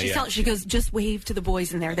right now. She goes, just wave to the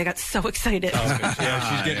boys in there. They got so excited.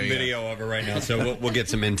 She's getting video of it right now, so we'll get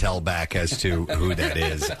some intel back as to who that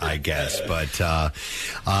is, I guess. But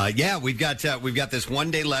we've got this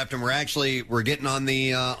one day left, and we're getting on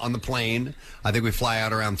the plane. I think we fly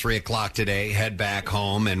out around 3:00 today, head back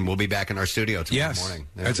home, and we'll be back in our studio tomorrow morning.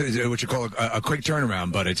 Yeah. It's what you call a quick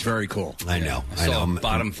turnaround, but it's very cool. I know. I saw a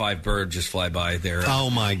bottom 5 bird just fly by there.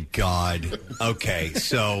 Oh, my God. Okay,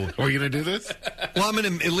 so... Are you going to do this? Well, I'm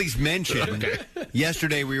going to at least mention,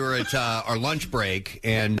 yesterday we were at our lunch break,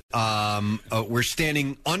 and we're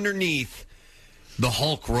standing underneath the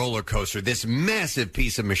Hulk roller coaster, this massive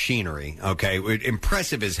piece of machinery, okay?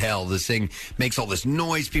 Impressive as hell. This thing makes all this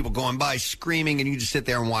noise, people going by screaming, and you just sit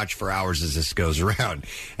there and watch for hours as this goes around.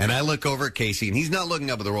 And I look over at Casey, and he's not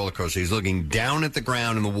looking up at the roller coaster. He's looking down at the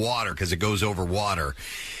ground in the water because it goes over water.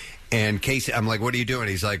 And Casey, I'm like, what are you doing?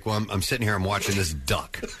 He's like, well, I'm sitting here. I'm watching this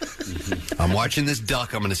duck. I'm watching this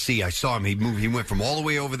duck. I'm going to see. I saw him. He moved. He went from all the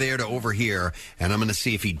way over there to over here, and I'm going to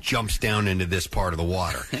see if he jumps down into this part of the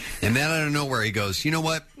water. And then out of nowhere, he goes, you know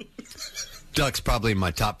what? Duck's probably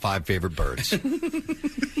my top 5 favorite birds.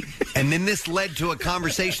 And then this led to a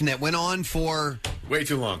conversation that went on for... way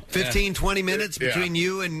too long. 15, 20 minutes between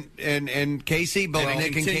you and Casey, both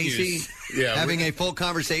Nick and Casey, having a full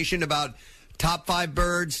conversation about top 5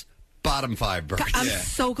 birds, bottom 5 birds. I'm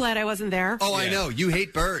so glad I wasn't there. Oh, I know. You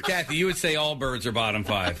hate birds. Kathy, you would say all birds are bottom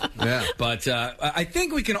 5. Yeah. But I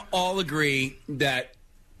think we can all agree that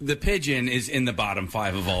the pigeon is in the bottom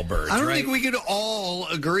 5 of all birds. I don't right? think we could all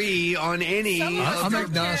agree on any. I'm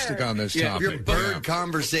agnostic on this topic. Your bird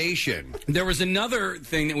conversation. There was another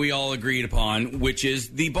thing that we all agreed upon, which is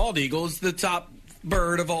the bald eagle is the top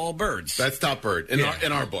bird of all birds. That's top bird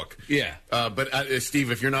in our book. Yeah. But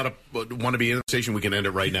Steve, if you're not want to be in the station, we can end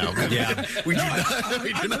it right now. Yeah. we do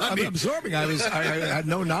not I'm need- absorbing. I had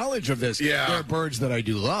no knowledge of this. Yeah. There are birds that I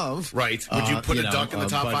do love. Right. Would you put a duck in the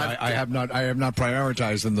top but 5? I have not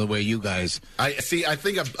prioritized them the way you guys. I think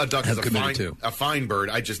a duck is committed a fine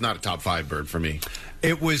bird. Just not a top 5 bird for me.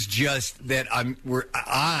 It was just that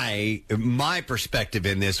my perspective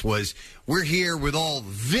in this was we're here with all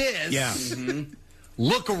this. Yeah. Mm-hmm.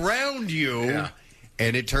 Look around you,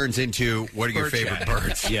 and it turns into what are your favorite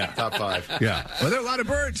birds? Yeah, top 5. Yeah. Well, there are a lot of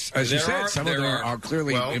birds, as you said. Some of them are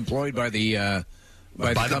clearly employed by the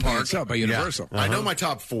company park itself, by Universal. Yeah. I know my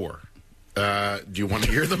top 4. Do you want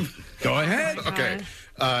to hear them? Go ahead. Okay.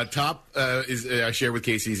 Top is I share with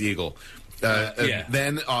Casey's eagle.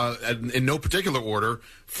 Then, in no particular order,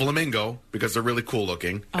 flamingo, because they're really cool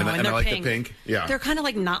looking. And I they're like pink. the pink. Yeah. They're kind of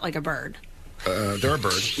like not like a bird. They're a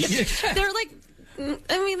bird. They're like,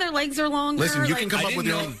 I mean, their legs are longer. Listen, you like, can come up with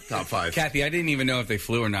your own top 5. Kathy, I didn't even know if they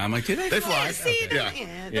flew or not. I'm like, do they? They fly. Yeah.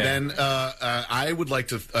 Then I would like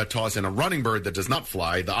to toss in a running bird that does not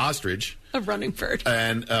fly, the ostrich. A running bird.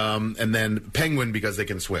 And then penguin because they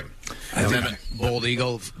can swim. And then bald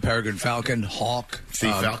eagle, peregrine falcon, hawk.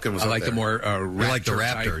 See, falcon was I up like there. the more We like the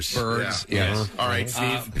raptor-type raptors. birds. Yeah. Yes. All right,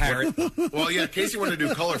 Steve. Parrot. Well, yeah, Casey wanted to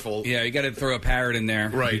do colorful. Yeah, you got to throw a parrot in there.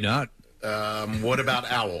 Right. Do not. What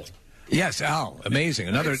about owl? Yes, owl. Amazing.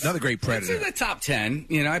 Another great It's predator. in the top 10.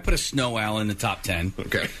 You know, I put a snow owl in the top 10.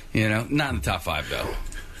 Okay. You know, not in the top 5 though.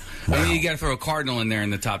 I mean, you got to throw a cardinal in there in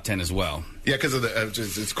the top 10 as well. Yeah, because of the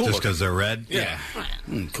it's cool. Just because they're red? Yeah.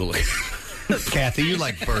 Cool. Kathy, you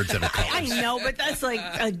like birds that are colors. I know, but that's like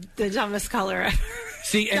the dumbest color ever.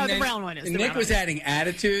 See, and No, the then brown one is. The Nick brown was one. adding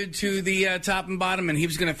attitude to the top and bottom, and he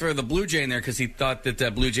was going to throw the blue jay in there because he thought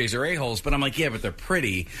that blue jays are a-holes. But I'm like, yeah, but they're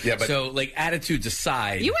pretty. Yeah, but- so, like, attitudes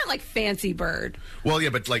aside. You went like fancy bird. Well, yeah,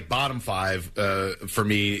 but like bottom 5 for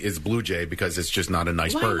me is blue jay because it's just not a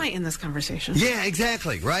nice Why bird. am I in this conversation? Yeah,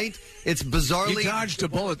 exactly, right? It's bizarrely... You dodged a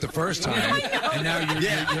bullet the first time, and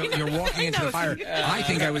now you're walking into the fire. I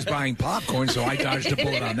think I was buying popcorn, so I dodged a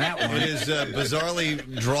bullet on that one. It is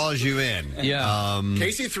bizarrely draws you in. Yeah.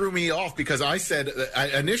 Casey threw me off because I said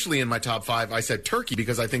initially in my top 5 I said turkey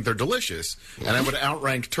because I think they're delicious and I would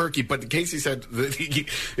outrank turkey. But Casey said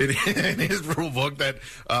that in his rule book that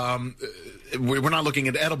we're not looking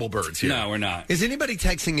at edible birds here. No, we're not. Is anybody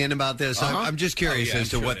texting in about this? Uh-huh. I'm just curious as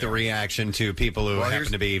to what the reaction to people who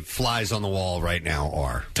happen to be flies on the wall right now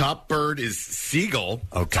are. Top bird is seagull.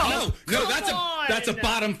 Okay. Oh, No, that's a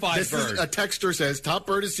bottom 5 this bird. is a texter says top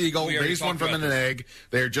bird is seagull. We already Raised one talked from an about this. egg.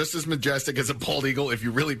 They are just as majestic as a bald eagle if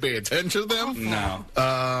you really pay attention to them. No.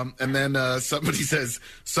 And then somebody says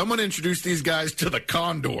someone introduced these guys to the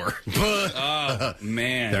condor. Oh,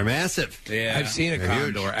 man. They're massive. Yeah. I've seen a They're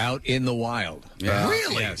condor huge. out in the wild. Yeah.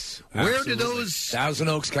 Really? Yes. Where absolutely. do those... Thousand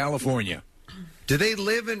Oaks, California. Do they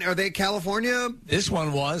live in... Are they California? This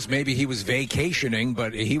one was. Maybe he was vacationing,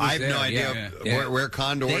 but he was I have there. no idea Yeah. where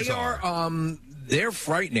condors They are. They're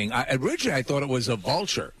frightening. Originally, I thought it was a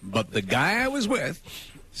vulture, but the guy I was with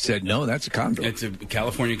said, no, that's a condor. It's a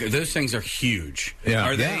California. Those things are huge. Yeah.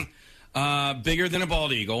 Are Yeah. they bigger than a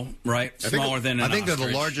bald eagle, right? Smaller than an I think they're the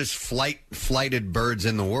ostrich. largest flighted birds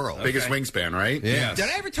in the world. Biggest wingspan, right? Yeah. Did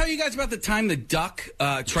I ever tell you guys about the time the duck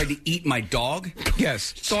tried to eat my dog?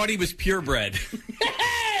 Yes. Thought he was purebred.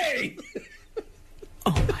 Hey!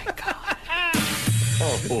 Oh my god!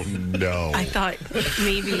 Oh, no. I thought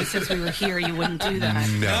maybe since we were here, you wouldn't do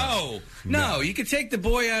that. No. You could take the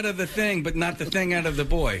boy out of the thing, but not the thing out of the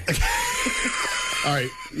boy. All right,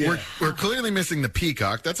 we're clearly missing the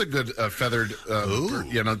peacock. That's a good feathered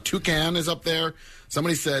bird. Toucan is up there.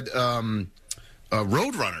 Somebody said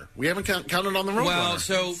roadrunner. We haven't counted on the roadrunner. Well,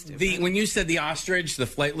 so when you said the ostrich, the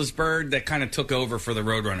flightless bird, that kind of took over for the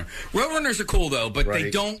roadrunner. Roadrunners are cool though, but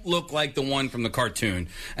they don't look like the one from the cartoon,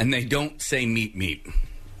 and they don't say meat meat.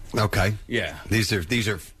 Okay. Yeah. These are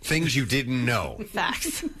things you didn't know.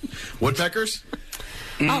 Facts. Woodpeckers?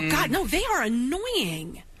 Oh god, no, they are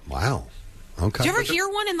annoying. Wow. Okay. Do you ever hear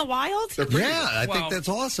one in the wild? Yeah, I think that's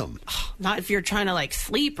awesome. Not if you're trying to like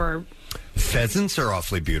sleep or. Pheasants are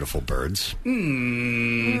awfully beautiful birds.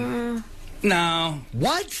 No.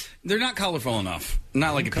 What? They're not colorful enough.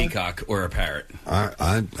 Not like a peacock or a parrot.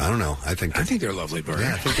 I don't know. I think they're lovely birds.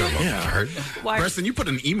 Yeah, I think they're lovely birds. Preston, you put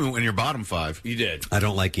an emu in your bottom 5. You did. I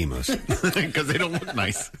don't like emus. Because they don't look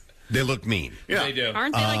nice. They look mean. Yeah, they do.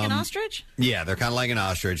 Aren't they like an ostrich? Yeah, they're kind of like an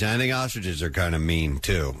ostrich. And I think ostriches are kind of mean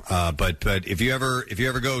too. But if you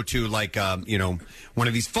ever go to like one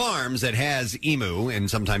of these farms that has emu, and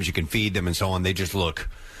sometimes you can feed them and so on, they just look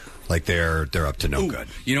like they're up to no good.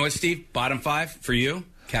 You know what, Steve? Bottom 5 for you,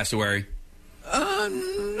 cassowary.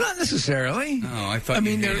 Not necessarily. Oh, I thought.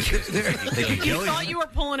 They You thought you were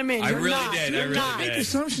pulling him in. I You're really not. did. You're I really not. Make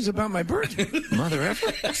assumptions about my bird, mother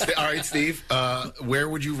effer. All right, Steve. Where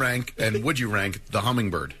would you rank, and would you rank the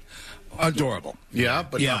hummingbird? Adorable. Yeah,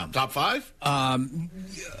 but Yeah. top 5?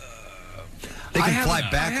 They can fly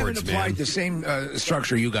backwards, I haven't applied man. the same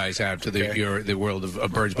structure you guys have to the world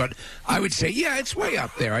of birds, but I would say, yeah, it's way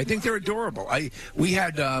up there. I think they're adorable. We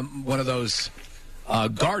had one of those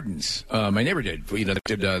gardens. My neighbor did.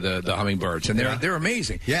 Did the hummingbirds, and they're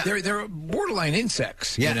amazing. Yeah, they're borderline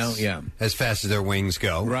insects. Yes. Yeah, as fast as their wings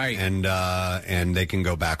go, right, and they can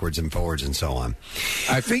go backwards and forwards and so on.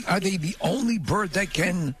 I think are they the only bird that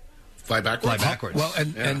can fly backwards? Well,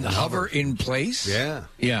 and hover in place. Yeah,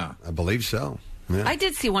 I believe so. Yeah. I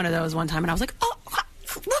did see one of those one time, and I was like, oh,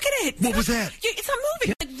 look at it. What was that? It's not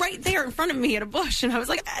moving. Like right there in front of me at a bush, and I was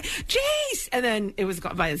like, Jace! And then it was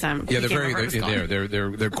gone by the time. Yeah, they're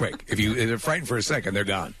they're quick. If they're frightened for a second, they're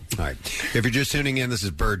gone. All right. If you're just tuning in, this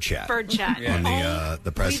is Bird Chat. Bird Chat on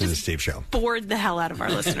the Preston and Steve Show. Bored the hell out of our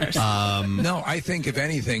listeners. No, I think if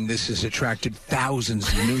anything, this has attracted thousands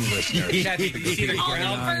of new listeners.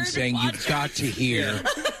 Saying you've got to hear.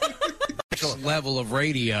 Level of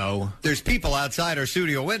radio. There's people outside our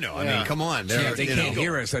studio window. I mean, come on. They can't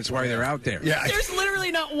hear us. That's why they're out there. Yeah. There's literally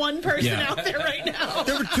not one person out there right now.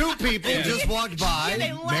 There were 2 people just walked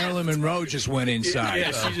by. Marilyn Monroe just went inside.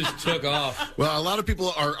 Yeah, she just took off. Well, a lot of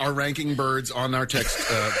people are ranking birds on our text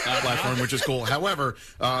platform, which is cool. However,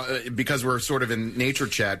 because we're sort of in nature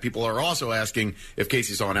chat, people are also asking if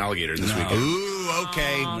Casey saw an alligator this weekend. Ooh,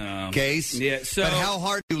 okay. No. Case. Yeah, so, but how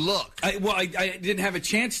hard do you look? I didn't have a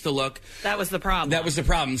chance to look. That was the problem. That was the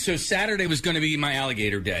problem. So Saturday was going to be my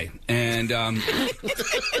alligator day, and and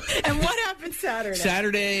what happened Saturday?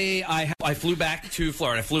 Saturday, I flew back to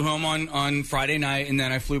Florida. I flew home on Friday night, and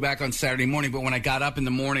then I flew back on Saturday morning. But when I got up in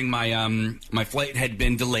the morning, my flight had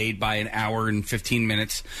been delayed by an hour and 15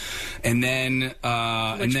 minutes, and then which,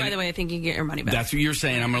 by the way, I think you can get your money back. That's what you're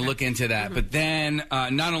saying. I'm going to look into that. Mm-hmm. But then,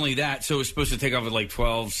 not only that, so it was supposed to take off at like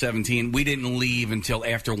 12:17. We didn't leave until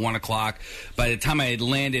after 1 o'clock. By the time I had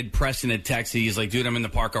landed, Preston had texted. He's like, dude, I'm in the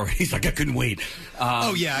park already. He's like, I couldn't wait.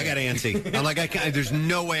 Oh, yeah, I got antsy. I'm like, there's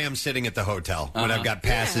no way I'm sitting at the hotel when I've got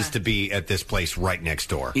passes to be at this place right next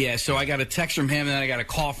door. Yeah, so I got a text from him, and then I got a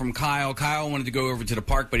call from Kyle. Kyle wanted to go over to the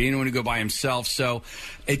park, but he didn't want to go by himself. So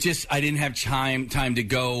I didn't have time to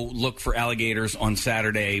go look for alligators on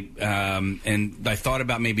Saturday. And I thought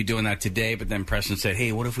about maybe doing that today, but then Preston said,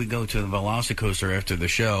 hey, what if we go to the Velocicoaster after the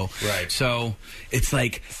show? Right. So it's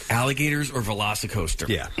like alligators or Velocicoaster.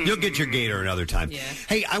 Yeah. You'll get your gator another time. Yeah.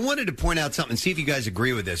 Hey, I wanted to point out something, see if you guys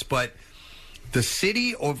agree with this, but the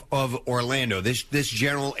city of Orlando, this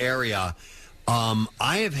general area, I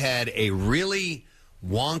have had a really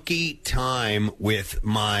wonky time with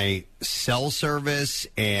my cell service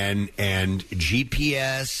and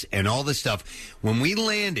GPS and all this stuff. When we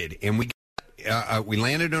landed, and we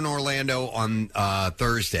landed in Orlando on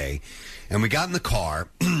Thursday, and we got in the car.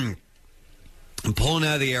 I'm pulling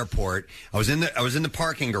out of the airport. I was in the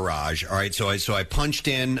parking garage. All right, so I punched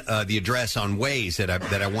in the address on Waze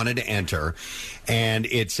that I wanted to enter, and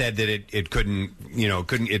it said that it couldn't.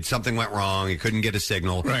 Something went wrong. It couldn't get a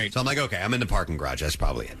signal. Right. So I'm like, okay, I'm in the parking garage. That's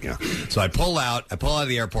probably it. So I pull out of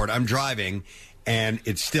the airport. I'm driving, and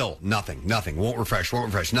it's still nothing. Won't refresh.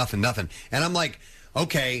 Nothing. And I'm like,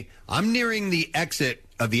 okay, I'm nearing the exit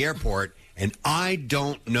of the airport. And I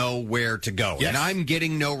don't know where to go. Yes. And I'm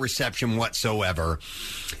getting no reception whatsoever.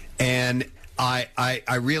 And I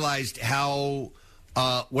realized how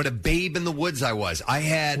what a babe in the woods I was. I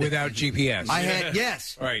had without GPS.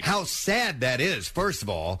 Yes. Right. How sad that is, first of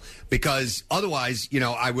all, because otherwise,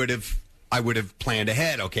 I would have planned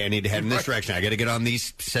ahead. Okay, I need to head in this direction. I got to get on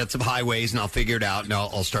these sets of highways, and I'll figure it out, and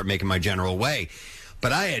I'll start making my general way.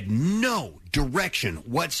 But I had no direction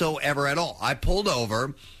whatsoever at all. I pulled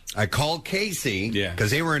over. I called Casey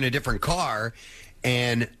because they were in a different car,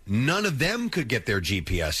 and none of them could get their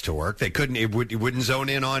GPS to work. They couldn't. It wouldn't zone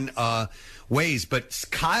in on Waze. But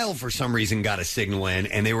Kyle, for some reason, got a signal in,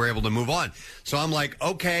 and they were able to move on. So I'm like,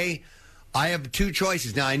 okay, I have 2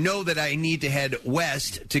 choices now. I know that I need to head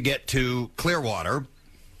west to get to Clearwater,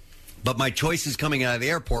 but my choices coming out of the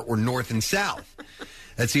airport were north and south.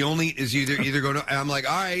 That's the only is either go to. And I'm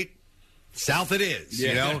like, all right, south it is,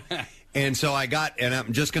 And so and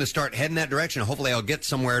I'm just going to start heading that direction. Hopefully I'll get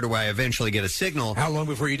somewhere to where I eventually get a signal. How long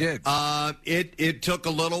before you did? It took a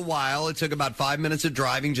little while. It took about 5 minutes of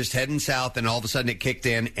driving, just heading south, and all of a sudden it kicked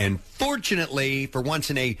in. And fortunately, for once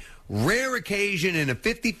in a rare occasion in a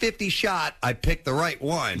 50-50 shot, I picked the right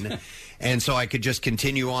one. And so I could just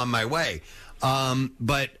continue on my way.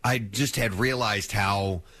 But I just had realized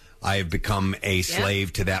how I have become a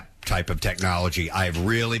slave to that type of technology. I've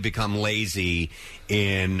really become lazy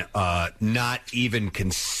in not even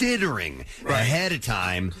considering ahead of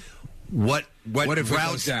time what if routes,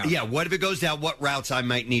 it goes down? Yeah, what if it goes down? What routes I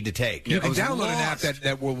might need to take? You can download an app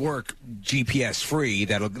that will work GPS free.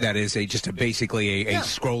 That is basically a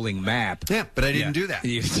scrolling map. Yeah, but I didn't do that.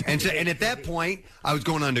 and at that point, I was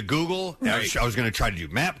going on to Google. Right. I was going to try to do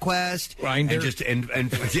MapQuest, Grindr,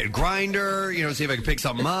 and Grindr. See if I could pick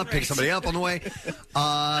something up, pick somebody up on the way.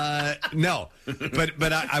 No,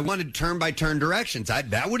 but I wanted turn by turn directions.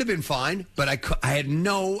 That would have been fine, but I had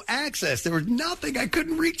no access. There was nothing. I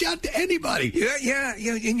couldn't reach out to anybody. Yeah,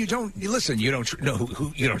 and you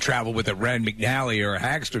don't travel with a Rand McNally or a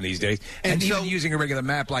Hagstrom these days, and even using a regular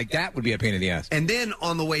map like that would be a pain in the ass. And then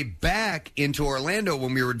on the way back into Orlando,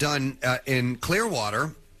 when we were done in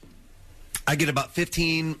Clearwater, I get about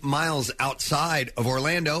 15 miles outside of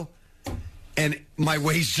Orlando, and my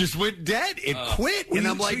Waze just went dead. It quit, and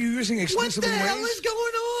I'm like, so you're using exclusively what the hell Waze? is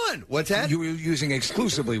going on? What's that? You were using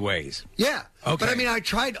exclusively Waze. Yeah, okay. But I mean, I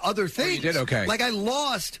tried other things. You did okay. Like I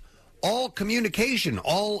lost all communication.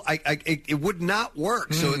 It would not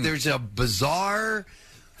work. So there's a bizarre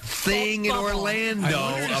thing in Orlando,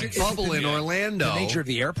 a bubble in Orlando. The nature of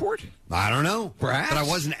the airport? I don't know. Perhaps. But I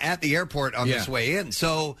wasn't at the airport on this way in.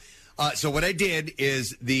 So what I did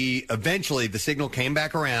is eventually the signal came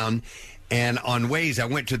back around, and on Waze I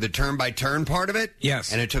went to the turn-by-turn part of it.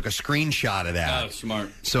 Yes. And I took a screenshot of that. Oh, smart.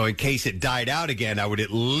 So in case it died out again, I would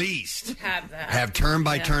at least have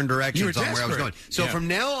turn-by-turn directions on where I was going. So from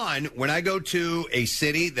now on, when I go to a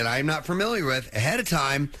city that I'm not familiar with, ahead of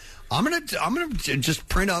time, I'm gonna just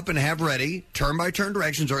print up and have ready turn-by-turn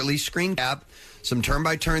directions, or at least screen cap some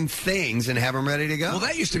turn-by-turn things and have them ready to go. Well,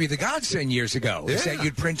 that used to be the godsend years ago. Is that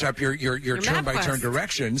you'd print up your turn-by-turn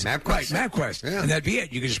directions. MapQuest. Right, MapQuest. Yeah. And that'd be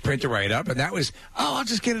it. You could just print it right up, and that was, I'll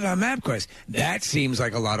just get it on MapQuest. That seems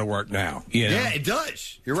like a lot of work now. You know? Yeah, it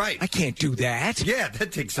does. You're right. I can't do that. Yeah,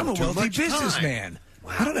 that takes I'm a too wealthy much time. businessman.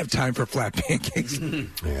 Wow. I don't have time for flat pancakes.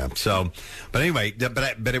 Yeah. So, but anyway,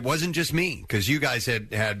 but it wasn't just me, because you guys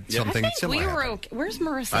had something similar. We were okay. Where's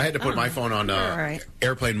Marissa? I had to put my phone on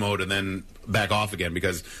airplane mode and then back off again,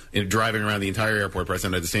 because in driving around the entire airport,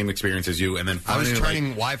 Preston, I had the same experience as you. And then I was finally, turning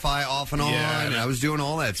Wi-Fi off and on, and I was doing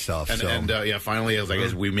all that stuff. And finally, I was like,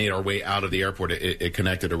 as we made our way out of the airport, it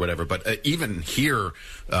connected or whatever. But even here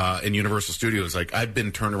in Universal Studios, like I've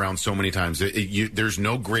been turned around so many times. There's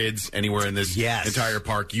no grids anywhere in this entire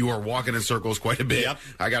park. You are walking in circles quite a bit. Yep.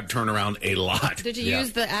 I got turned around a lot. Did you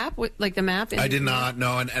use the app, like the map? I did not.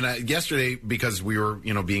 No, and yesterday, because we were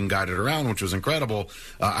being guided around, which was incredible,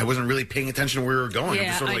 I wasn't really paying attention to where we were going. I'm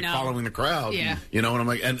just sort of following the crowd. Yeah. And I'm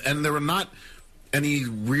like, and there were not any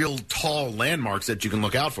real tall landmarks that you can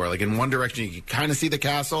look out for. Like in one direction, you can kind of see the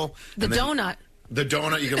castle. The donut. The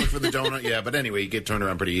donut, you can look for the donut, yeah. But anyway, you get turned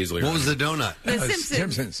around pretty easily. What was the donut? The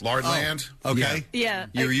Simpsons. Lard Land. Okay. Yeah.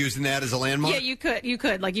 You were using that as a landmark? Yeah, you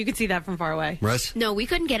could. Like, you could see that from far away. Russ? No, we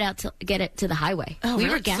couldn't get it to the highway. Oh, we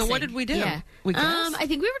really? were guessing. So what did we do? Yeah. We guessed? I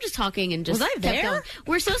think we were just talking and just Was I kept there? going.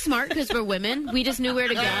 We're so smart because we're women. We just knew where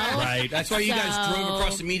to go. Right. That's why you guys drove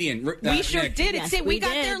across the median. We sure Nick. did. Yes, we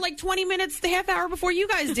got did. there like 20 minutes, the half hour before you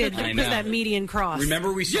guys did. I Because know. that median cross.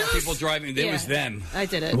 Remember, we saw people driving. It was them. I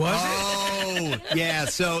did it. Oh, yeah.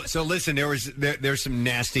 So listen, there's some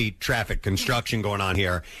nasty traffic construction going on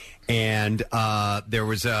here, and there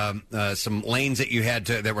was some lanes that you had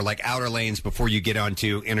that were like outer lanes before you get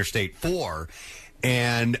onto Interstate 4.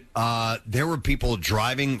 And there were people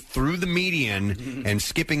driving through the median and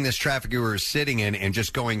skipping this traffic you were sitting in and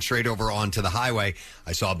just going straight over onto the highway.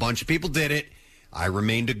 I saw a bunch of people did it. I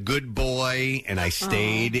remained a good boy, and I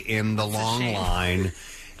stayed in the long line.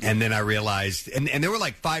 And then I realized, and there were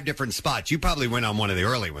like 5 different spots. You probably went on one of the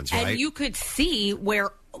early ones, right? And you could see where,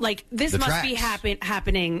 like, this The must be tracks.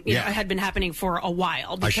 happening. You know, it had been happening for a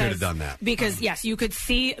while. I should have done that. Because, yes, you could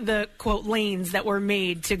see the, quote, lanes that were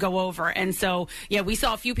made to go over. And so, yeah, we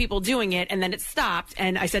saw a few people doing it, and then it stopped.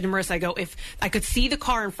 And I said to Marissa, I go, if I could see the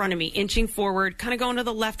car in front of me inching forward, kind of going to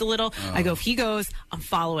the left a little, I go, if he goes, I'm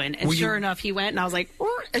following. And sure enough, he went, and I was like,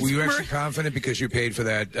 were you actually confident because you paid for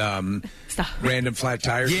that random flat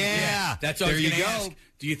tire? Yeah. That's what I was going to ask.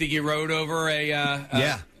 Do you think you rode over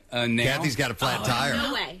a nail. Kathy's got a flat tire.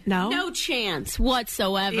 No way. No chance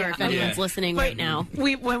whatsoever if anyone's listening right now.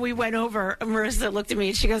 When we went over, Marissa looked at me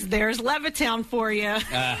and she goes, "There's Levittown for you."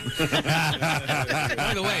 By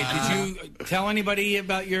the way, did you tell anybody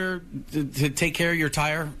about to take care of your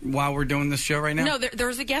tire while we're doing this show right now? No,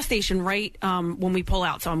 there's a gas station right when we pull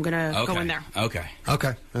out, so I'm going to go in there. Okay. All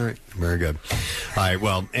right. Very good. All right.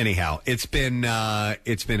 Well, anyhow, it's been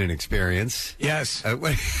an experience. Yes.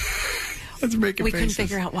 Let's make it. We couldn't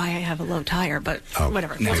figure out why I have a low tire, but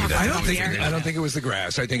whatever. We'll talk about I don't think it was the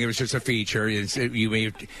grass. I think it was just a feature.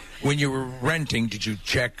 When you were renting, did you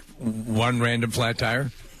check one random flat tire?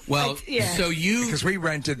 Well, because we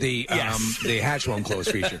rented the hatch won't close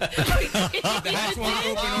feature. The hatch won't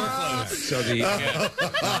open or close. So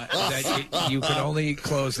that you could only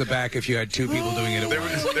close the back if you had two people doing it at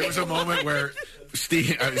once. There was a moment where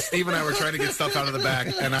Steve and I were trying to get stuff out of the back,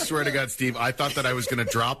 and I swear to God, Steve, I thought that I was going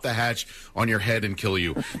to drop the hatch on your head and kill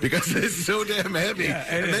you because it's so damn heavy. Yeah,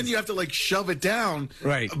 and then you have to shove it down.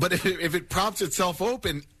 Right. But if it props itself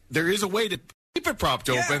open, there is a way to keep it propped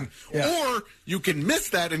open, or you can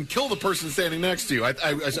miss that and kill the person standing next to you.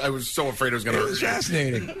 I was so afraid it was going to hurt. It was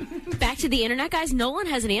fascinating. Back to the internet, guys. Nolan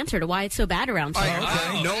has an answer to why it's so bad around here.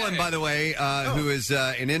 Okay. Nolan, by the way, who is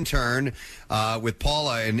an intern with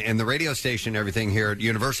Paula and the radio station and everything here at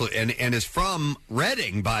Universal, and is from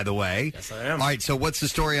Reading, by the way. Yes, I am. All right, so what's the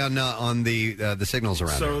story on the signals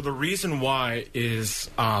around So there? the reason why is...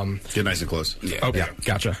 Get nice and close. Okay,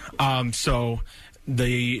 gotcha. So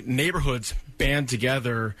the neighborhoods band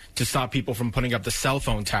together to stop people from putting up the cell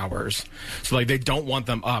phone towers. So they don't want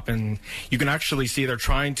them up, and you can actually see they're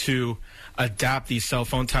trying to adapt these cell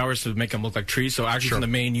phone towers to make them look like trees. So actually from the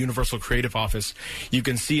main Universal Creative Office, you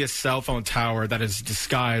can see a cell phone tower that is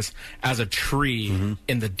disguised as a tree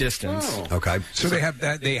in the distance. Okay. So they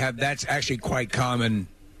have that's actually quite common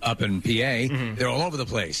up in PA. They're all over the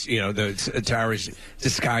place. The towers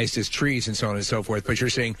disguised as trees and so on and so forth. But you're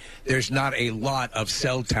saying there's not a lot of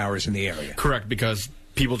cell towers in the area. Correct, because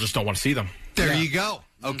people just don't want to see them. There you go.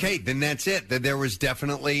 Okay, then that's it. There was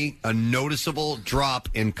definitely a noticeable drop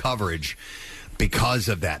in coverage because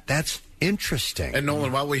of that. That's interesting. And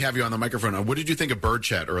Nolan, while we have you on the microphone, what did you think of Bird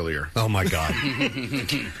Chat earlier? Oh my God,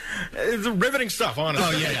 it's riveting stuff, honestly.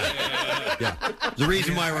 Oh yeah. The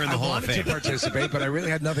reason why we're in the Hall of Fame. I wanted to participate, but I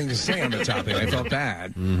really had nothing to say on the topic. I felt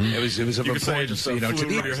bad. It was of importance, to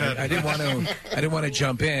these. I didn't want to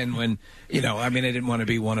jump in when I didn't want to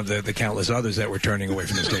be one of the countless others that were turning away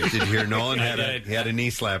from the stage. Did you hear Nolan had a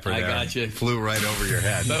knee slapper there? I got you. Flew right over your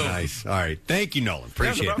head. Nice. All right. Thank you, Nolan.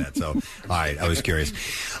 Appreciate that. So, all right. I was curious.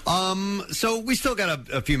 So we still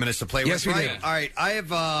got a few minutes to play with. Yes, we do. All right.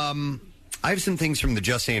 I have some things from the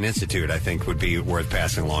Just Saying Institute I think would be worth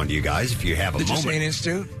passing along to you guys if you have a moment. Just Saying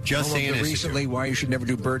Institute? Just Saying Institute. Recently, why you should never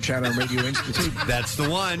do Bird Chat on Radio Institute. That's the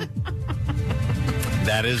one.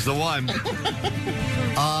 That is the one.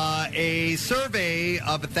 A survey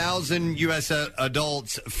of 1,000 U.S.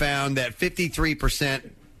 adults found that 53%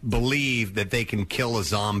 believe that they can kill a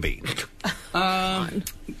zombie.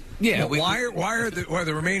 Yeah. Why are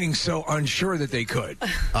the remaining so unsure that they could?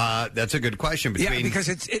 That's a good question. Because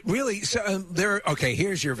it really. So, okay,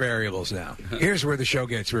 here's your variables now. Here's where the show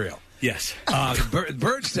gets real. Yes.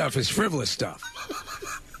 Bird stuff is frivolous stuff.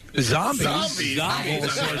 Zombies. Whole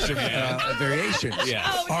sorts of variations.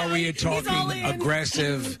 Yes. Are we talking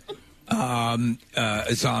aggressive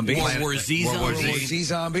zombies? World War Z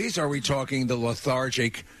zombies? Are we talking the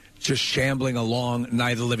lethargic, just shambling along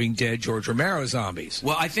Night of the Living Dead, George Romero zombies?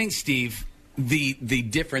 Well, I think, Steve, the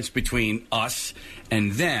difference between us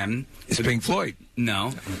and them is Pink Floyd.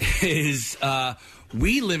 No, is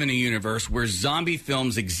we live in a universe where zombie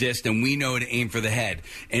films exist and we know to aim for the head.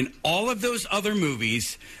 And all of those other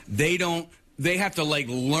movies, they have to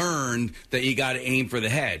learn that you got to aim for the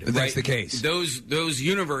head. But that's the case. Those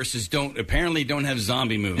universes apparently don't have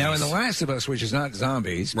zombie movies. Now, in The Last of Us, which is not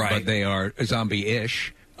zombies, right, but they are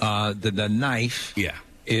zombie-ish, the knife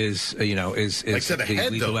is like said, the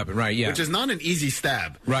head, lethal though, weapon, right? Yeah, which is not an easy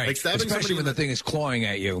stab, right? Like stabbing especially somebody when the thing is clawing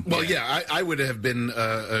at you. Well, I would have been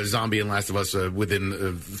a zombie in Last of Us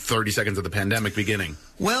within 30 seconds of the pandemic beginning.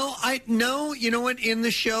 Well, you know what? In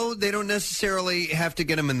the show, they don't necessarily have to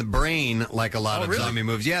get them in the brain like a lot of zombie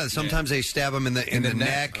movies. Yeah, sometimes they stab them in the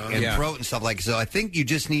neck and throat and stuff like that. So I think you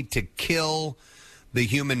just need to kill the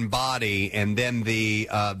human body, and then the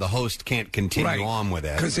host can't continue on with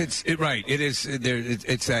it. Because it's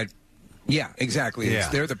that. Yeah, exactly. Yeah.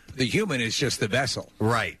 It's the human is just the vessel.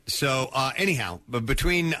 Right. So anyhow, but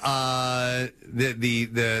between the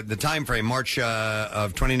time frame, March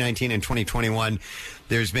of 2019 and 2021,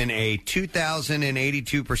 There's been a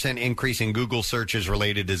 2,082% increase in Google searches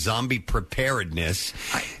related to zombie preparedness.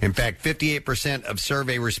 In fact, 58% of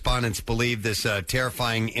survey respondents believe this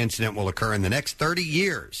terrifying incident will occur in the next 30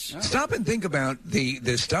 years. Stop and think about the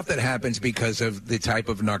stuff that happens because of the type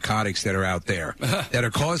of narcotics that are out there that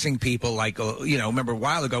are causing people like, remember a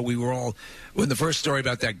while ago we were all, when the first story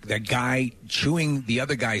about that guy chewing the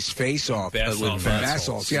other guy's face off with bath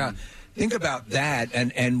salts. Yeah. Think about that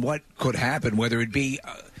and what could happen, whether it be,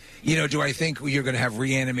 do I think you're going to have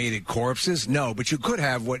reanimated corpses? No, but you could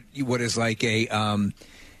have what is like a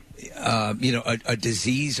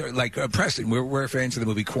disease, or like Preston. We're fans of the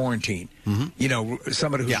movie Quarantine. Mm-hmm.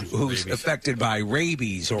 Somebody who's affected by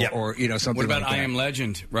rabies or something. What about like that. I Am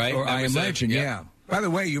Legend, right? Or That I Am was Legend, yeah. By the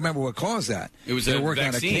way, you remember what caused that? It was they a were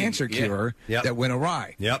working vaccine. on a cancer cure that went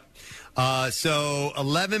awry. Yep. So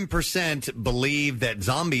 11% believe that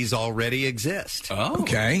zombies already exist. Oh,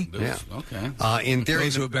 okay. Yeah. Okay. In theory,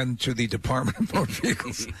 those who have been to the Department of Motor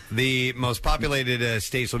Vehicles. The most populated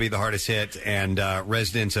states will be the hardest hit, and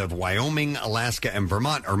residents of Wyoming, Alaska, and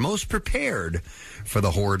Vermont are most prepared for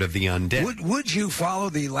the horde of the undead. Would you follow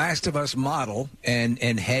the Last of Us model and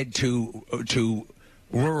head to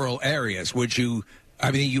rural areas? Would you? I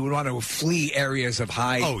mean, you would want to flee areas of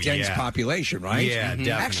high, dense population, right? Yeah,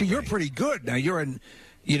 definitely. Actually, you're pretty good. Now, you're in, out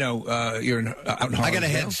in Harlem. I got a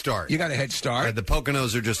head start. You got a head start. The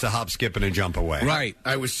Poconos are just a hop, skip, and a jump away. Right.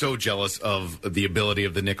 I was so jealous of the ability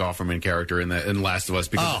of the Nick Offerman character in Last of Us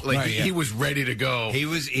because he was ready to go. He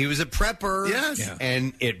was a prepper. Yes,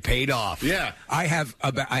 and it paid off. Yeah. I have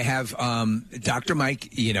Dr.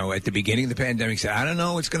 Mike. At the beginning of the pandemic, said, "I don't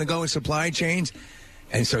know what's going to go with supply chains."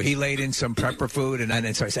 And so he laid in some prepper food,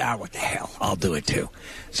 and so I said, what the hell? I'll do it too.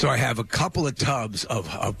 So I have a couple of tubs of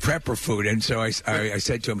prepper food, and so I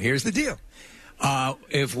said to him, here's the deal.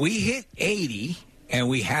 If we hit 80 and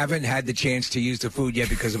we haven't had the chance to use the food yet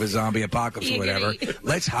because of a zombie apocalypse or whatever,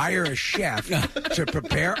 let's hire a chef to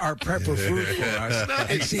prepare our prepper food for us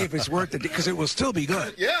and see if it's worth it, because it will still be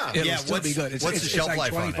good. Yeah. It'll still be good. What's the shelf like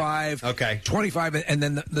life 25, on it? Okay. 25, and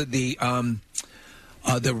then the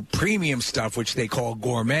premium stuff, which they call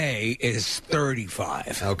gourmet, is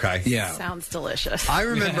 35. Okay. Yeah. Sounds delicious. I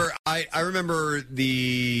remember. I remember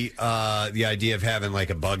the idea of having like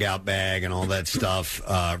a bug out bag and all that stuff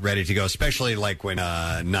ready to go, especially like when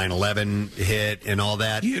 9/11 hit and all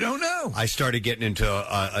that. You don't know. I started getting into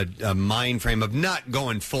a mind frame of not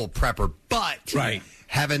going full prepper, but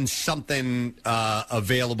having something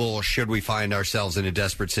available should we find ourselves in a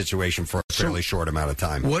desperate situation for a fairly short amount of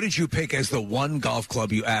time. What did you pick as the one golf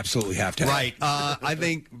club you absolutely have to have? Right. I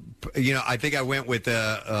think I went with like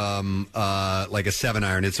a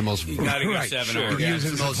 7-iron. It's the most You gotta go 7-iron. You can use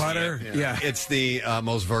it as a putter. Yeah. It's the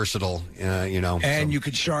most versatile. And you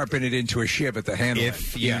could sharpen it into a ship at the handle.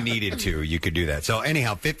 If you needed to, you could do that. So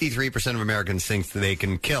anyhow, 53% of Americans think that they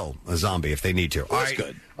can kill a zombie if they need to. That's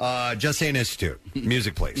good. Just Saying Institute.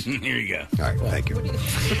 Music, please. Here you go. All right, thank you.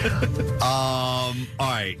 All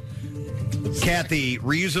right. Kathy,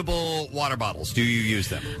 reusable water bottles. Do you use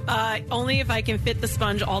them? Only if I can fit the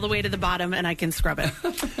sponge all the way to the bottom and I can scrub it.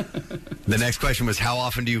 The next question was, how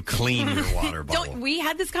often do you clean your water bottle? We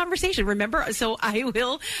had this conversation, remember? So I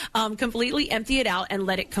will completely empty it out and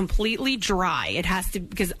let it completely dry. It has to,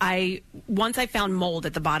 because once I found mold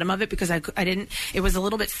at the bottom of it, because I didn't, it was a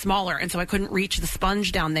little bit smaller, and so I couldn't reach the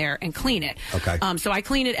sponge down there and clean it. Okay. So I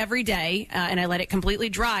clean it every day, and I let it completely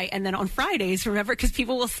dry. And then on Fridays, remember, because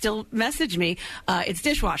people will still message me, it's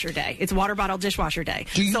dishwasher day. It's water bottle dishwasher day.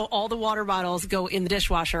 So all the water bottles go in the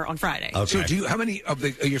dishwasher on Friday. Okay. So how many of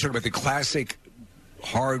you're talking about the classic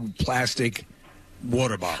hard plastic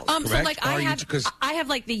water bottles, correct? So like I have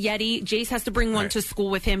like the Yeti. Jace has to bring one to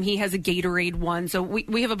school with him. He has a Gatorade one. So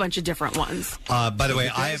we have a bunch of different ones. By the way,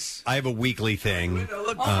 I have a weekly thing.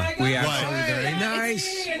 We actually very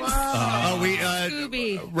nice.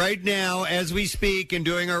 Scooby. Right now, as we speak and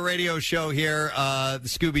doing our radio show here, the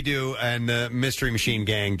Scooby-Doo and the Mystery Machine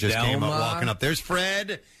Gang just came up walking up. There's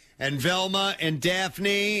Fred and Velma and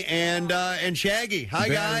Daphne and Shaggy. Hi,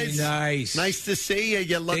 guys. Nice. Nice to see you.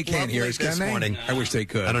 You look They can't lovely hear us, this can they? morning. I wish they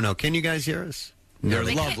could. I don't know. Can you guys hear us? They're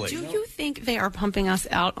They lovely. Do you think they are pumping us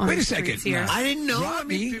out on Wait the a second. streets here? I didn't know.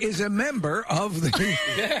 Robbie is a member of the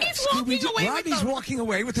Scooby-Doo. Robbie's walking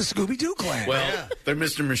away with the Scooby-Doo clan. Well, their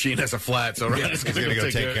Mr. Machine has a flat, so Ronnie's He's going to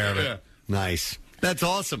go take care of it. Yeah. Nice. That's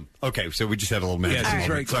awesome. Okay, so we just had a little minute. Yeah,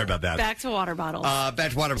 right. Sorry about that. Back to water bottles.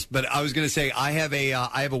 Back to water bottles. But I was going to say I have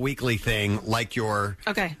a weekly thing like your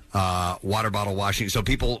okay. Water bottle washing. So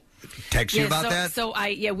people text you about that? So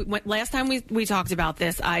last time we talked about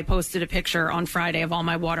this, I posted a picture on Friday of all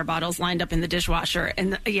my water bottles lined up in the dishwasher,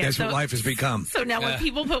 and That's what life has become. So now when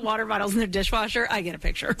people put water bottles in their dishwasher, I get a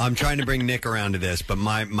picture. I'm trying to bring Nick around to this, but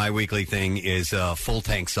my weekly thing is full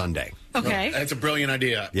tank Sunday. Okay. That's a brilliant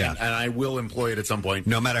idea. Yeah. And I will employ it at some point.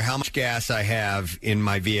 No matter how much gas I have in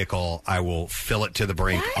my vehicle, I will fill it to the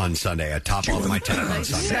brink on Sunday. I top off my tank on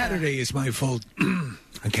Sunday. Saturday is my full. I'm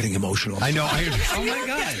getting emotional. I know. Oh my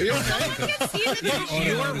God!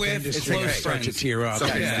 You are with close Start to tear up.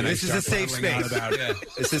 This is a safe space.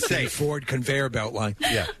 This is safe. Ford conveyor belt line.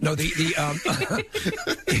 Yeah. No,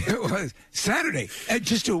 Saturday.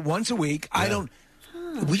 Just do it once a week. I don't.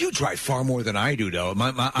 Well, you drive far more than I do, though.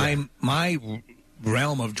 My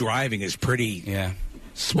realm of driving is pretty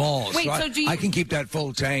small. Wait, so do you- I can keep that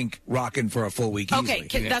full tank rocking for a full week Okay,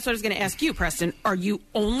 easily. that's what I was going to ask you, Preston. Are you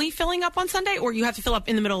only filling up on Sunday, or you have to fill up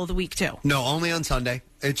in the middle of the week too? No, only on Sunday.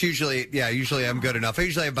 It's usually I'm good enough. I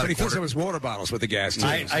usually have about But a he fills quarter. up his water bottles with the gas, too.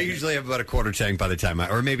 I usually have about a quarter tank by the time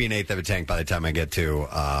or maybe an eighth of a tank by the time I get to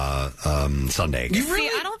Sunday. See,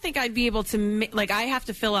 I don't think I'd be able to. I have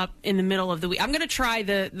to fill up in the middle of the week. I'm going to try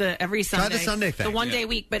the every Sunday, the Sunday thing, the 1 day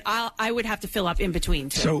week, but I would have to fill up in between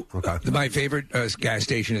too. So my favorite gas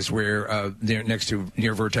station is where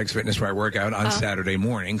near Vertex Fitness, where I work out on Saturday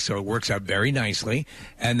morning. So it works out very nicely.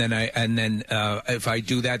 And then if I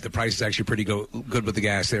do that, the price is actually pretty good with the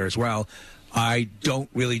gas there as well. I don't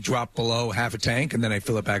really drop below half a tank, and then I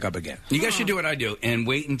fill it back up again. You guys should do what I do and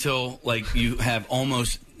wait until you have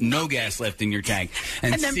almost no gas left in your tank,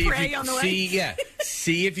 and then see pray if you, on the way.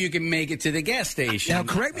 see if you can make it to the gas station. Now,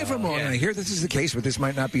 correct me if I'm wrong, and I hear this is the case, but this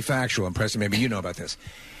might not be factual. And Preston, maybe you know about this.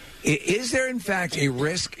 Is there, in fact, a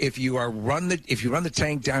risk if you run the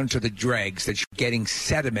tank down to the dregs that you're getting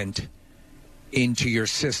sediment into your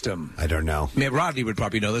system? I don't know. I mean, Rodney would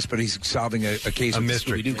probably know this, but he's solving a case of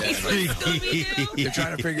mystery. They're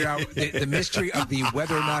trying to figure out the mystery of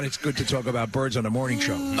whether or not it's good to talk about birds on a morning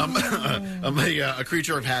show. I'm a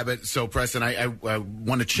creature of habit, so Preston, I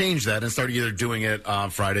want to change that and start either doing it on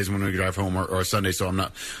Fridays when we drive home or Sunday, so I'm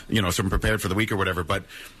not, so I'm prepared for the week or whatever. But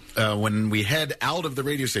when we head out of the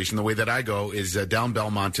radio station, the way that I go is down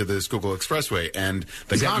Belmont to the Schuylkill Expressway, and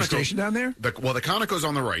the Is that your Conoco station down there? The Conoco's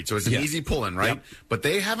on the right, so it's an easy pull-in, right? Yep. But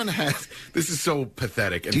they haven't had. This is so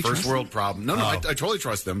pathetic and Do you first trust world them? problem. No, I totally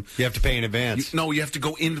trust them. You have to pay in advance. You have to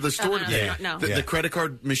go into the store to pay. No. The credit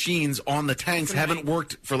card machines on the tanks haven't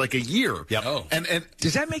worked for like a year. Yep. Oh. And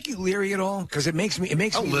Does that make you leery at all? Because it makes me A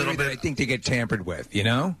leery little that bit. I think they get tampered with. You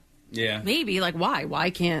know? Yeah. Maybe why?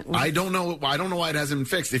 Why can't? I don't know. I don't know why it hasn't been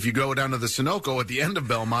fixed. If you go down to the Sunoco at the end of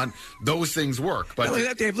Belmont, those things work. But Not only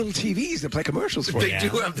that, they have little TVs that play commercials for they you.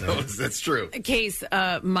 do have those. That's true. Case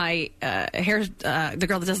my hair, the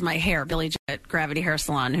girl that does my hair, Billy J at Gravity Hair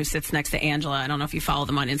Salon, who sits next to Angela. I don't know if you follow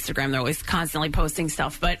them on Instagram. They're always constantly posting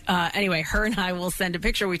stuff. But anyway, her and I will send a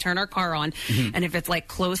picture. We turn our car on, and if it's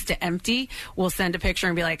close to empty, we'll send a picture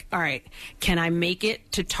and be like, "All right, can I make it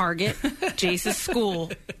to Target, Jace's school,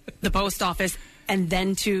 the post office?" And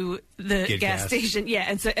then to the Get gas gas. station.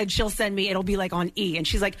 Yeah. And she'll send me, it'll be on E. And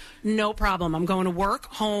she's like, no problem. I'm going to work,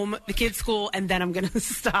 home, the kids' school, and then I'm going to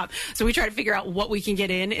stop. So we try to figure out what we can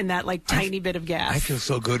get in that tiny bit of gas. I feel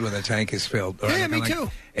so good when the tank is filled. Yeah, me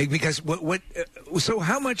too. Because so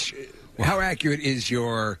how accurate is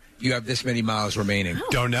you have this many miles remaining?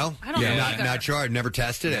 Don't know. I don't know. Not sure. I've never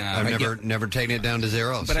tested it. I've never taken it down to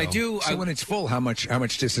zero. But I do. So when it's full, how much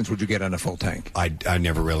distance would you get on a full tank? I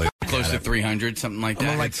never really Close to 300, something like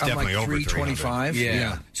that. I'm definitely over 325.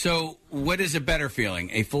 Yeah. So, what is a better feeling?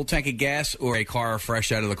 A full tank of gas or a car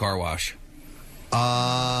fresh out of the car wash?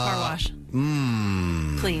 Car wash.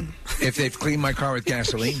 Clean. If they've cleaned my car with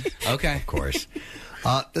gasoline. Okay. Of course.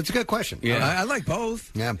 That's a good question. Yeah. I like both.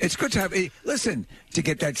 Yeah. It's good to have. Listen, to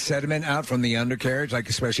get that sediment out from the undercarriage,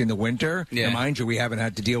 especially in the winter. Yeah. And mind you, we haven't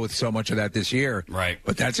had to deal with so much of that this year. Right.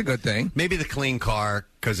 But that's a good thing. Maybe the clean car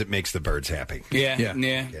because it makes the birds happy. Yeah.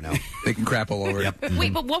 They can crap all over it.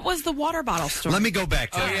 Wait, but what was the water bottle story? Let me go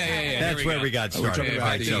back to Oh, it. yeah. That's where we got We're started. talking about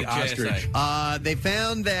Right, the so- ostrich. They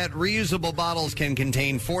found that reusable bottles can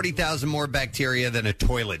contain 40,000 more bacteria than a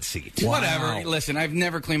toilet seat. Whatever. Listen, I've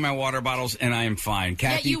never cleaned my water bottles, and I am fine.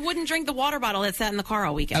 Yeah, Kathy, you wouldn't drink the water bottle that sat in the car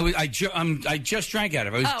all weekend. I just drank out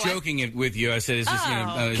of it. I was joking it with you. I said, "Is this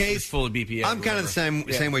it's full of BPA?" I'm kind of the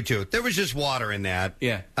same way too. There was just water in that.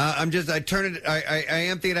 Yeah. I turn it. I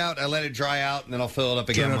empty it out. I let it dry out, and then I'll fill it up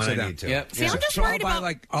again when I need to. Yep. See, I'm just So worried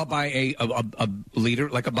about. I'll buy a liter,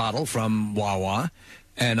 like a bottle from Wawa,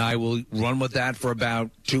 and I will run with that for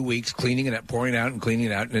about 2 weeks, cleaning it up, pouring it out, and cleaning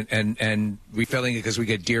it out, and refilling it because we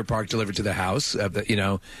get Deer Park delivered to the house,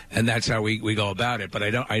 and that's how we go about it. But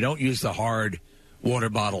I don't use the hard water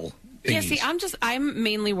bottle. Yeah, see, I'm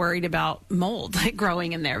mainly worried about mold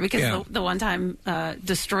growing in there because the one time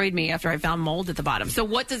destroyed me after I found mold at the bottom. So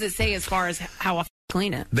what does it say as far as how often to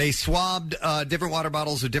clean it? They swabbed different water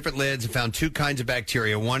bottles with different lids and found 2 kinds of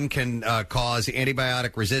bacteria. One can cause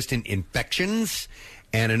antibiotic-resistant infections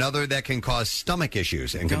and another that can cause stomach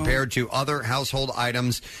issues. And compared to other household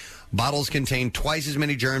items, bottles contain twice as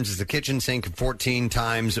many germs as the kitchen sink and 14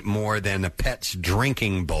 times more than a pet's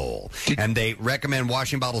drinking bowl. And they recommend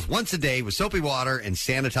washing bottles once a day with soapy water and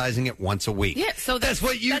sanitizing it once a week. Yeah, so that's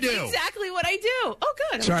what you do. That's exactly what I do. Oh,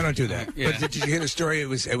 good. So I don't do that. Yeah. But did you hear the story?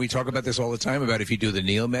 We talk about this all the time about if you do the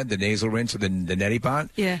Neomed, the nasal rinse, or the neti pot,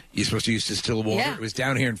 you're supposed to use distilled water. Yeah. It was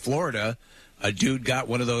down here in Florida. A dude got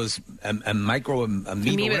one of those amoeba,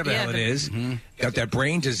 whatever the hell it is. Got that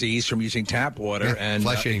brain disease from using tap water and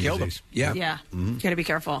flesh-eating killed him. disease. Yeah. Got to be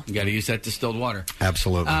careful. You got to use that distilled water.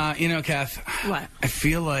 Absolutely. Kath. What? I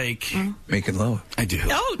feel like making love. I do.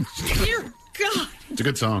 Oh, dear God. It's a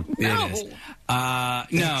good song. No. It is.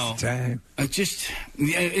 No.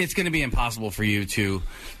 It's going to be impossible for you to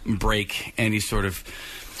break any sort of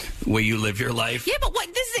way you live your life. Yeah, but what?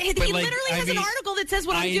 He literally has an article that says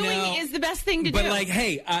what I'm doing is the best thing to do. But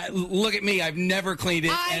hey, look at me. I've never cleaned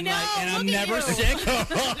it, and I'm never sick.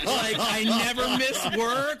 I never miss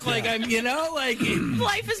work.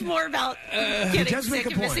 Life is more about getting sick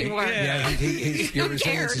and missing work. Yeah, your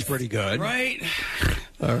resilience is pretty good, right?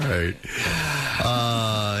 All right.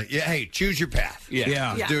 Hey, choose your path.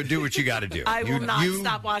 Yeah. Do what you got to do. I will not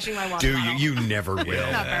stop washing my water bottle. You never will.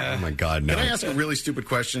 Never. Oh my God, no. Can I ask a really stupid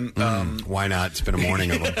question? Why not? It's been a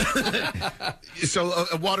morning of them. So,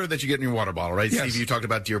 water that you get in your water bottle, right? Yes. Steve, you talked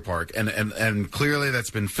about Deer Park, and clearly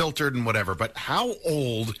that's been filtered and whatever. But how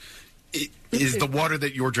old is the water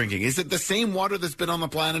that you're drinking? Is it the same water that's been on the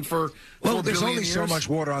planet for? Well, there's only years? so much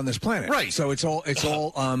water on this planet, right? So it's all.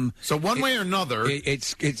 So one way or another,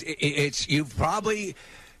 it's you've probably.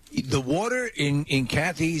 The water in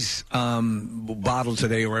Kathy's bottle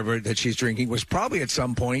today, or wherever that she's drinking, was probably at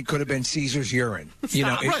some point could have been Caesar's urine. It's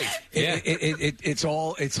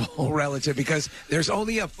all relative because there's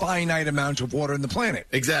only a finite amount of water in the planet.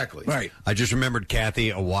 Exactly. Right. I just remembered, Kathy,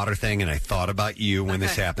 a water thing, and I thought about you when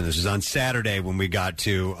this happened. This was on Saturday when we got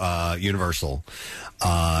to Universal,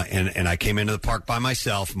 and I came into the park by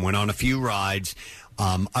myself and went on a few rides.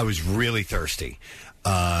 I was really thirsty.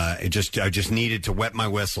 I just needed to wet my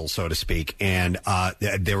whistle, so to speak, and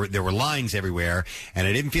there were lines everywhere, and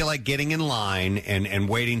I didn't feel like getting in line and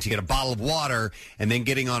waiting to get a bottle of water, and then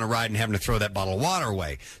getting on a ride and having to throw that bottle of water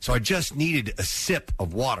away. So I just needed a sip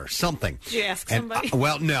of water, something. Did you ask somebody?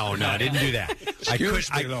 No, I didn't do that.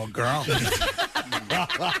 Excuse me, little girl. Can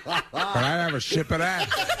I have a sip of that?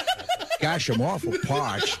 Gosh, I'm awful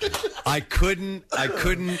parched. I couldn't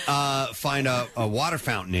find a water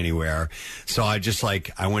fountain anywhere, so I just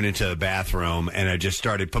I went into the bathroom and I just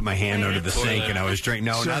started putting my hand under the sink and I was drinking.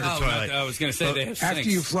 No, not the toilet. I was going to say they have after sinks.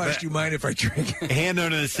 you flushed, you mind if I drink? Hand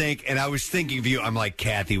under the sink, and I was thinking of you. I'm like,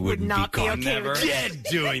 Kathy wouldn't be caught dead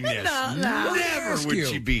doing this. Never would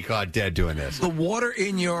she be caught dead doing this. The water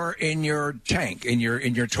in your tank, in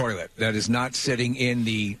your toilet, that is not sitting in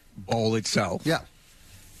the bowl itself. Yeah.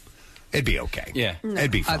 It'd be okay. Yeah.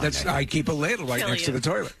 It'd be fine. I keep a ladle right next to the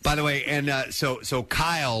toilet. By the way, and so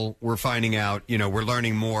Kyle, we're finding out, we're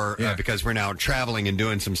learning more because we're now traveling and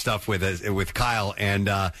doing some stuff with Kyle. And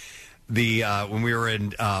when we were in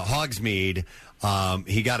Hogsmeade,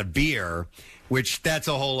 he got a beer, which that's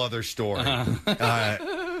a whole other story.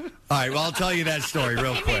 All right, well, I'll tell you that story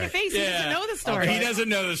real quick. He made a face. He doesn't know the story. He doesn't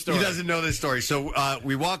know the story. He doesn't know the story. So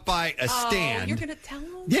we walk by a stand. Oh, you're going to tell him?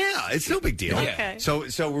 Yeah, it's no big deal. Okay.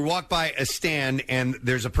 So we walk by a stand, and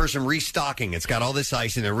there's a person restocking. It's got all this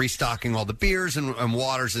ice, and they're restocking all the beers and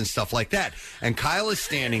waters and stuff like that. And Kyle is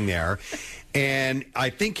standing there, and I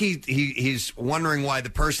think he's wondering why the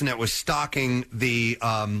person that was stocking the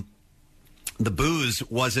booze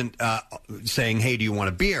wasn't saying, hey, do you want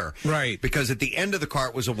a beer? Right. Because at the end of the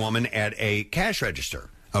cart was a woman at a cash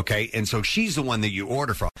register. Okay, and so she's the one that you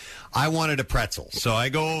order from. I wanted a pretzel, so I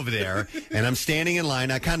go over there, and I'm standing in line.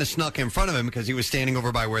 I kind of snuck in front of him because he was standing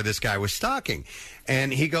over by where this guy was stocking.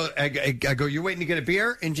 And he goes, I go, you're waiting to get a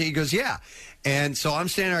beer? And he goes, yeah. And so I'm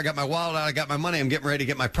standing there. I got my wallet out. I got my money. I'm getting ready to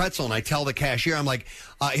get my pretzel, and I tell the cashier, I'm like,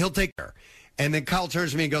 he'll take her. And then Kyle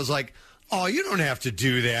turns to me and goes like, oh, you don't have to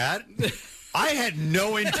do that. I had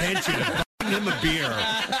no intention of buying him a beer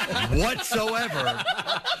whatsoever,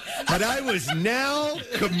 but I was now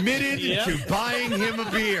committed to buying him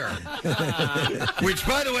a beer. Which,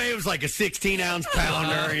 by the way, it was like a 16-ounce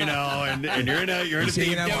pounder, and you're in a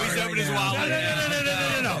beer. Yeah, he's opened his wallet.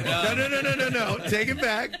 No. Take it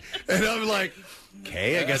back. And I'm like,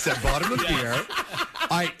 Okay, I guess I bought him a beer.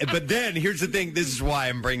 But then here's the thing. This is why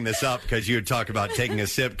I'm bringing this up, because you had talked about taking a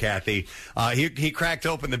sip, Kathy. He cracked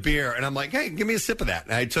open the beer, and I'm like, hey, give me a sip of that.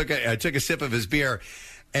 And I took a sip of his beer,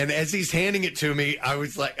 and as he's handing it to me, I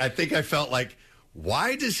was like, I think I felt like,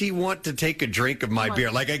 why does he want to take a drink of my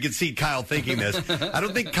beer? Like, I could see Kyle thinking this. I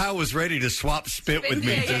don't think Kyle was ready to swap spit with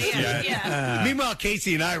me just yet. Meanwhile,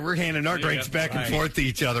 Casey and I, we're handing our drinks back and forth to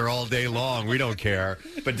each other all day long. We don't care.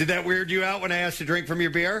 But did that weird you out when I asked to drink from your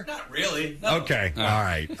beer? Not really. No. Okay. All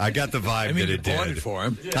right. I got the vibe that it bought did. it for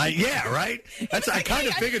him. Yeah, right? I kind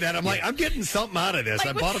of figured that. I'm like, I'm getting something out of this.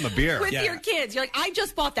 I bought him a beer. With your kids. You're like, I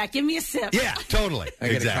just bought that. Give me a sip. Yeah, totally. I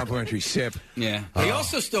get a complimentary sip. Yeah. He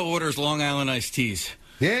also still orders Long Island iced teas.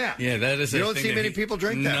 Yeah. Yeah, that is. You don't see many people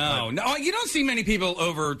drink that. No, you don't see many people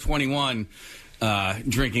over 21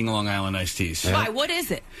 drinking Long Island iced teas. Why? What is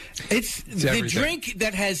it? It's the everything. drink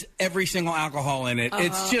that has every single alcohol in it.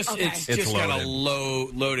 It's just got a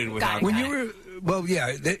loaded with alcohol. When you were. Well,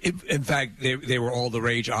 yeah. In fact, they were all the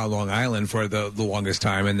rage on Long Island for the longest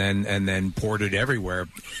time, and then ported everywhere.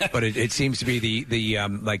 But it seems to be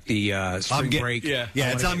the spring break. Yeah,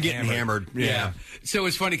 it's I'm getting hammered. Yeah. So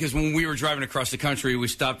it's funny because when we were driving across the country, we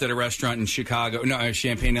stopped at a restaurant in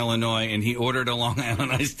Champaign, Illinois, and he ordered a Long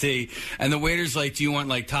Island iced tea. And the waiter's like, "Do you want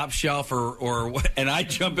like top shelf or what?" And I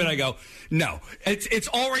jump in, I go, "No, it's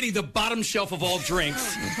already the bottom shelf of all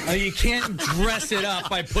drinks. You can't dress it up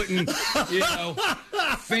by putting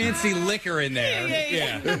fancy liquor in there."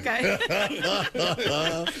 Yeah. Okay.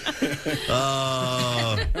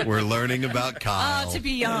 We're learning about Kyle. To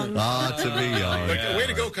be young. To be young. Way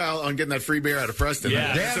to go, Kyle, on getting that free beer out of Preston.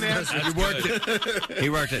 Yeah, man. He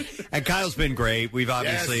worked it. And Kyle's been great. We've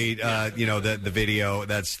obviously, the video.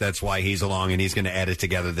 That's why he's along, and he's going to edit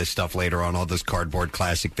together this stuff later on. All those cardboard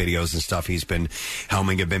classic videos and stuff he's been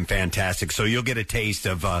helming have been fantastic. So you'll get a taste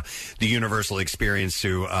of the Universal experience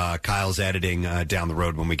through Kyle's editing down the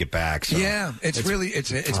road when we get back. So yeah, it's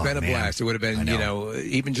been a blast. It would have been,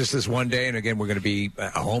 even just this one day, and again, we're going to be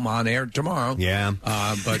home on air tomorrow. Yeah.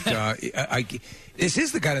 This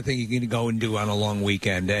is the kind of thing you can go and do on a long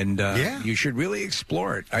weekend, and you should really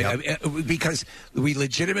explore it. Because we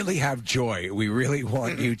legitimately have joy. We really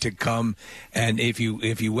want you to come, and if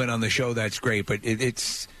you win on the show, that's great. But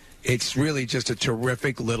it's really just a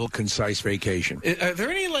terrific little concise vacation. Are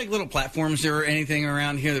there any little platforms or anything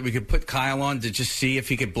around here that we could put Kyle on to just see if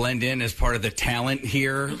he could blend in as part of the talent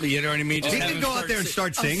here? You know what I mean? Just he could go out there and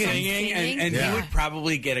start singing. And he would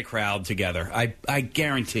probably get a crowd together. I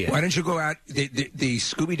guarantee it. Why don't you go out? The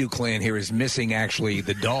Scooby-Doo clan here is missing, actually,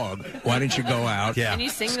 the dog. Why don't you go out? Yeah. Can you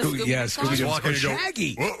sing the Scooby-Doo song? Scooby-Doo.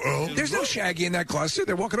 Shaggy. There's no Shaggy in that cluster.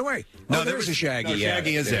 They're walking away. No, there is a Shaggy. No,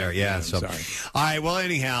 Shaggy is there. Yeah. So, sorry. All right. Well,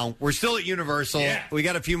 anyhow, we're still at Universal. Yeah. We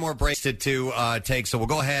got a few more breaks to take, so we'll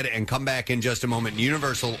go ahead and come back in just a moment.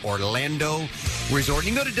 Universal Orlando Resort.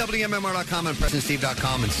 You can go to WMMR.com and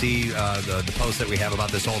PrestonSteve.com and see the posts that we have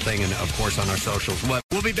about this whole thing, and of course on our socials.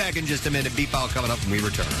 We'll be back in just a minute. Beat Ball coming up when we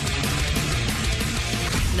return.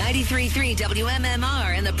 93.3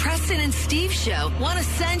 WMMR and the Preston and Steve Show want to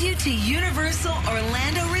send you to Universal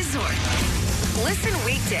Orlando Resort. Listen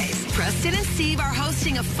weekdays. Preston and Steve are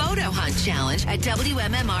hosting a photo hunt challenge at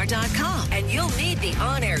WMMR.com. And you'll need the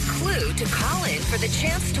on-air clue to call in for the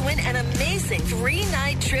chance to win an amazing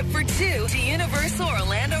 3-night trip for two to Universal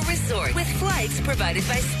Orlando Resort with flights provided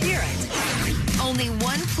by Spirit. Only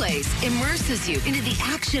one place immerses you into the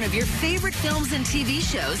action of your favorite films and TV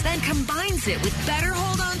shows, then combines it with better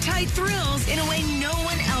hold-on-tight thrills in a way no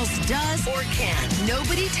one else does or can.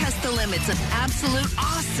 Nobody tests the limits of absolute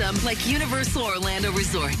awesome like Universal Orlando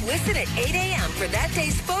Resort. Listen at 8 a.m. for that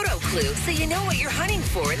day's photo clue so you know what you're hunting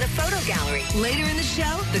for in the photo gallery. Later in the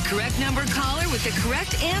show, the correct number caller with the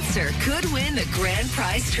correct answer could win the grand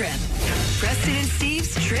prize trip. Preston and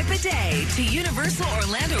Steve's Trip a Day to Universal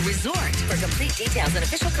Orlando Resort. For complete details and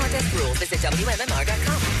official contest rules, visit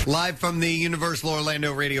WMMR.com. Live from the Universal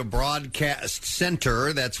Orlando Radio Broadcast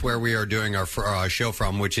Center, that's where we are doing our show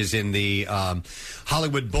from, which is in the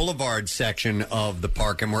Hollywood Boulevard section of the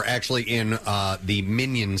park, and we're actually in the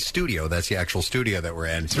Minion studio. That's the actual studio that we're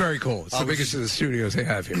in. It's very cool. It's the biggest of the studios they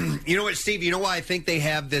have here. You know what, Steve? You know why I think they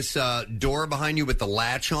have this door behind you with the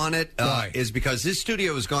latch on it? Is because this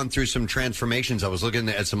studio has gone through some transformations. I was looking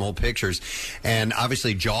at some old pictures, and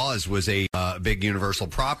obviously Jaws was a big Universal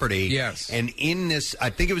property. Yes. And in this,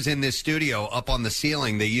 I think it was in this studio, up on the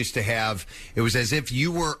ceiling, they used to have, it was as if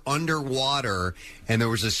you were underwater, and there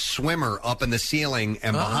was a swimmer up in the ceiling,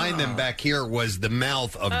 and behind them back here was the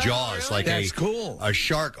mouth of Jaws, like That's cool. A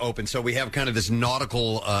shark open. So we have kind of this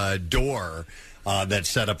nautical door that's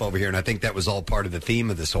set up over here, and I think that was all part of the theme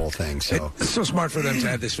of this whole thing. So it's so smart for them to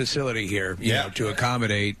have this facility here, you know, to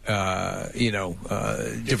accommodate,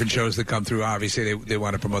 different shows that come through. Obviously, they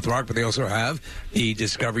want to promote the rock, but they also have the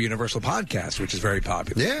Discover Universal podcast, which is very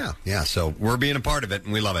popular. Yeah. So we're being a part of it,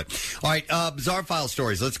 and we love it. All right, Bizarre File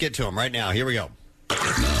stories. Let's get to them right now. Here we go.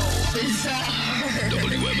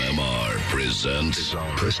 WMMR presents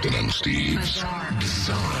Preston and Steve's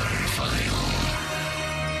Bizarre File.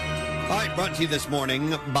 All right, brought to you this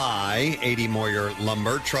morning by 80 Moyer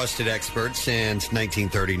Lumber, trusted expert since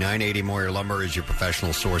 1939. 80 Moyer Lumber is your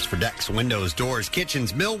professional source for decks, windows, doors,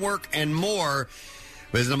 kitchens, millwork, and more.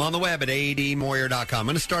 Visit them on the web at admoyer.com. I'm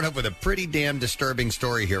going to start off with a pretty damn disturbing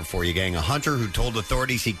story here for you, gang. A hunter who told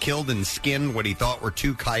authorities he killed and skinned what he thought were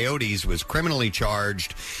 2 coyotes was criminally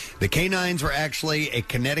charged. The canines were actually a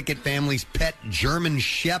Connecticut family's pet German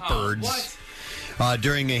shepherds.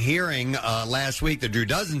 During a hearing last week that drew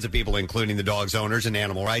dozens of people, including the dog's owners and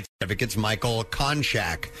animal rights advocates, Michael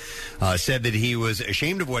Konchak said that he was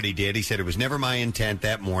ashamed of what he did. He said, it was never my intent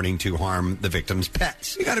that morning to harm the victim's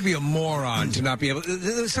pets. You got to be a moron to not be able.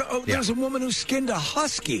 There's a woman who skinned a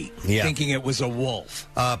husky thinking it was a wolf.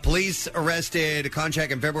 Police arrested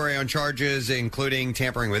Konchak in February on charges including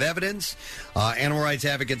tampering with evidence. Animal rights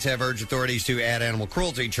advocates have urged authorities to add animal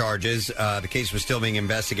cruelty charges. The case was still being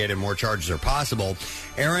investigated. More charges are possible.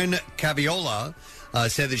 Erin Caviola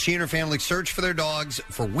said that she and her family searched for their dogs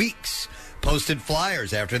for weeks, posted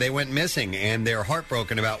flyers after they went missing, and they're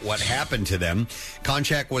heartbroken about what happened to them.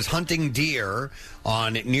 Konchak was hunting deer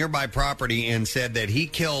on nearby property and said that he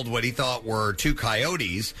killed what he thought were 2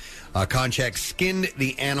 coyotes. Konchak skinned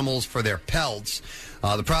the animals for their pelts.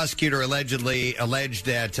 The prosecutor alleged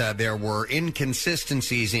that there were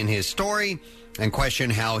inconsistencies in his story and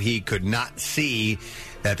questioned how he could not see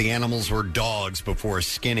that the animals were dogs before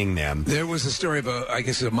skinning them. There was a story of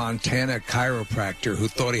a Montana chiropractor who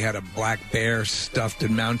thought he had a black bear stuffed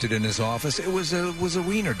and mounted in his office. It was a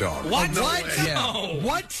wiener dog. What? No What? way. Yeah. No.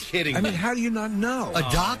 What? Kidding. I mean, how do you not know? A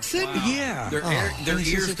dachshund? Yeah. Their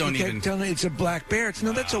ears don't even... It's a black bear.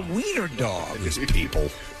 No, that's a wiener dog. These people.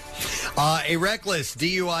 A reckless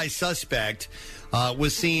DUI suspect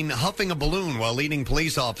was seen huffing a balloon while leading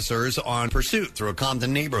police officers on pursuit through a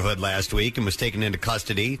Compton neighborhood last week and was taken into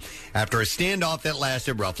custody after a standoff that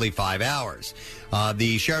lasted roughly 5 hours.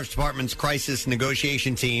 The Sheriff's Department's crisis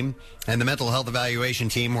negotiation team and the mental health evaluation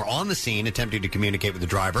team were on the scene attempting to communicate with the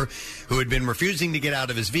driver, who had been refusing to get out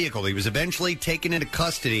of his vehicle. He was eventually taken into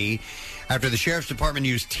custody after the Sheriff's Department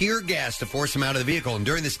used tear gas to force him out of the vehicle. And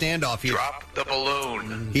during the standoff, Drop the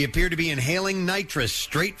balloon. He appeared to be inhaling nitrous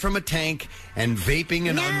straight from a tank and vaping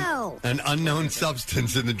an unknown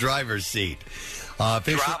substance in the driver's seat.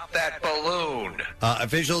 Drop that balloon.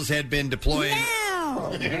 Officials had been deploying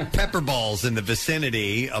pepper balls in the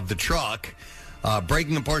vicinity of the truck,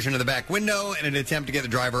 breaking a portion of the back window in an attempt to get the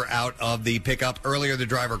driver out of the pickup. Earlier, the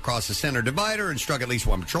driver crossed the center divider and struck at least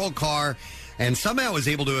one patrol car, and somehow was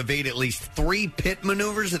able to evade at least 3 pit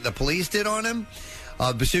maneuvers that the police did on him.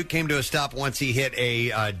 The pursuit came to a stop once he hit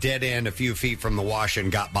a dead end a few feet from the wash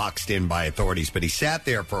and got boxed in by authorities. But he sat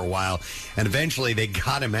there for a while, and eventually they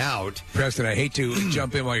got him out. Preston, I hate to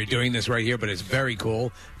jump in while you're doing this right here, but it's very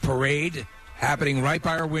cool. Parade happening right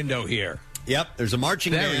by our window here. Yep, there's a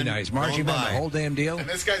marching band. Very nice. Marching band, the whole damn deal. And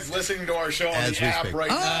this guy's listening to our show on As the we app speak. right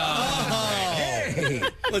now. Hey.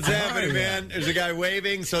 What's happening, man? There's a guy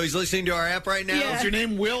waving, so he's listening to our app right now. Is your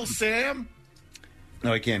name Will Sam?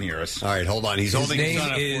 No, he can't hear us. All right, hold on. He's holding name his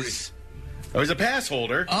son up. is... Oh, he's a pass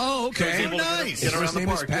holder. Oh, okay. So he's able to nice. Get around His the name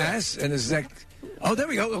is park. Pass, and his Zach... Oh, there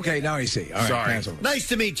we go. Okay, now I see. All right, Sorry. pass over. Nice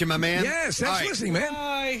to meet you, my man. Yes, thanks for listening, man.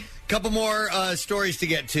 Bye. Couple more stories to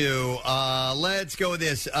get to. Let's go with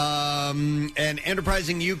this. An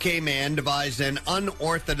enterprising UK man devised an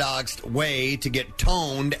unorthodox way to get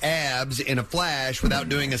toned abs in a flash without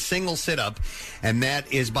doing a single sit-up, and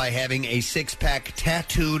that is by having a six-pack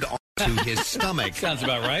tattooed onto his stomach. Sounds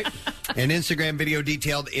about right. An Instagram video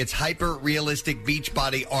detailed its hyper-realistic beach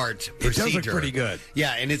body art procedure. It does look pretty good.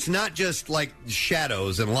 Yeah, and it's not just like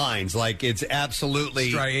shadows and lines. Like, it's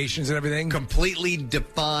absolutely... Striations and everything? Completely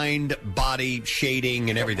defined body shading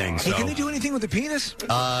and everything. Hey, So, can they do anything with the penis?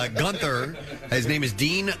 Gunther, his name is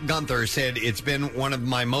Dean Gunther, said it's been one of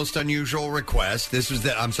my most unusual requests. This was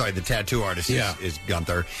the tattoo artist is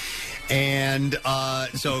Gunther. And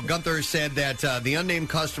so Gunther said that the unnamed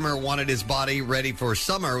customer wanted his body ready for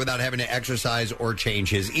summer without having to exercise or change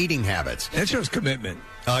his eating habits. That shows commitment.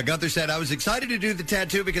 Gunther said, I was excited to do the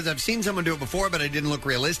tattoo because I've seen someone do it before, but it didn't look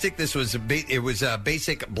realistic. This was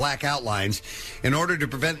basic black outlines. In order to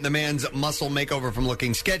prevent the man's muscle makeover from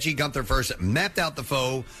looking sketchy, Gunther first mapped out the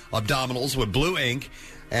faux abdominals with blue ink.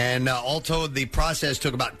 And all told, the process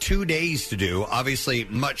took about 2 days to do. Obviously,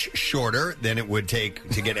 much shorter than it would take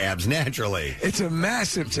to get abs naturally. It's a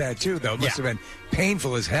massive tattoo, though. It must have been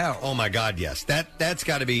painful as hell. Oh, my God, yes. That's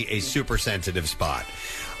got to be a super sensitive spot.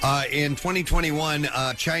 In 2021,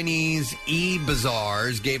 Chinese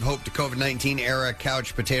e-bazaars gave hope to COVID-19 era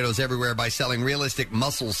couch potatoes everywhere by selling realistic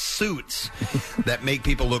muscle suits that make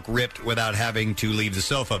people look ripped without having to leave the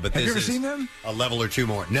sofa. But Have this you ever is seen them? A level or two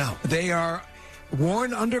more. No. They are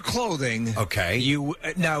worn under clothing. Okay. You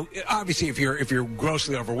now, obviously, if you're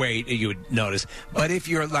grossly overweight, you would notice. But if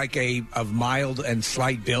you're like of mild and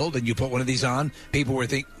slight build, and you put one of these on, people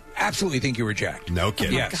would absolutely think you were jacked. No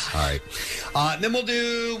kidding. Yes. All right. Then we'll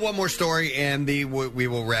do one more story, and we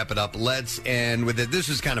will wrap it up. Let's end with it. This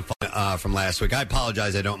was kind of fun from last week. I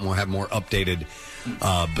apologize. I don't have more updated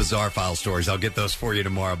bizarre file stories. I'll get those for you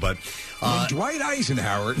tomorrow. But Dwight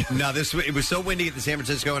Eisenhower. No, it was so windy at the San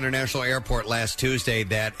Francisco International Airport last Tuesday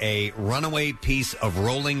that a runaway piece of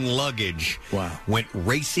rolling luggage went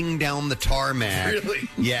racing down the tarmac. Really?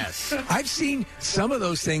 Yes. I've seen some of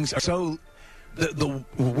those things are so. The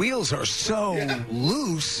wheels are so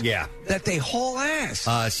loose that they haul ass.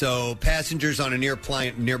 So passengers on a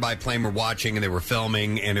nearby plane were watching, and they were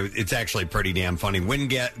filming, and it's actually pretty damn funny.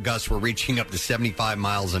 Wind gusts were reaching up to 75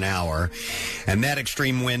 miles an hour, and that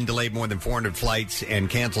extreme wind delayed more than 400 flights and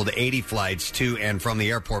canceled 80 flights to and from the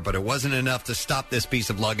airport, but it wasn't enough to stop this piece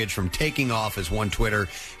of luggage from taking off, as one Twitter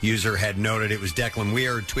user had noted. It was Declan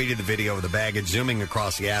Weir tweeted the video of the baggage zooming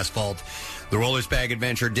across the asphalt. The roller's bag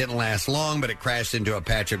adventure didn't last long, but it crashed into a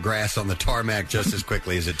patch of grass on the tarmac just as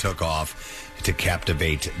quickly as it took off to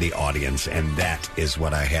captivate the audience. And that is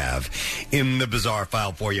what I have in the bizarre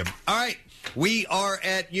file for you. All right. We are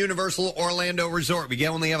at Universal Orlando Resort. We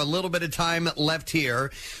only have a little bit of time left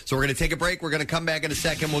here, so we're going to take a break. We're going to come back in a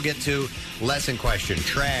second. We'll get to lesson question,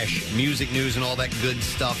 trash, music news, and all that good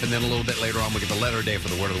stuff. And then a little bit later on, we'll get the letter day for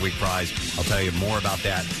the Word of the Week prize. I'll tell you more about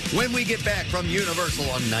that when we get back from Universal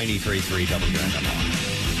on 93.3 WMMR.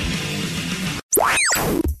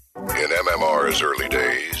 In MMR's early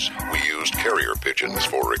days, we used carrier pigeons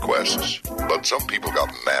for requests, but some people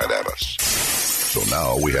got mad at us. So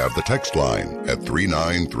now we have the text line at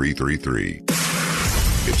 39333.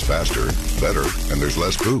 It's faster, better, and there's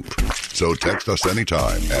less poop. So text us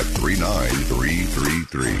anytime at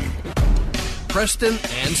 39333. Preston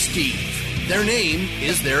and Steve. Their name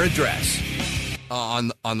is their address.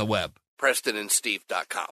 On the web.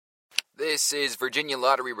 PrestonandSteve.com. This is Virginia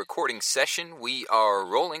Lottery recording session. We are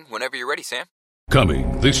rolling whenever you're ready, Sam.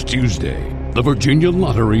 Coming this Tuesday, the Virginia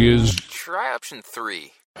Lottery is... Try option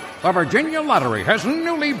 3. The Virginia Lottery has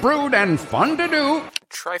newly brewed and fun to do.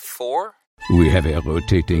 Try 4. We have a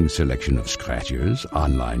rotating selection of scratchers,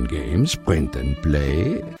 online games, print and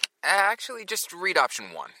play. Actually, just read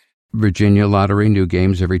option 1. Virginia Lottery, new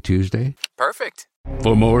games every Tuesday. Perfect.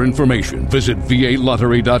 For more information, visit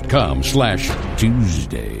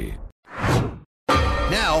VALottery.com/Tuesday.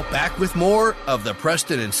 Now, back with more of the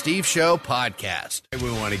Preston and Steve Show podcast.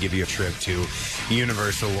 We want to give you a trip to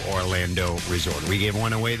Universal Orlando Resort. We gave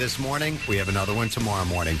one away this morning. We have another one tomorrow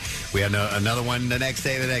morning. We have another one the next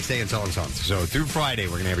day, and so on and so on. So through Friday,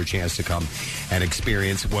 we're going to have a chance to come and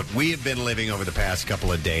experience what we have been living over the past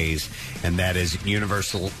couple of days, and that is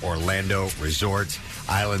Universal Orlando Resort,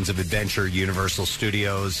 Islands of Adventure, Universal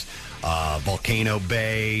Studios, Volcano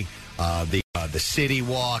Bay, the City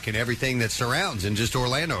Walk, and everything that surrounds, and just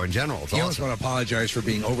Orlando in general. It's you awesome. almost want to apologize for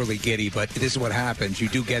being overly giddy, but this is what happens. You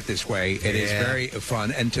do get this way. It is very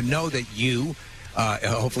fun. And to know that you,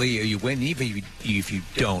 hopefully you win, even if you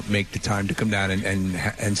don't make the time to come down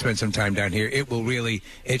and spend some time down here, it will really,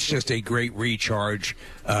 it's just a great recharge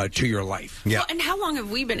to your life. Yeah. Well, and how long have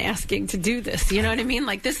we been asking to do this? You know what I mean?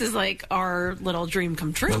 Like, this is like our little dream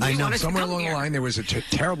come true. Well, I know somewhere along the line there was a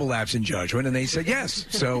terrible lapse in judgment, and they said yes.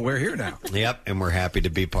 So we're here now. Yep, and we're happy to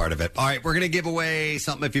be part of it. All right, we're going to give away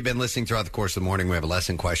something. If you've been listening throughout the course of the morning, we have a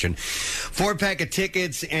lesson question. 4-pack of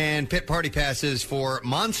tickets and pit party passes for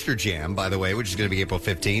Monster Jam, by the way, which is going to be April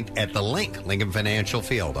 15th at the Lincoln Financial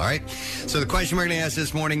Field. All right? So the question we're going to ask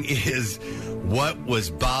this morning is, what was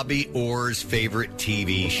Bobby Orr's favorite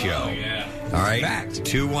TV show? Oh, yeah. All right?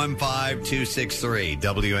 215-263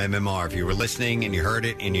 WMMR. If you were listening and you heard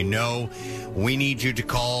it and you know, we need you to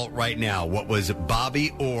call right now. What was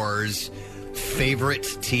Bobby Orr's favorite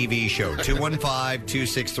TV show.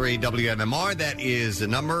 215-263-WMMR. That is the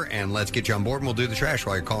number, and let's get you on board, and we'll do the trash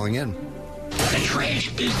while you're calling in. The trash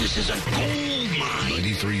business is a gold mine.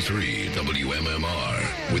 93.3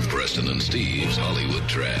 WMMR with Preston and Steve's Hollywood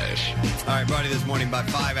Trash. All right, brought to you this morning by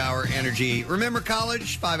 5 Hour Energy. Remember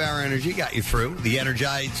college? 5 Hour Energy got you through. The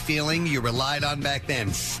energized feeling you relied on back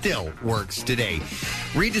then still works today.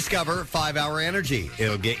 Rediscover 5 Hour Energy.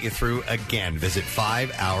 It'll get you through again. Visit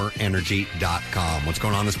 5hourenergy.com. What's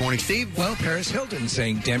going on this morning, Steve? Well, Paris Hilton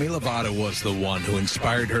saying Demi Lovato was the one who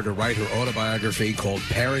inspired her to write her autobiography called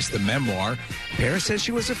Paris the Memoir. Paris says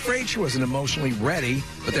she was afraid she wasn't emotionally ready,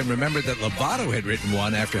 but then remembered that Lovato had written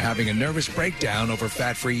one after having a nervous breakdown over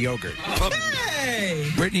fat-free yogurt. Hey!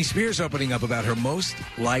 Britney Spears opening up about her most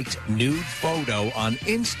liked nude photo on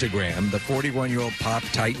Instagram. The 41-year-old pop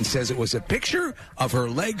titan says it was a picture of her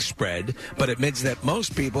legs spread, but admits that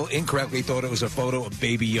most people incorrectly thought it was a photo of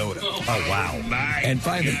Baby Yoda. Oh, wow. And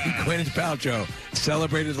finally, Gwyneth Paltrow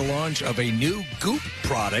celebrated the launch of a new Goop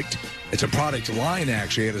product. It's a product line,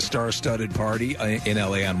 actually, at a star-studded party in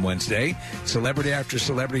L.A. on Wednesday. Celebrity after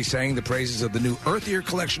celebrity sang the praises of the new earthier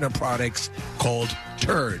collection of products called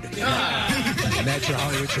Turd. And that's your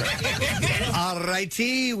Hollywood Trash. All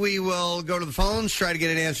righty, we will go to the phones, try to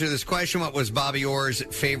get an answer to this question. What was Bobby Orr's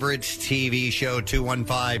favorite TV show?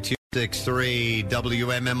 215-263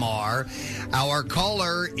 WMMR. Our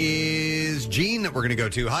caller is Gene that we're going to go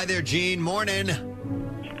to. Hi there, Gene. Morning.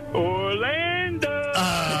 Orlando.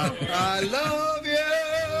 I love you.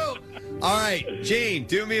 All right, Gene,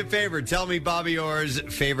 do me a favor. Tell me Bobby Orr's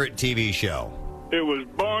favorite TV show. It was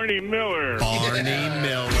Barney Miller. Barney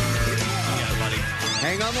Miller. Yeah, buddy.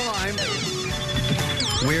 Hang on the line.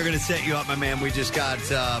 We're going to set you up, my man. We just got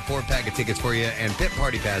 4-pack of tickets for you and pit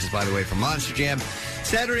party passes, by the way, for Monster Jam.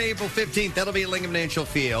 Saturday, April 15th, that'll be at Lincoln Financial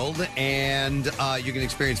Field, and you can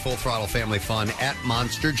experience full throttle family fun at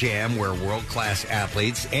Monster Jam, where world-class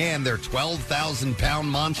athletes and their 12,000-pound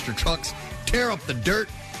monster trucks tear up the dirt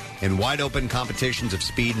in wide-open competitions of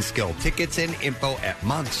speed and skill. Tickets and info at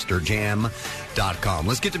monsterjam.com.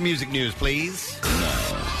 Let's get to music news, please.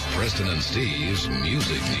 Now, Preston and Steve's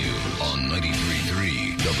Music News on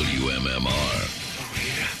 93.3 WMMR.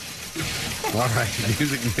 All right,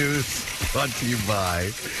 music news brought to you by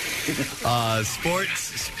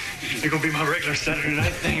Sports. You're going to be my regular Saturday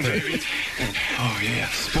night thing, baby. Oh, yeah.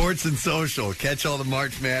 Sports and Social. Catch all the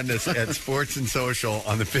March Madness at Sports and Social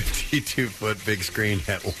on the 52-foot big screen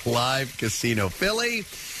at Live Casino Philly.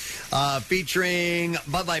 Featuring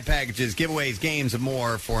Bud Light packages, giveaways, games, and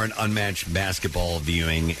more for an unmatched basketball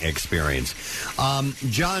viewing experience.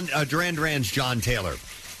 Duran Duran's John Taylor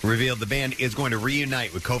revealed the band is going to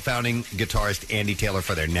reunite with co-founding guitarist Andy Taylor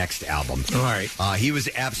for their next album. All right. He was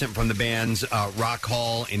absent from the band's Rock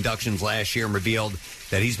Hall inductions last year and revealed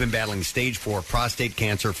that he's been battling stage 4 prostate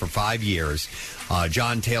cancer for 5 years.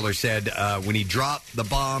 John Taylor said when he dropped the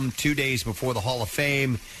bomb 2 days before the Hall of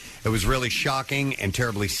Fame, it was really shocking and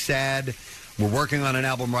terribly sad. We're working on an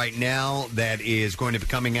album right now that is going to be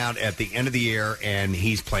coming out at the end of the year, and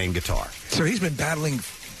he's playing guitar. So he's been battling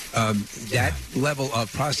that level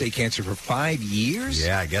of prostate cancer for 5 years?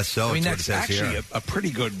 Yeah, I guess so. I mean, that's that's what it says actually here. a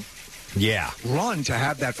pretty good Yeah. run to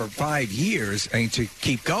have that for 5 years and to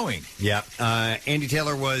keep going. Yeah. Andy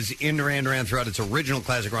Taylor was in Duran Duran throughout its original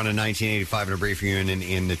classic run in 1985 and a brief reunion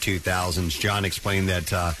in the 2000s. John explained that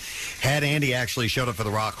had Andy actually showed up for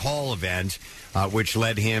the Rock Hall event, which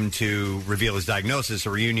led him to reveal his diagnosis, a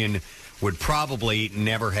reunion would probably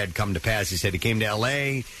never had come to pass. He said he came to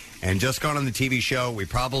L.A., and just gone on the TV show, we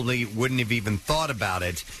probably wouldn't have even thought about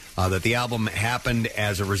it, that the album happened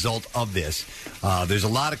as a result of this. There's a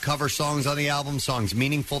lot of cover songs on the album, songs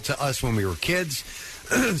meaningful to us when we were kids.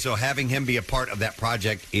 So having him be a part of that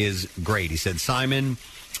project is great. He said Simon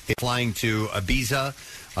is flying to Ibiza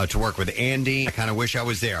to work with Andy. I kind of wish I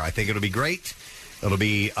was there. I think it'll be great. It'll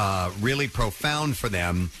be really profound for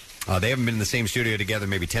them. They haven't been in the same studio together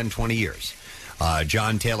maybe 10, 20 years.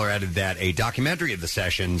 John Taylor added that a documentary of the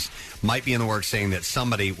sessions might be in the works, saying that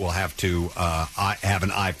somebody will have to have an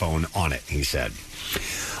iPhone on it, he said.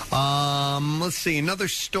 Let's see, another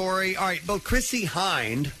story. All right, both Chrissie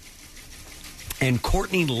Hynde and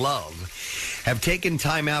Courtney Love have taken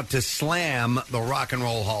time out to slam the Rock and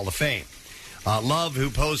Roll Hall of Fame. Love,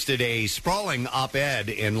 who posted a sprawling op-ed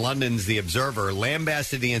in London's The Observer,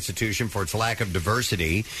 lambasted the institution for its lack of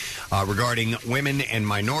diversity regarding women and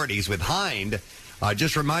minorities, with Hynde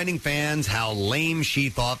just reminding fans how lame she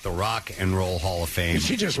thought the Rock and Roll Hall of Fame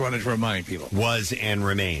She just wanted to remind people. was and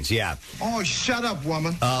remains. Yeah. Oh, shut up,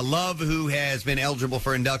 woman. Love, who has been eligible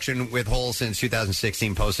for induction with Hole since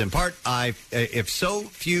 2016, posted in part, if so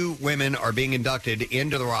few women are being inducted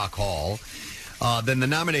into the Rock Hall, then the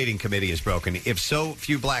nominating committee is broken. If so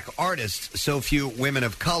few black artists, so few women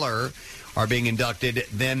of color are being inducted,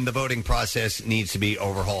 then the voting process needs to be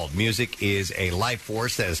overhauled. Music is a life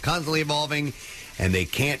force that is constantly evolving, and they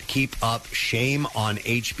can't keep up. Shame on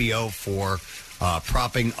HBO for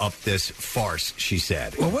propping up this farce, she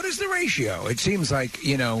said. Well, what is the ratio? It seems like,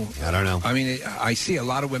 I don't know. I mean, I see a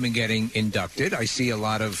lot of women getting inducted. I see a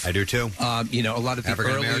lot of... I do, too. A lot of the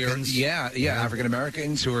African-Americans?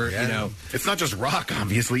 African-Americans who are, It's not just rock,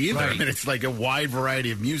 obviously, either. Right. I mean, it's like a wide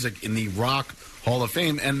variety of music in the Rock Hall of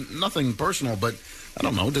Fame, and nothing personal, but... I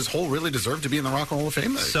don't know. Does Hole really deserve to be in the Rock Hall of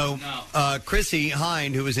Fame? So, Chrissy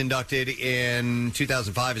Hynde, who was inducted in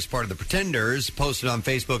 2005 as part of the Pretenders, posted on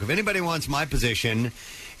Facebook, if anybody wants my position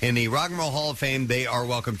in the Rock and Roll Hall of Fame, they are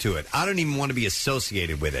welcome to it. I don't even want to be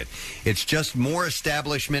associated with it. It's just more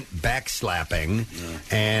establishment backslapping,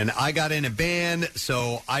 and I got in a band,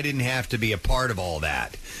 so I didn't have to be a part of all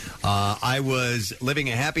that. I was living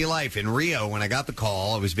a happy life in Rio when I got the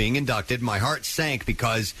call. I was being inducted. My heart sank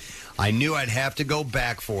because I knew I'd have to go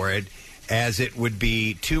back for it, as it would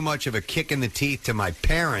be too much of a kick in the teeth to my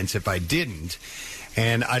parents if I didn't.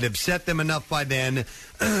 And I'd upset them enough by then.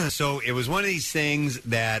 So it was one of these things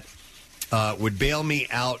that would bail me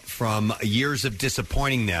out from years of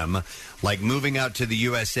disappointing them, like moving out to the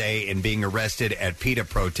USA and being arrested at PETA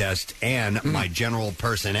protest and my general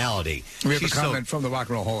personality. We have a comment from the Rock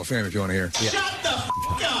and Roll Hall of Fame if you want to hear. Yeah. Shut the f***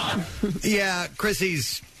 up! Yeah,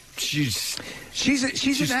 Chrissy's... She's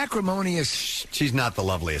an acrimonious. She's not the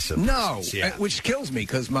loveliest of No, yeah. Which kills me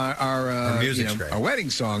because our music's great. Our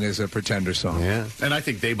wedding song is a Pretender song. Yeah, and I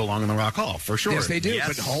think they belong in the Rock Hall for sure. Yes, they do. Yes.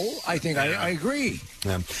 But Hole, I think I agree.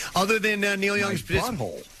 Yeah. Other than Neil Young's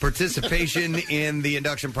participation in the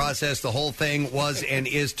induction process, the whole thing was and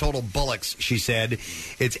is total bullocks, she said.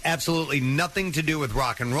 It's absolutely nothing to do with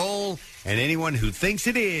rock and roll, and anyone who thinks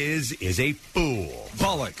it is a fool.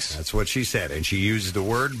 Bullocks. That's what she said, and she used the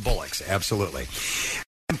word bullocks, absolutely.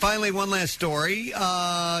 And finally, one last story.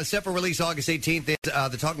 Set for release August 18th is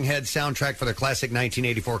the Talking Heads soundtrack for their classic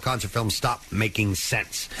 1984 concert film, Stop Making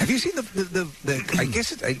Sense. Have you seen the I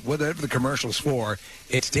guess whatever the commercial's for,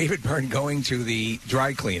 it's David Byrne going to the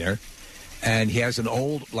dry cleaner, and he has an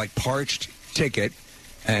old, parched ticket,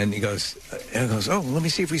 and he goes, oh, let me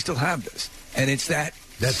see if we still have this. And it's that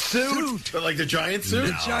suit. Like the giant suit?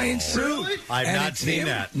 The giant suit. Really? I've not seen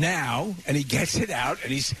that. Now, and he gets it out,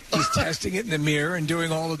 and he's testing it in the mirror and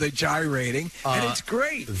doing all of the gyrating, and it's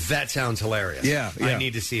great. That sounds hilarious. Yeah. I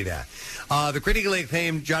need to see that. The critically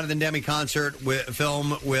acclaimed Jonathan Demme concert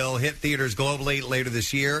film will hit theaters globally later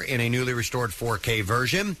this year in a newly restored 4K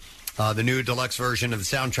version. The new deluxe version of the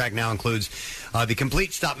soundtrack now includes the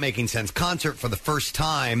complete Stop Making Sense concert for the first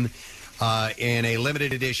time in a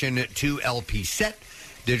limited edition 2LP set,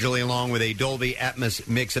 digitally along with a Dolby Atmos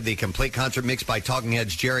mix of the complete concert mixed by Talking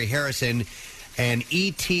Heads' Jerry Harrison and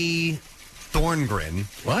E.T. Thorngren,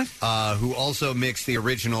 who also mixed the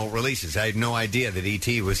original releases. I had no idea that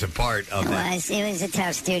E.T. was a part of that. It was a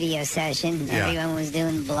tough studio session. Yeah. Everyone was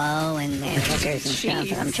doing blow and hookers and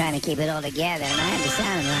stuff, and I'm trying to keep it all together, and I had the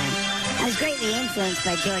sound line. I was greatly influenced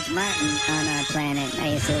by George Martin on Our Planet. I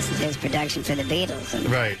used to listen to his production for the Beatles. And,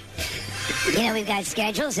 right. We've got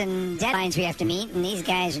schedules and deadlines we have to meet, and these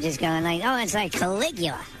guys are just going it's like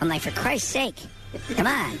Caligula. I'm like, for Christ's sake, come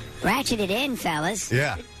on, ratchet it in, fellas.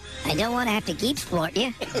 Yeah. I don't want to have to geek sport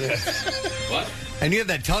you. What? And you have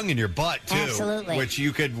that tongue in your butt, too. Absolutely. Which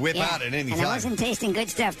you could whip out at any and time. I wasn't tasting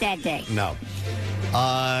good stuff that day. No.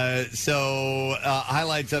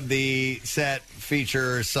 Highlights of the set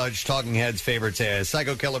feature such Talking Heads favorites as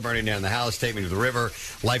Psycho Killer Burning Down the House, Take Me to the River,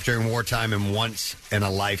 Life During Wartime, and Once in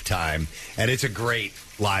a Lifetime. And it's a great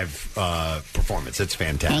live performance. It's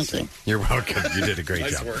fantastic. Thank You're welcome. You did a great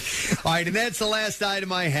Nice job. work. All right, and that's the last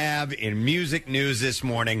item I have in music news this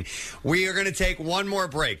morning. We are going to take one more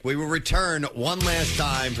break. We will return one last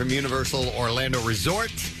time from Universal Orlando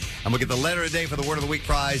Resort. And we'll get the letter of the day for the Word of the Week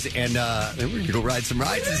prize, and then we're going to go ride some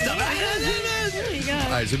rides and stuff. There you go.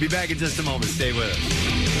 All right, so we'll be back in just a moment. Stay with us.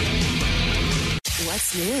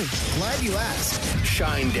 What's new? Glad you asked.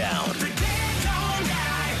 Shine Down.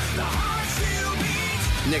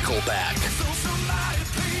 Nickelback.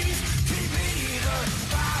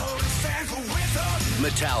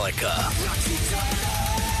 Metallica.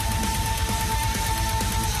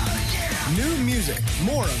 New music,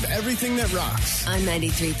 more of everything that rocks. On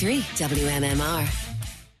 93.3 WMMR.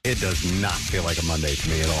 It does not feel like a Monday to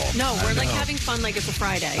me at all. No, we're having fun like it's a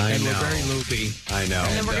Friday. I And know. we're very loopy. I know.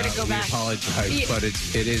 And then we're gonna go back. We apologize, Yeah. but it's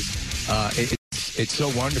so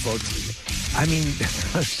wonderful. I mean,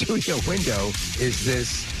 a studio window is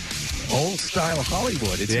this old style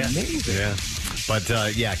Hollywood. It's amazing. Yeah.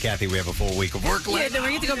 But yeah, Kathy, we have a full week of work Yeah, left. then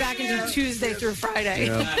we get to go back and do Tuesday through Friday.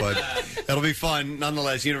 Yeah, but it'll be fun.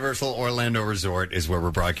 Nonetheless, Universal Orlando Resort is where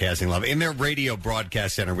we're broadcasting live in their radio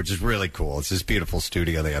broadcast center, which is really cool. It's this beautiful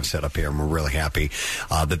studio they have set up here, and we're really happy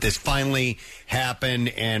that this finally happened.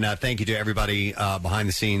 And thank you to everybody behind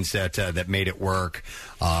the scenes that made it work.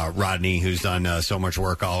 Rodney, who's done so much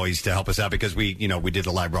work always to help us out, because we did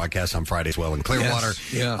the live broadcast on Friday as well in Clearwater.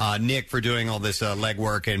 Yes, yeah. Nick for doing all this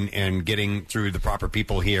legwork and getting through the proper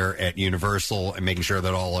people here at Universal and making sure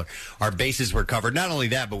that all our bases were covered. Not only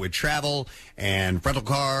that, but with travel and rental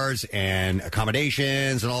cars and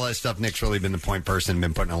accommodations and all that stuff. Nick's really been the point person,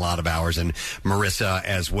 been putting a lot of hours, and Marissa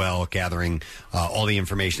as well, gathering all the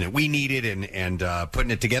information that we needed and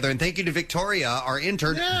putting it together. And thank you to Victoria, our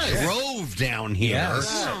intern, drove down here.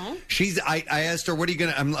 Yes. I asked her, what are you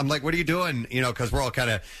going to, I'm like, what are you doing? Because we're all kind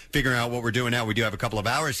of figuring out what we're doing now. We do have a couple of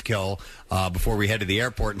hours to kill before we head to the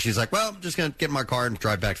airport. And she's like, well, I'm just going to get in my car and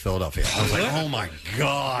drive back to Philadelphia. I was like, oh my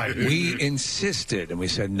God. We insisted, and we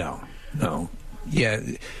said, no. Yeah,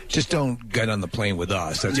 just don't get on the plane with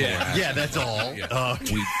us. That's all. Yeah, that's all.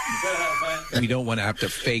 We don't want to have to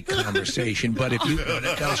fake conversation, but if you,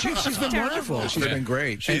 she's been wonderful. She's been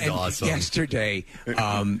great. She's and awesome. Yesterday,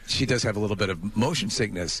 she does have a little bit of motion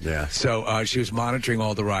sickness. Yeah. So she was monitoring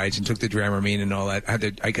all the rides and took the Dramamine and all that. Had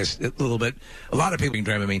to, I guess, a lot of people taking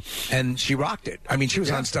Dramamine, and she rocked it. I mean, she was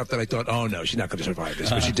on stuff that I thought, oh no, she's not going to survive this,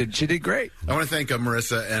 but she did great. I want to thank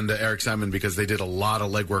Marissa and Eric Simon, because they did a lot of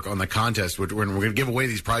legwork on the contest. We're going to give away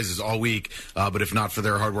these prizes all week, but if not for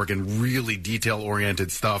their hard work and really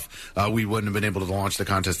detail-oriented stuff, we wouldn't have been able to launch the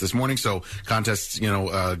contest this morning. So contests,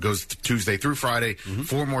 goes Tuesday through Friday.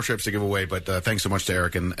 4 more trips to give away, but thanks so much to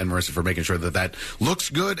Eric and Marissa for making sure that looks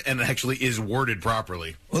good and actually is worded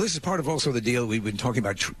properly. Well, this is part of also the deal. We've been talking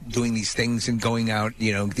about doing these things and going out.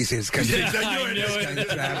 These is kind of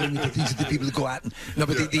traveling. These are the people that go out.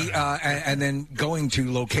 And then going to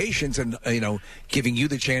locations and giving you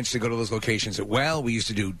the chance to go to those locations as well. We used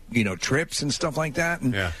to do trips and stuff like that.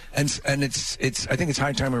 And it's I think it's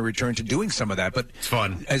high time we return to doing some of that. But it's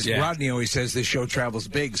fun. As Rodney always says, this show travels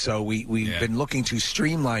big, so we've been looking to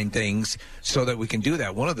streamline things so that we can do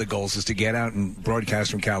that. One of the goals is to get out and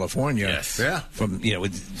broadcast from California. Yes. Yeah. From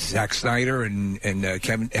with Zack Snyder and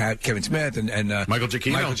Kevin Smith and Michael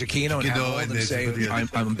Giacchino, and have all of them say,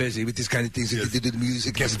 I'm busy with these kind of things. Do the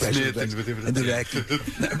music, Kevin Smith, and do the acting.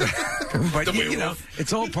 But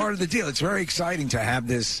it's all part of the deal. It's very exciting to have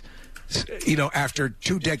this. After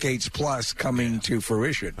 2 decades plus coming to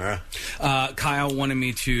fruition. Kyle wanted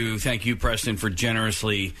me to thank you, Preston, for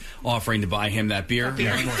generously offering to buy him that beer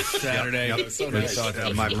on Saturday. So nice.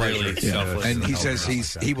 My pleasure. Selfless. And he says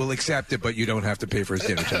he will accept it, but you don't have to pay for his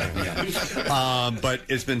dinner tonight. But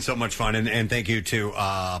it's been so much fun, and thank you to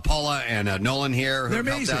Paula and Nolan here who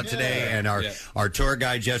helped out today, and our tour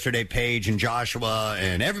guides yesterday, Paige and Joshua,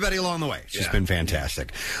 and everybody along the way. It's just been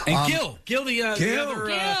fantastic. And Gil, the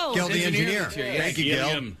other engineer. Thank you,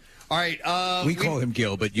 Gil. All right. We call him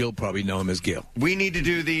Gil, but you'll probably know him as Gil. We need to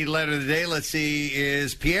do the letter of the day. Let's see.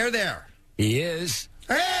 Is Pierre there? He is.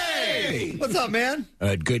 Hey! What's up, man?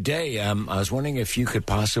 Good day. I was wondering if you could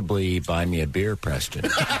possibly buy me a beer, Preston.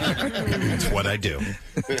 That's what I do.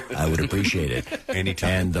 I would appreciate it. Anytime.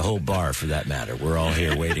 And the whole bar, for that matter. We're all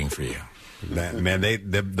here waiting for you. Man,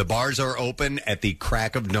 the bars are open at the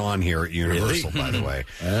crack of dawn here at Universal, by the way.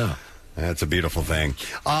 Yeah. That's a beautiful thing.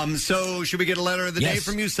 So should we get a letter of the day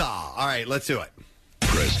from you, Saw? All right, let's do it.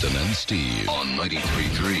 Preston and Steve on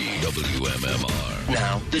 93.3 WMMR.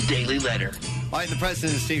 Now, the Daily Letter. All right, the Preston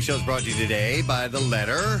and Steve show is brought to you today by the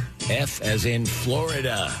letter F as in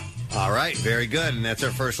Florida. All right, very good. And that's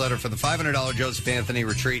our first letter for the $500 Joseph Anthony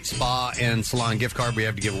Retreat Spa and Salon gift card we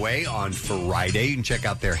have to give away on Friday. You can check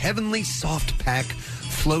out their Heavenly Soft Pack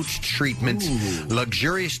float treatment,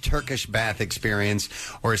 luxurious Turkish bath experience,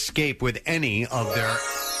 or escape with any of their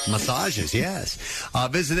massages. Yes.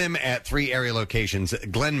 Visit them at 3 area locations,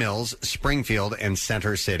 Glen Mills, Springfield, and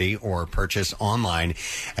Center City, or purchase online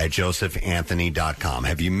at josephanthony.com.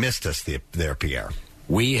 Have you missed us there, Pierre?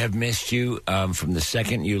 We have missed you from the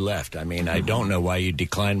second you left. I mean, I don't know why you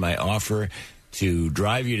declined my offer to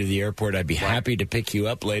drive you to the airport. I'd be happy to pick you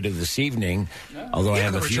up later this evening, although I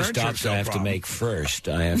have a few stops I have to make first.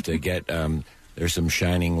 I have to get, there's some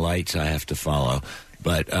shining lights I have to follow.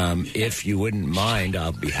 But if you wouldn't mind,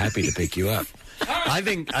 I'll be happy to pick you up. I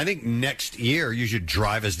think next year you should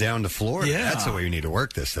drive us down to Florida. Yeah. That's the way you need to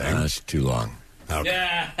work this thing. That's too long.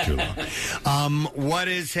 Okay. Too long. What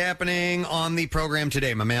is happening on the program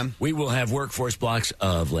today, my man? We will have workforce blocks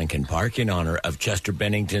of Lincoln Park in honor of Chester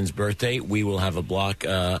Bennington's birthday. We will have a block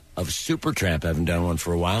of Supertramp. I haven't done one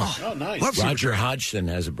for a while. Oh, nice. Roger Hodgson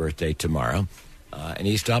has a birthday tomorrow. And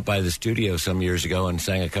he stopped by the studio some years ago and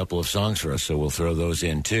sang a couple of songs for us, so we'll throw those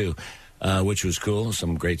in too, which was cool.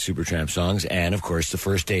 Some great Supertramp songs. And, of course, the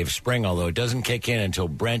first day of spring, although it doesn't kick in until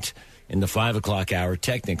Brent in the 5 o'clock hour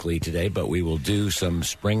technically today, but we will do some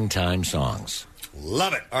springtime songs.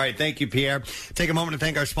 Love it. All right, thank you, Pierre. Take a moment to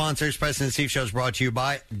thank our sponsors. Preston and Steve Show is brought to you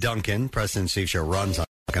by Duncan. Preston and Steve Show runs on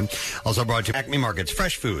Duncan. Also brought to you by Acme Markets,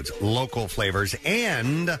 fresh foods, local flavors,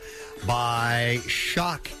 and by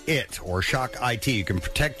Shock It or Shock IT. You can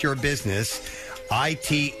protect your business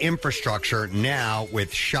IT infrastructure now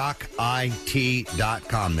with ShockIT.com.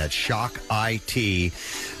 That's ShockIT.com.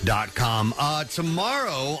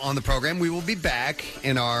 Tomorrow on the program, we will be back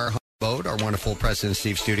in our wonderful Preston and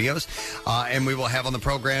Steve studios, and we will have on the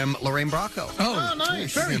program Lorraine Bracco. Oh,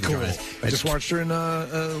 nice. Very cool. I just watched her in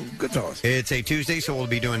Goodfellas. It's a Tuesday, so we'll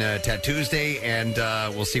be doing a Tat Tuesday, and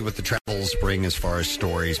we'll see what the travels bring as far as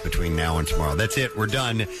stories between now and tomorrow. That's it. We're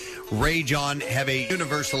done. Rage on. Have a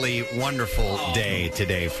universally wonderful day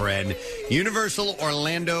today, friend. Universal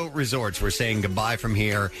Orlando Resorts. We're saying goodbye from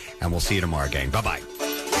here, and we'll see you tomorrow, gang. Bye-bye.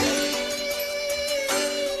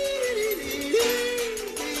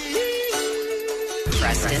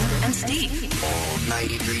 Preston and Steve. All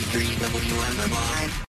 93.3 WMMR.